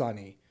think it's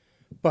Sonny.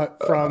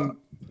 But from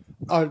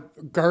a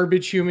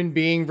garbage human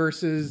being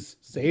versus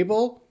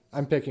Sable,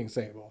 I'm picking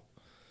Sable.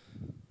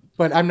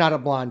 But I'm not a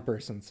blonde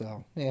person,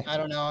 so. I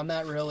don't know. I'm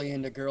not really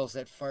into girls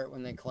that fart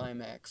when they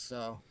climax,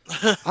 so.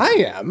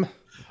 I am.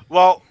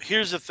 Well,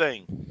 here's the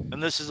thing,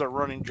 and this is a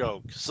running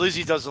joke.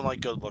 Sleazy doesn't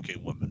like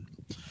good-looking women.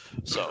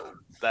 So,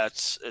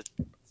 that's it.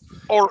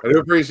 I do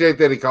appreciate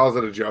that he calls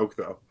it a joke,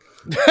 though.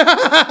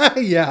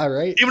 Yeah,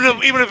 right.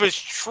 Even if it's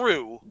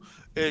true,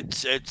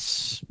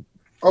 it's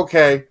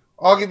okay.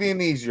 I'll give you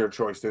an easier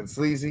choice then,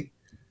 Sleazy.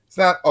 It's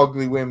not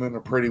ugly women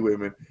or pretty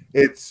women.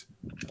 It's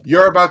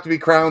you're about to be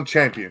crowned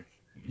champion.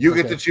 You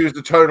get to choose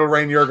the title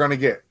reign you're going to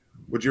get.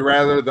 Would you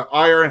rather the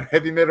Iron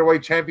Heavy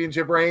Middleweight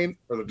Championship reign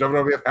or the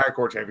WWF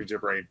Hardcore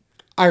Championship reign?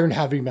 Iron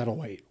Heavy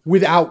Middleweight,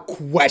 without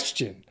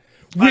question.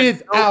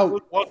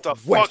 Without what the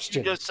question. fuck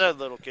you just said,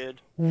 little kid.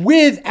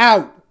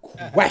 Without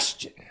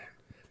question.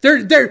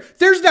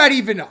 There's not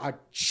even a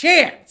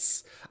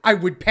chance I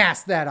would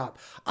pass that up.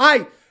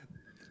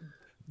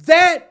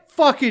 That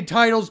fucking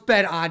title's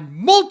been on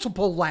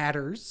multiple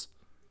ladders.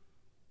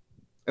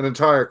 An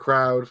entire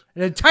crowd.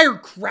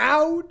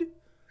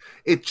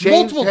 It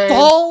changed multiple hands.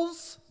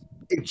 dolls.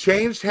 It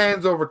changed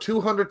hands over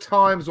 200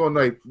 times one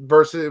night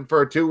versus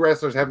for two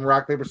wrestlers having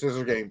rock, paper,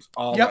 scissors games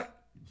all night.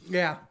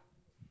 Yeah.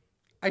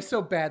 I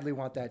so badly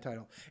want that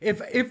title.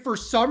 If for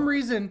some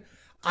reason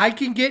I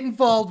can get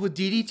involved with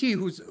DDT,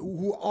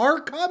 who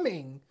are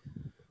coming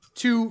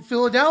to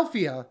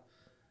Philadelphia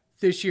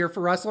this year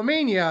for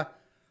WrestleMania,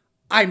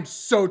 I'm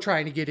so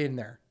trying to get in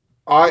there.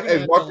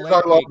 As much as I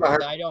love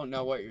that, I don't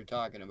know what you're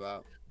talking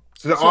about.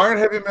 So the Iron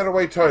Heavy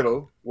Middleweight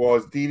title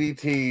was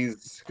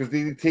DDT's, because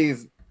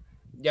DDT's.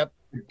 Yep.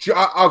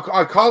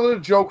 I call it a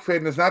joke fed,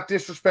 and it's not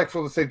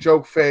disrespectful to say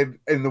joke fed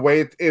in the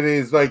way it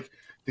is like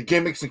the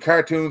gimmicks and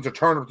cartoons are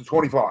turned up to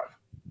 25.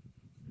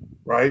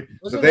 Right?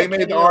 So they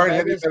made the Iron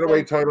Heavy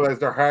Middleweight title as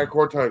their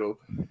hardcore title,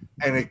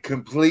 and it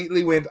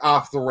completely went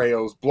off the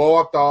rails. Blow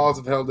Up Dolls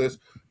have held this.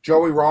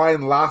 Joey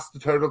Ryan lost the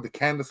title to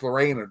Candice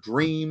LeRae in a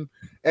dream.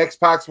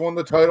 X-Pac won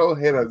the title,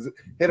 hit a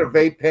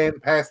vape pen,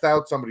 passed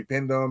out, somebody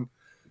pinned him.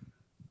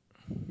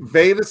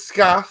 Veda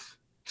Scott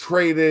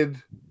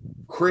traded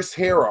Chris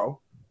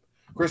Hero.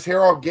 Chris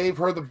Hero gave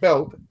her the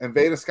belt, and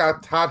Veda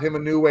Scott taught him a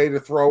new way to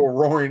throw a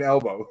roaring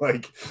elbow.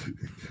 Like,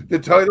 the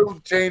title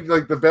change,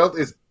 like, the belt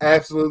is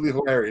absolutely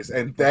hilarious,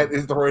 and that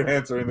is the right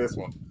answer in this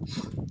one.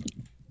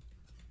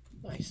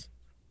 Nice.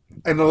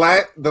 And the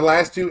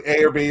last two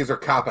A or B's are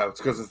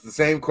cop-outs, because it's the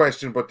same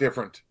question, but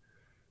different.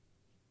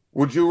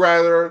 Would you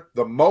rather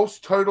the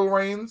most title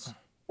reigns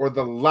or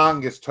the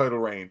longest title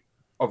reign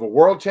of a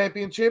world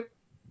championship,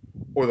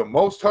 or the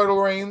most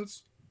title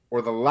reigns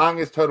or the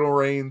longest title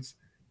reigns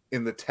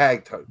in the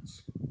tag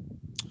titles?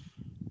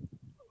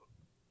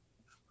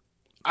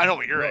 I know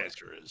what your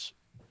answer is.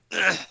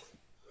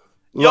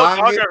 Yo, Dog,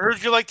 I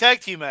heard you like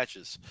tag team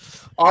matches.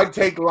 I'd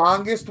take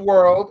longest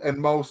world and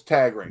most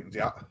tag reigns,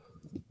 yeah.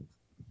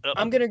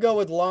 I'm going to go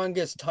with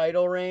longest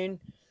title reign,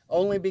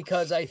 only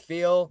because I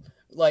feel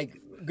like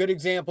a good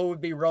example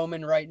would be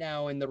Roman right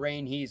now in the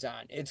reign he's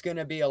on. It's going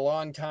to be a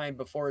long time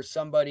before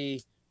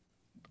somebody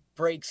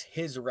breaks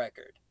his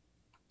record.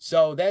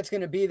 So that's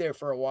going to be there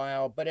for a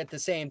while. But at the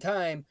same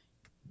time,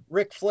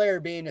 Ric Flair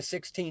being a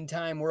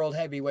 16-time world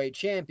heavyweight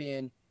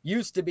champion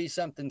used to be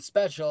something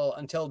special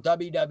until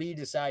WWE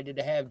decided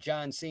to have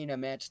John Cena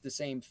match the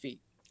same feat.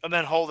 And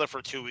then hold it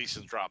for 2 weeks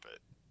and drop it.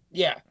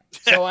 Yeah.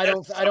 So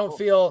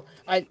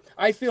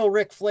I feel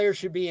Ric Flair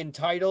should be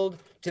entitled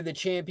to the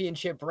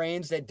championship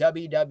reigns that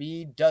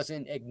WWE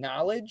doesn't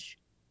acknowledge.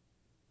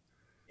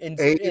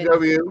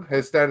 AEW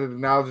has started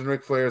acknowledging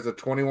Ric Flair as a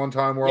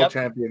 21-time world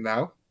champion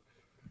now.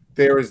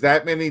 There is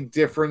that many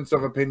difference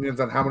of opinions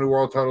on how many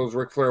world titles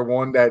Ric Flair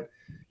won that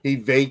he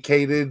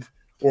vacated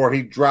or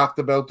he dropped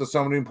the belt to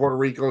somebody in Puerto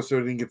Rico so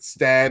he didn't get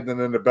stabbed and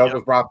then the belt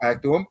was brought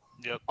back to him.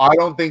 I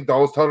don't think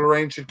those title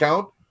reigns should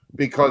count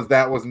because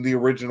that wasn't the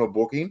original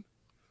booking.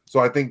 So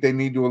I think they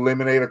need to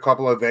eliminate a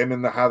couple of them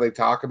in how they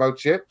talk about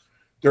shit.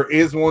 There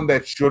is one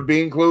that should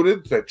be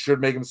included that should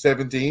make him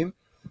 17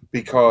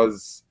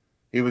 because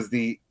he was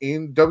the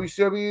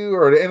WCW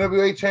or the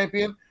NWA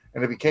champion,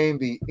 and it became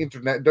the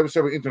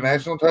WCW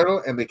International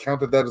title, and they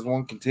counted that as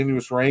one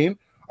continuous reign.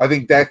 I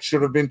think that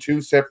should have been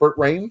 2 separate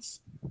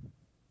reigns.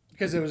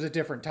 Because it was a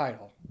different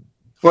title.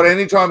 But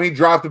anytime he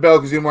dropped the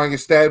belt because he didn't want to get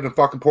stabbed in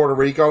fucking Puerto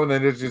Rico and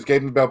then they just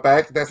gave him the belt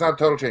back, that's not a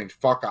total change.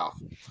 Fuck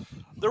off.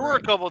 There were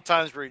a couple of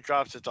times where he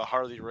dropped it to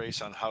Harley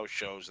Race on house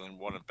shows and then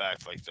won it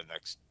back like the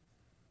next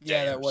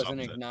Yeah, day that or wasn't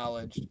something.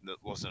 acknowledged. That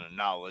wasn't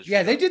acknowledged.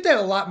 Yeah, they did that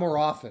a lot more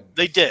often.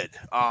 They did.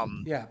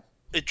 Yeah.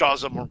 It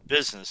draws up more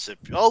business.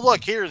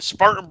 Look, here in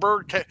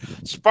Spartanburg,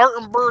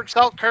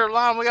 South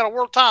Carolina, we got a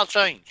world title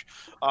change.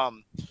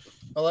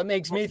 Well, it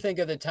makes me think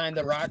of the time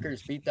the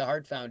Rockers beat the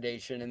Hart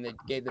Foundation and they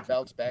gave the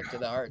belts back to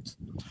the Harts.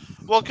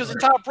 Well, because the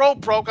top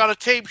rope broke on a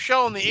tape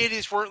show in the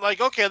 80s, weren't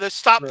like, okay, let's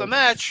stop the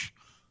match,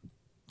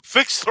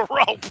 fix the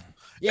rope.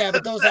 Yeah,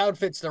 but those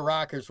outfits the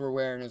Rockers were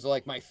wearing is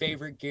like my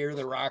favorite gear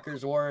the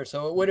Rockers wore.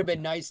 So it would have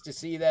been nice to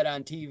see that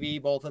on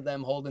TV, both of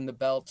them holding the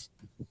belts.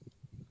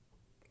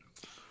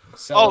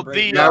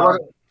 Celebrating.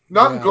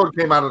 Nothing good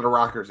came out of the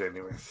Rockers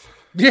anyways.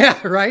 Yeah,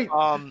 right?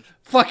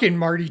 Fucking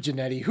Marty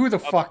Jannetty. Who the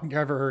fuck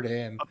ever heard of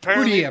him?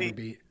 Who did he ever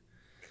beat?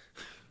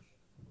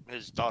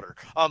 His daughter.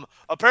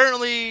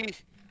 Apparently,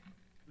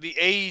 the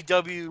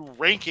AEW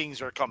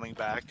rankings are coming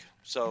back.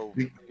 So,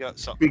 you got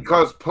something.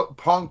 Because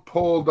Punk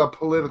pulled a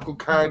political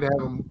card to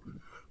have him.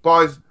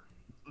 Boys,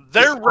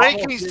 their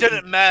rankings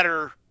didn't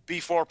matter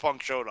before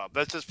Punk showed up.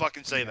 Let's just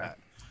fucking say that.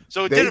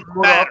 So, it didn't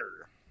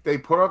matter. They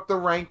put up the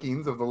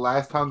rankings of the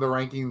last time the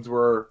rankings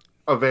were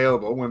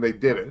available when they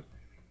did it.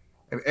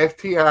 And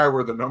FTR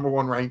were the number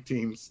 1 ranked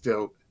team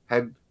still,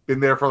 had been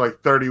there for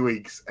like 30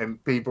 weeks,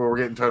 and people were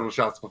getting title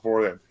shots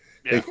before them.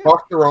 Yeah. They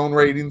fucked their own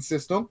rating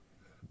system,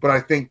 but I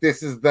think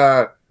this is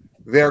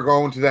they're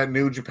going to that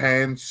New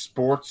Japan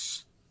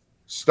sports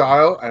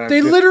style. And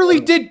they literally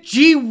did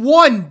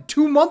G1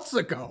 2 months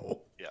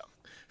ago. Yeah.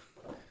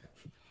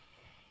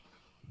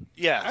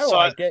 Yeah. I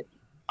like it.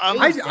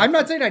 I'm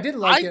not saying I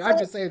didn't like it. I'm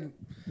just saying.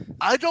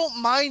 I don't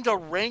mind a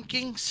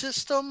ranking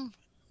system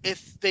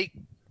if they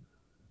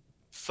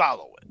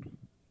follow it.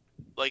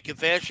 Like if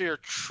they actually are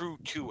true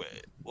to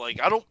it. Like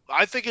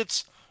I think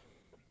it's.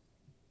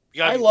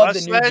 I love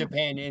the New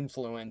Japan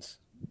influence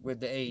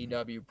with the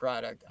AEW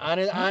product.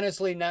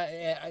 Honestly,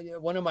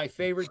 one of my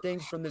favorite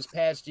things from this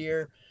past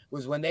year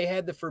was when they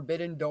had the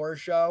Forbidden Door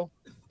show.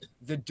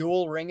 The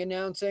dual ring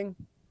announcing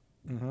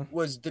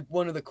was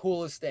one of the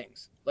coolest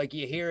things. Like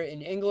you hear it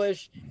in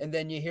English and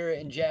then you hear it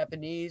in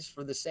Japanese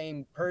for the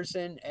same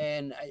person,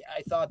 and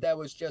I thought that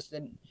was just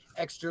an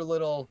extra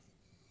little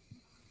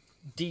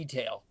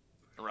detail.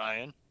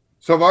 Ryan.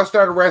 So if I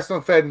start a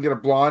wrestling fed and get a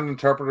blind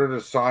interpreter to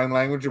sign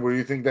language, would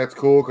you think that's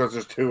cool because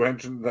there's 2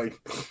 entrants? Like,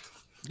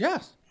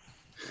 yes.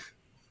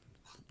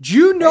 Do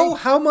you know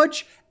how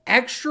much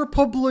extra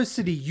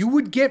publicity you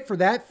would get for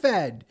that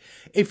fed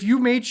if you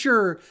made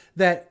sure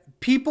that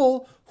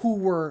people who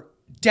were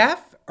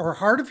deaf or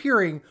hard of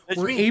hearing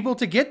were able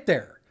to get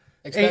there?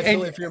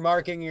 Especially if you're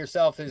marking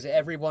yourself as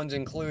everyone's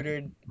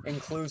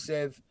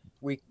inclusive.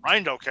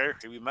 Ryan don't care.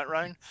 Have you met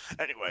Ryan?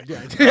 Anyway.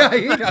 Yeah,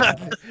 he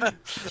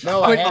does.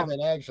 No, I haven't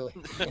actually.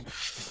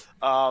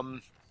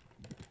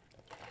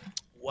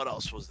 What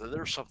else was there?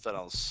 There was something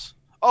else.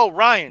 Oh,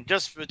 Ryan,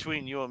 just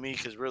between you and me,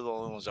 because we're the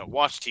only ones that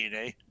watch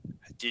TNA.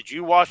 Did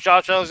you watch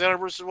Josh Alexander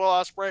versus Will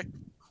Ospreay?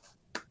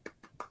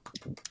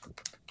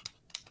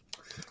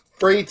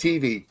 Free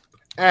TV.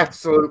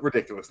 Absolute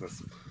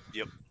ridiculousness.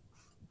 Yep.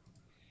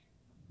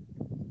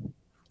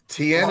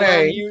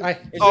 TNA.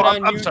 Is it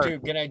on YouTube? Sorry.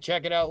 Can I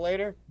check it out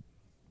later?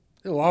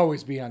 It'll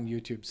always be on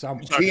YouTube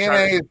somewhere.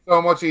 TNA is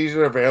so much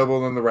easier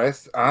available than the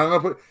rest. I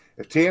don't know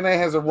if TNA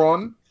has a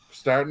run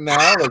starting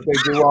now, like they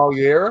do all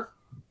year.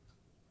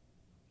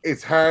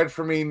 It's hard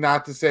for me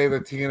not to say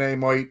that TNA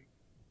might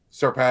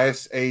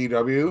surpass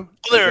AEW. Well,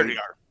 they already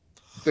are.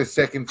 The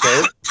second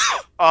third.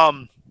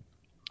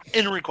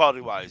 In-ring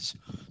quality wise.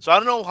 So I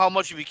don't know how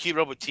much if you keep it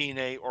up with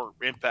TNA or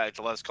Impact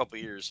the last couple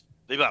of years.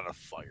 They've been on a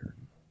fire.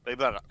 They've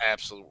been on an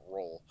absolute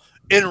roll.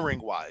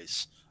 In-ring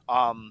wise.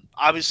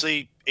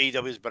 Obviously,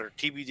 AEW is a better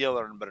TV deal.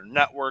 They're on a better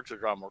network. They're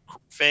drawing more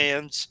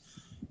fans.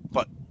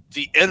 But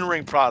the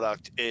in-ring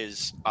product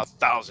is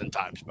 1,000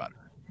 times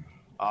better.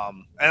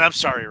 And I'm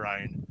sorry,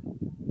 Ryan.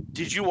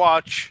 Did you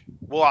watch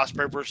Will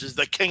Ospreay versus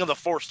the King of the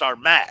 4-star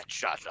match,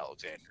 Josh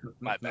Alexander?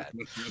 My bad.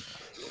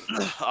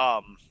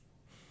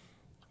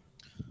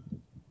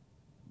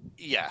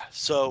 Yeah,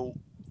 so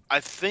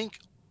I think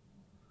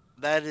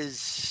that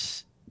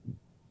is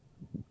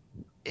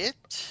it.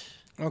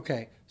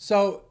 Okay,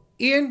 so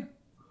Ian,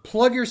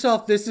 plug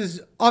yourself. This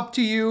is up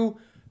to you.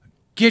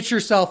 Get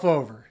yourself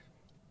over.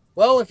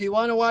 Well, if you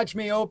want to watch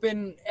me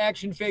open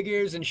action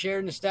figures and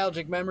share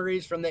nostalgic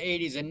memories from the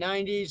 80s and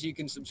 90s, you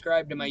can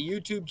subscribe to my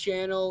YouTube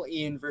channel,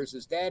 Ian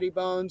vs.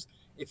 Daddybones.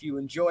 If you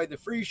enjoy the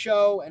free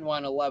show and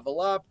want to level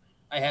up,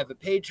 I have a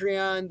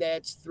Patreon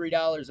that's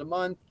 $3 a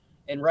month.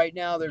 And right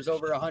now there's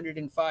over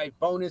 105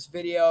 bonus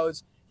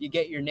videos. You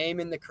get your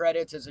name in the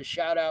credits as a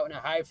shout out and a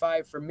high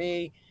five from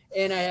me.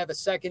 And I have a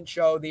second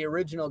show, the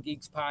Original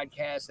Geeks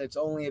podcast, that's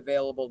only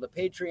available to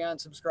Patreon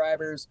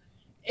subscribers.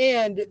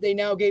 And they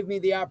now gave me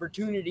the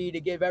opportunity to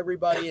give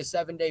everybody a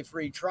 7-day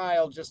free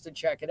trial just to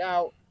check it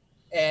out.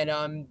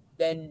 And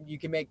then you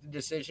can make the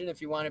decision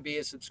if you want to be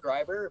a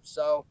subscriber.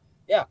 So,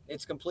 yeah,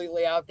 it's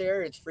completely out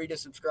there. It's free to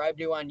subscribe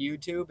to on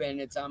YouTube,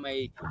 and it's on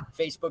my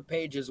Facebook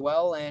page as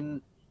well.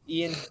 And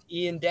Ian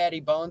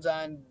Daddybones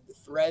on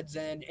Threads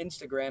and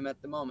Instagram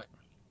at the moment.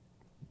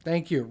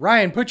 Thank you.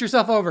 Ryan, put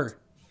yourself over.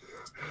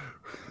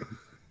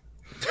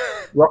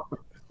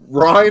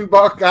 Ryan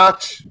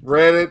Buckotch,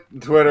 Reddit,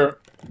 and Twitter.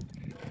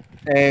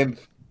 And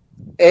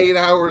 8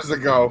 hours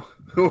ago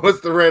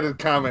was the Reddit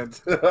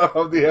comment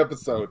of the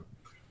episode.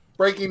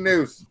 Breaking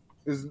news.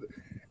 It's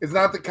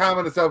not the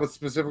comment itself, it's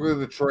specifically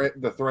the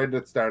thread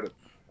that started.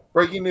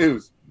 Breaking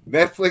news.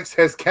 Netflix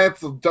has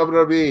canceled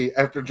WWE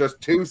after just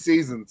 2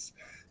 seasons.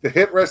 The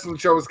hit wrestling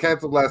show was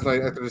canceled last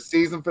night after the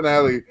season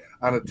finale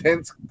on a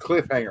tense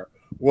cliffhanger.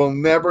 We'll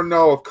never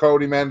know if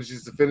Cody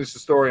manages to finish the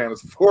story on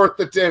his 4th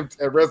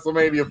attempt at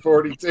WrestleMania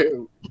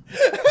 42.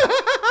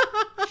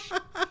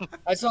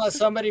 I saw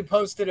somebody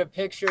posted a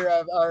picture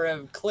of or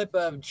a clip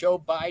of Joe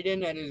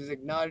Biden at his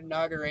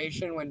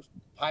inauguration when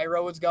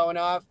pyro was going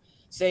off,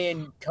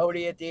 saying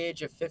Cody at the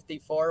age of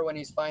 54 when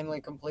he's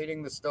finally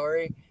completing the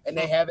story, and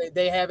they have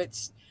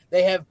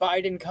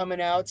Biden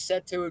coming out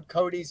set to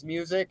Cody's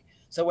music.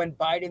 So when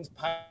Biden's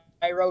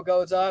pyro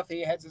goes off,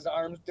 he has his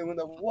arms doing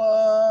the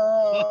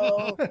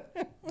whoa.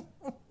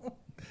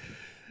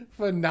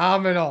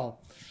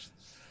 Phenomenal.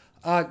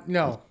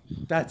 No,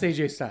 that's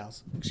AJ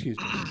Styles. Excuse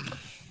me.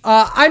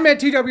 I'm at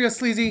TWS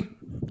Sleazy.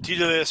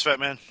 TWS Fat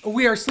Man.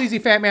 We are Sleazy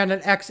Fat Man on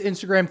X,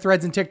 Instagram,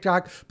 Threads, and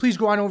TikTok. Please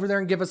go on over there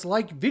and give us a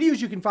like. Videos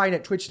you can find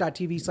at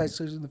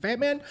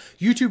twitch.tv/SleazyTheFatMan,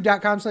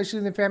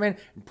 youtube.com/SleazyTheFatMan,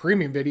 and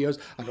premium videos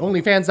on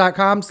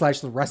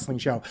onlyfans.com/The Wrestling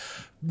Show.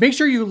 Make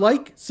sure you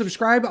like,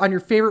 subscribe on your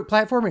favorite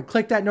platform, and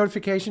click that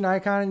notification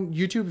icon on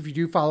YouTube if you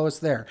do follow us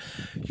there.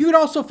 You can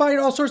also find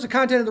all sorts of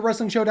content at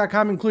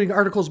thewrestlingshow.com, including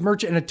articles,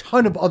 merch, and a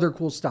ton of other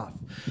cool stuff.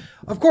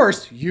 Of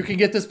course, you can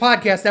get this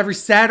podcast every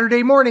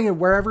Saturday morning and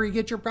wherever you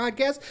get your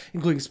podcasts,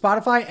 including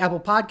Spotify, Apple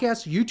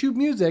Podcasts, YouTube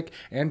Music,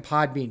 and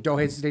Podbean. Don't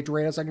hesitate to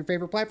rate us on your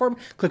favorite platform.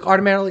 Click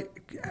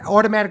automatic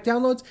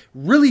downloads.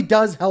 Really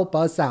does help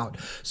us out.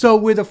 So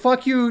with a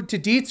fuck you to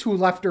Dietz, who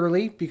left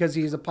early because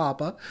he's a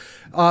papa.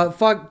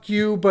 Fuck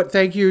you, but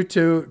thank you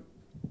to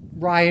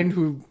Ryan,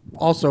 who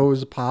also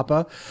is a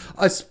papa.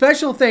 A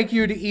special thank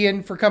you to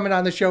Ian for coming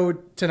on the show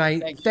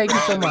tonight. Thank you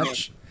so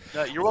much.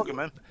 You're welcome,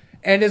 man.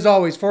 And as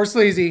always, for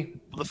Sleazy,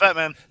 The Fat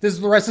Man. this is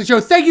The Wrestling Show.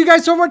 Thank you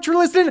guys so much for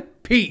listening.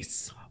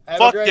 Peace. Have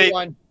Fuck a great Dave.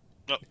 one.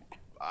 No,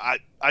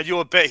 I do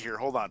a bit here.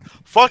 Hold on.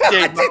 Fuck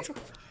Dave.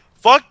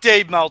 Fuck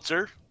Dave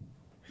Meltzer.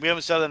 We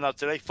haven't said that enough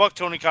today. Fuck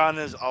Tony Khan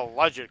is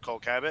alleged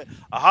coke habit.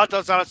 A hot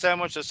dog's not a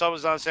sandwich. A sub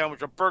is not a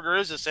sandwich. A burger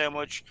is a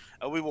sandwich.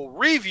 And we will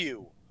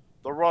review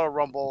the Royal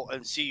Rumble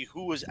and see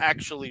who is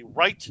actually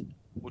right,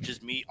 which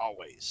is me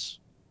always.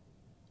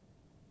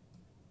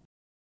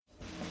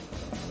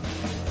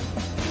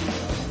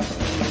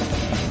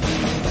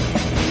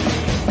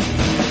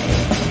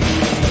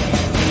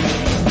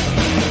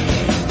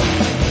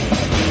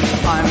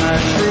 I'm a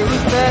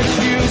truth that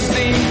you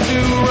seem to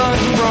run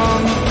from.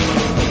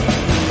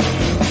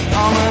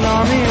 I'm an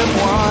army of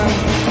one.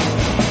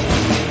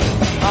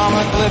 I'm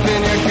a clip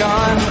in your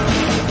gun.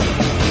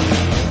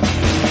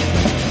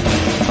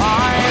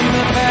 I'm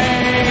the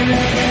pain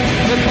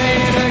of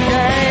the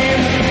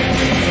game.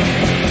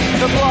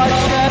 The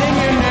bloodshed in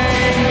your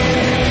name.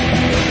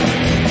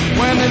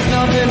 When there's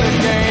nothing to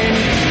gain.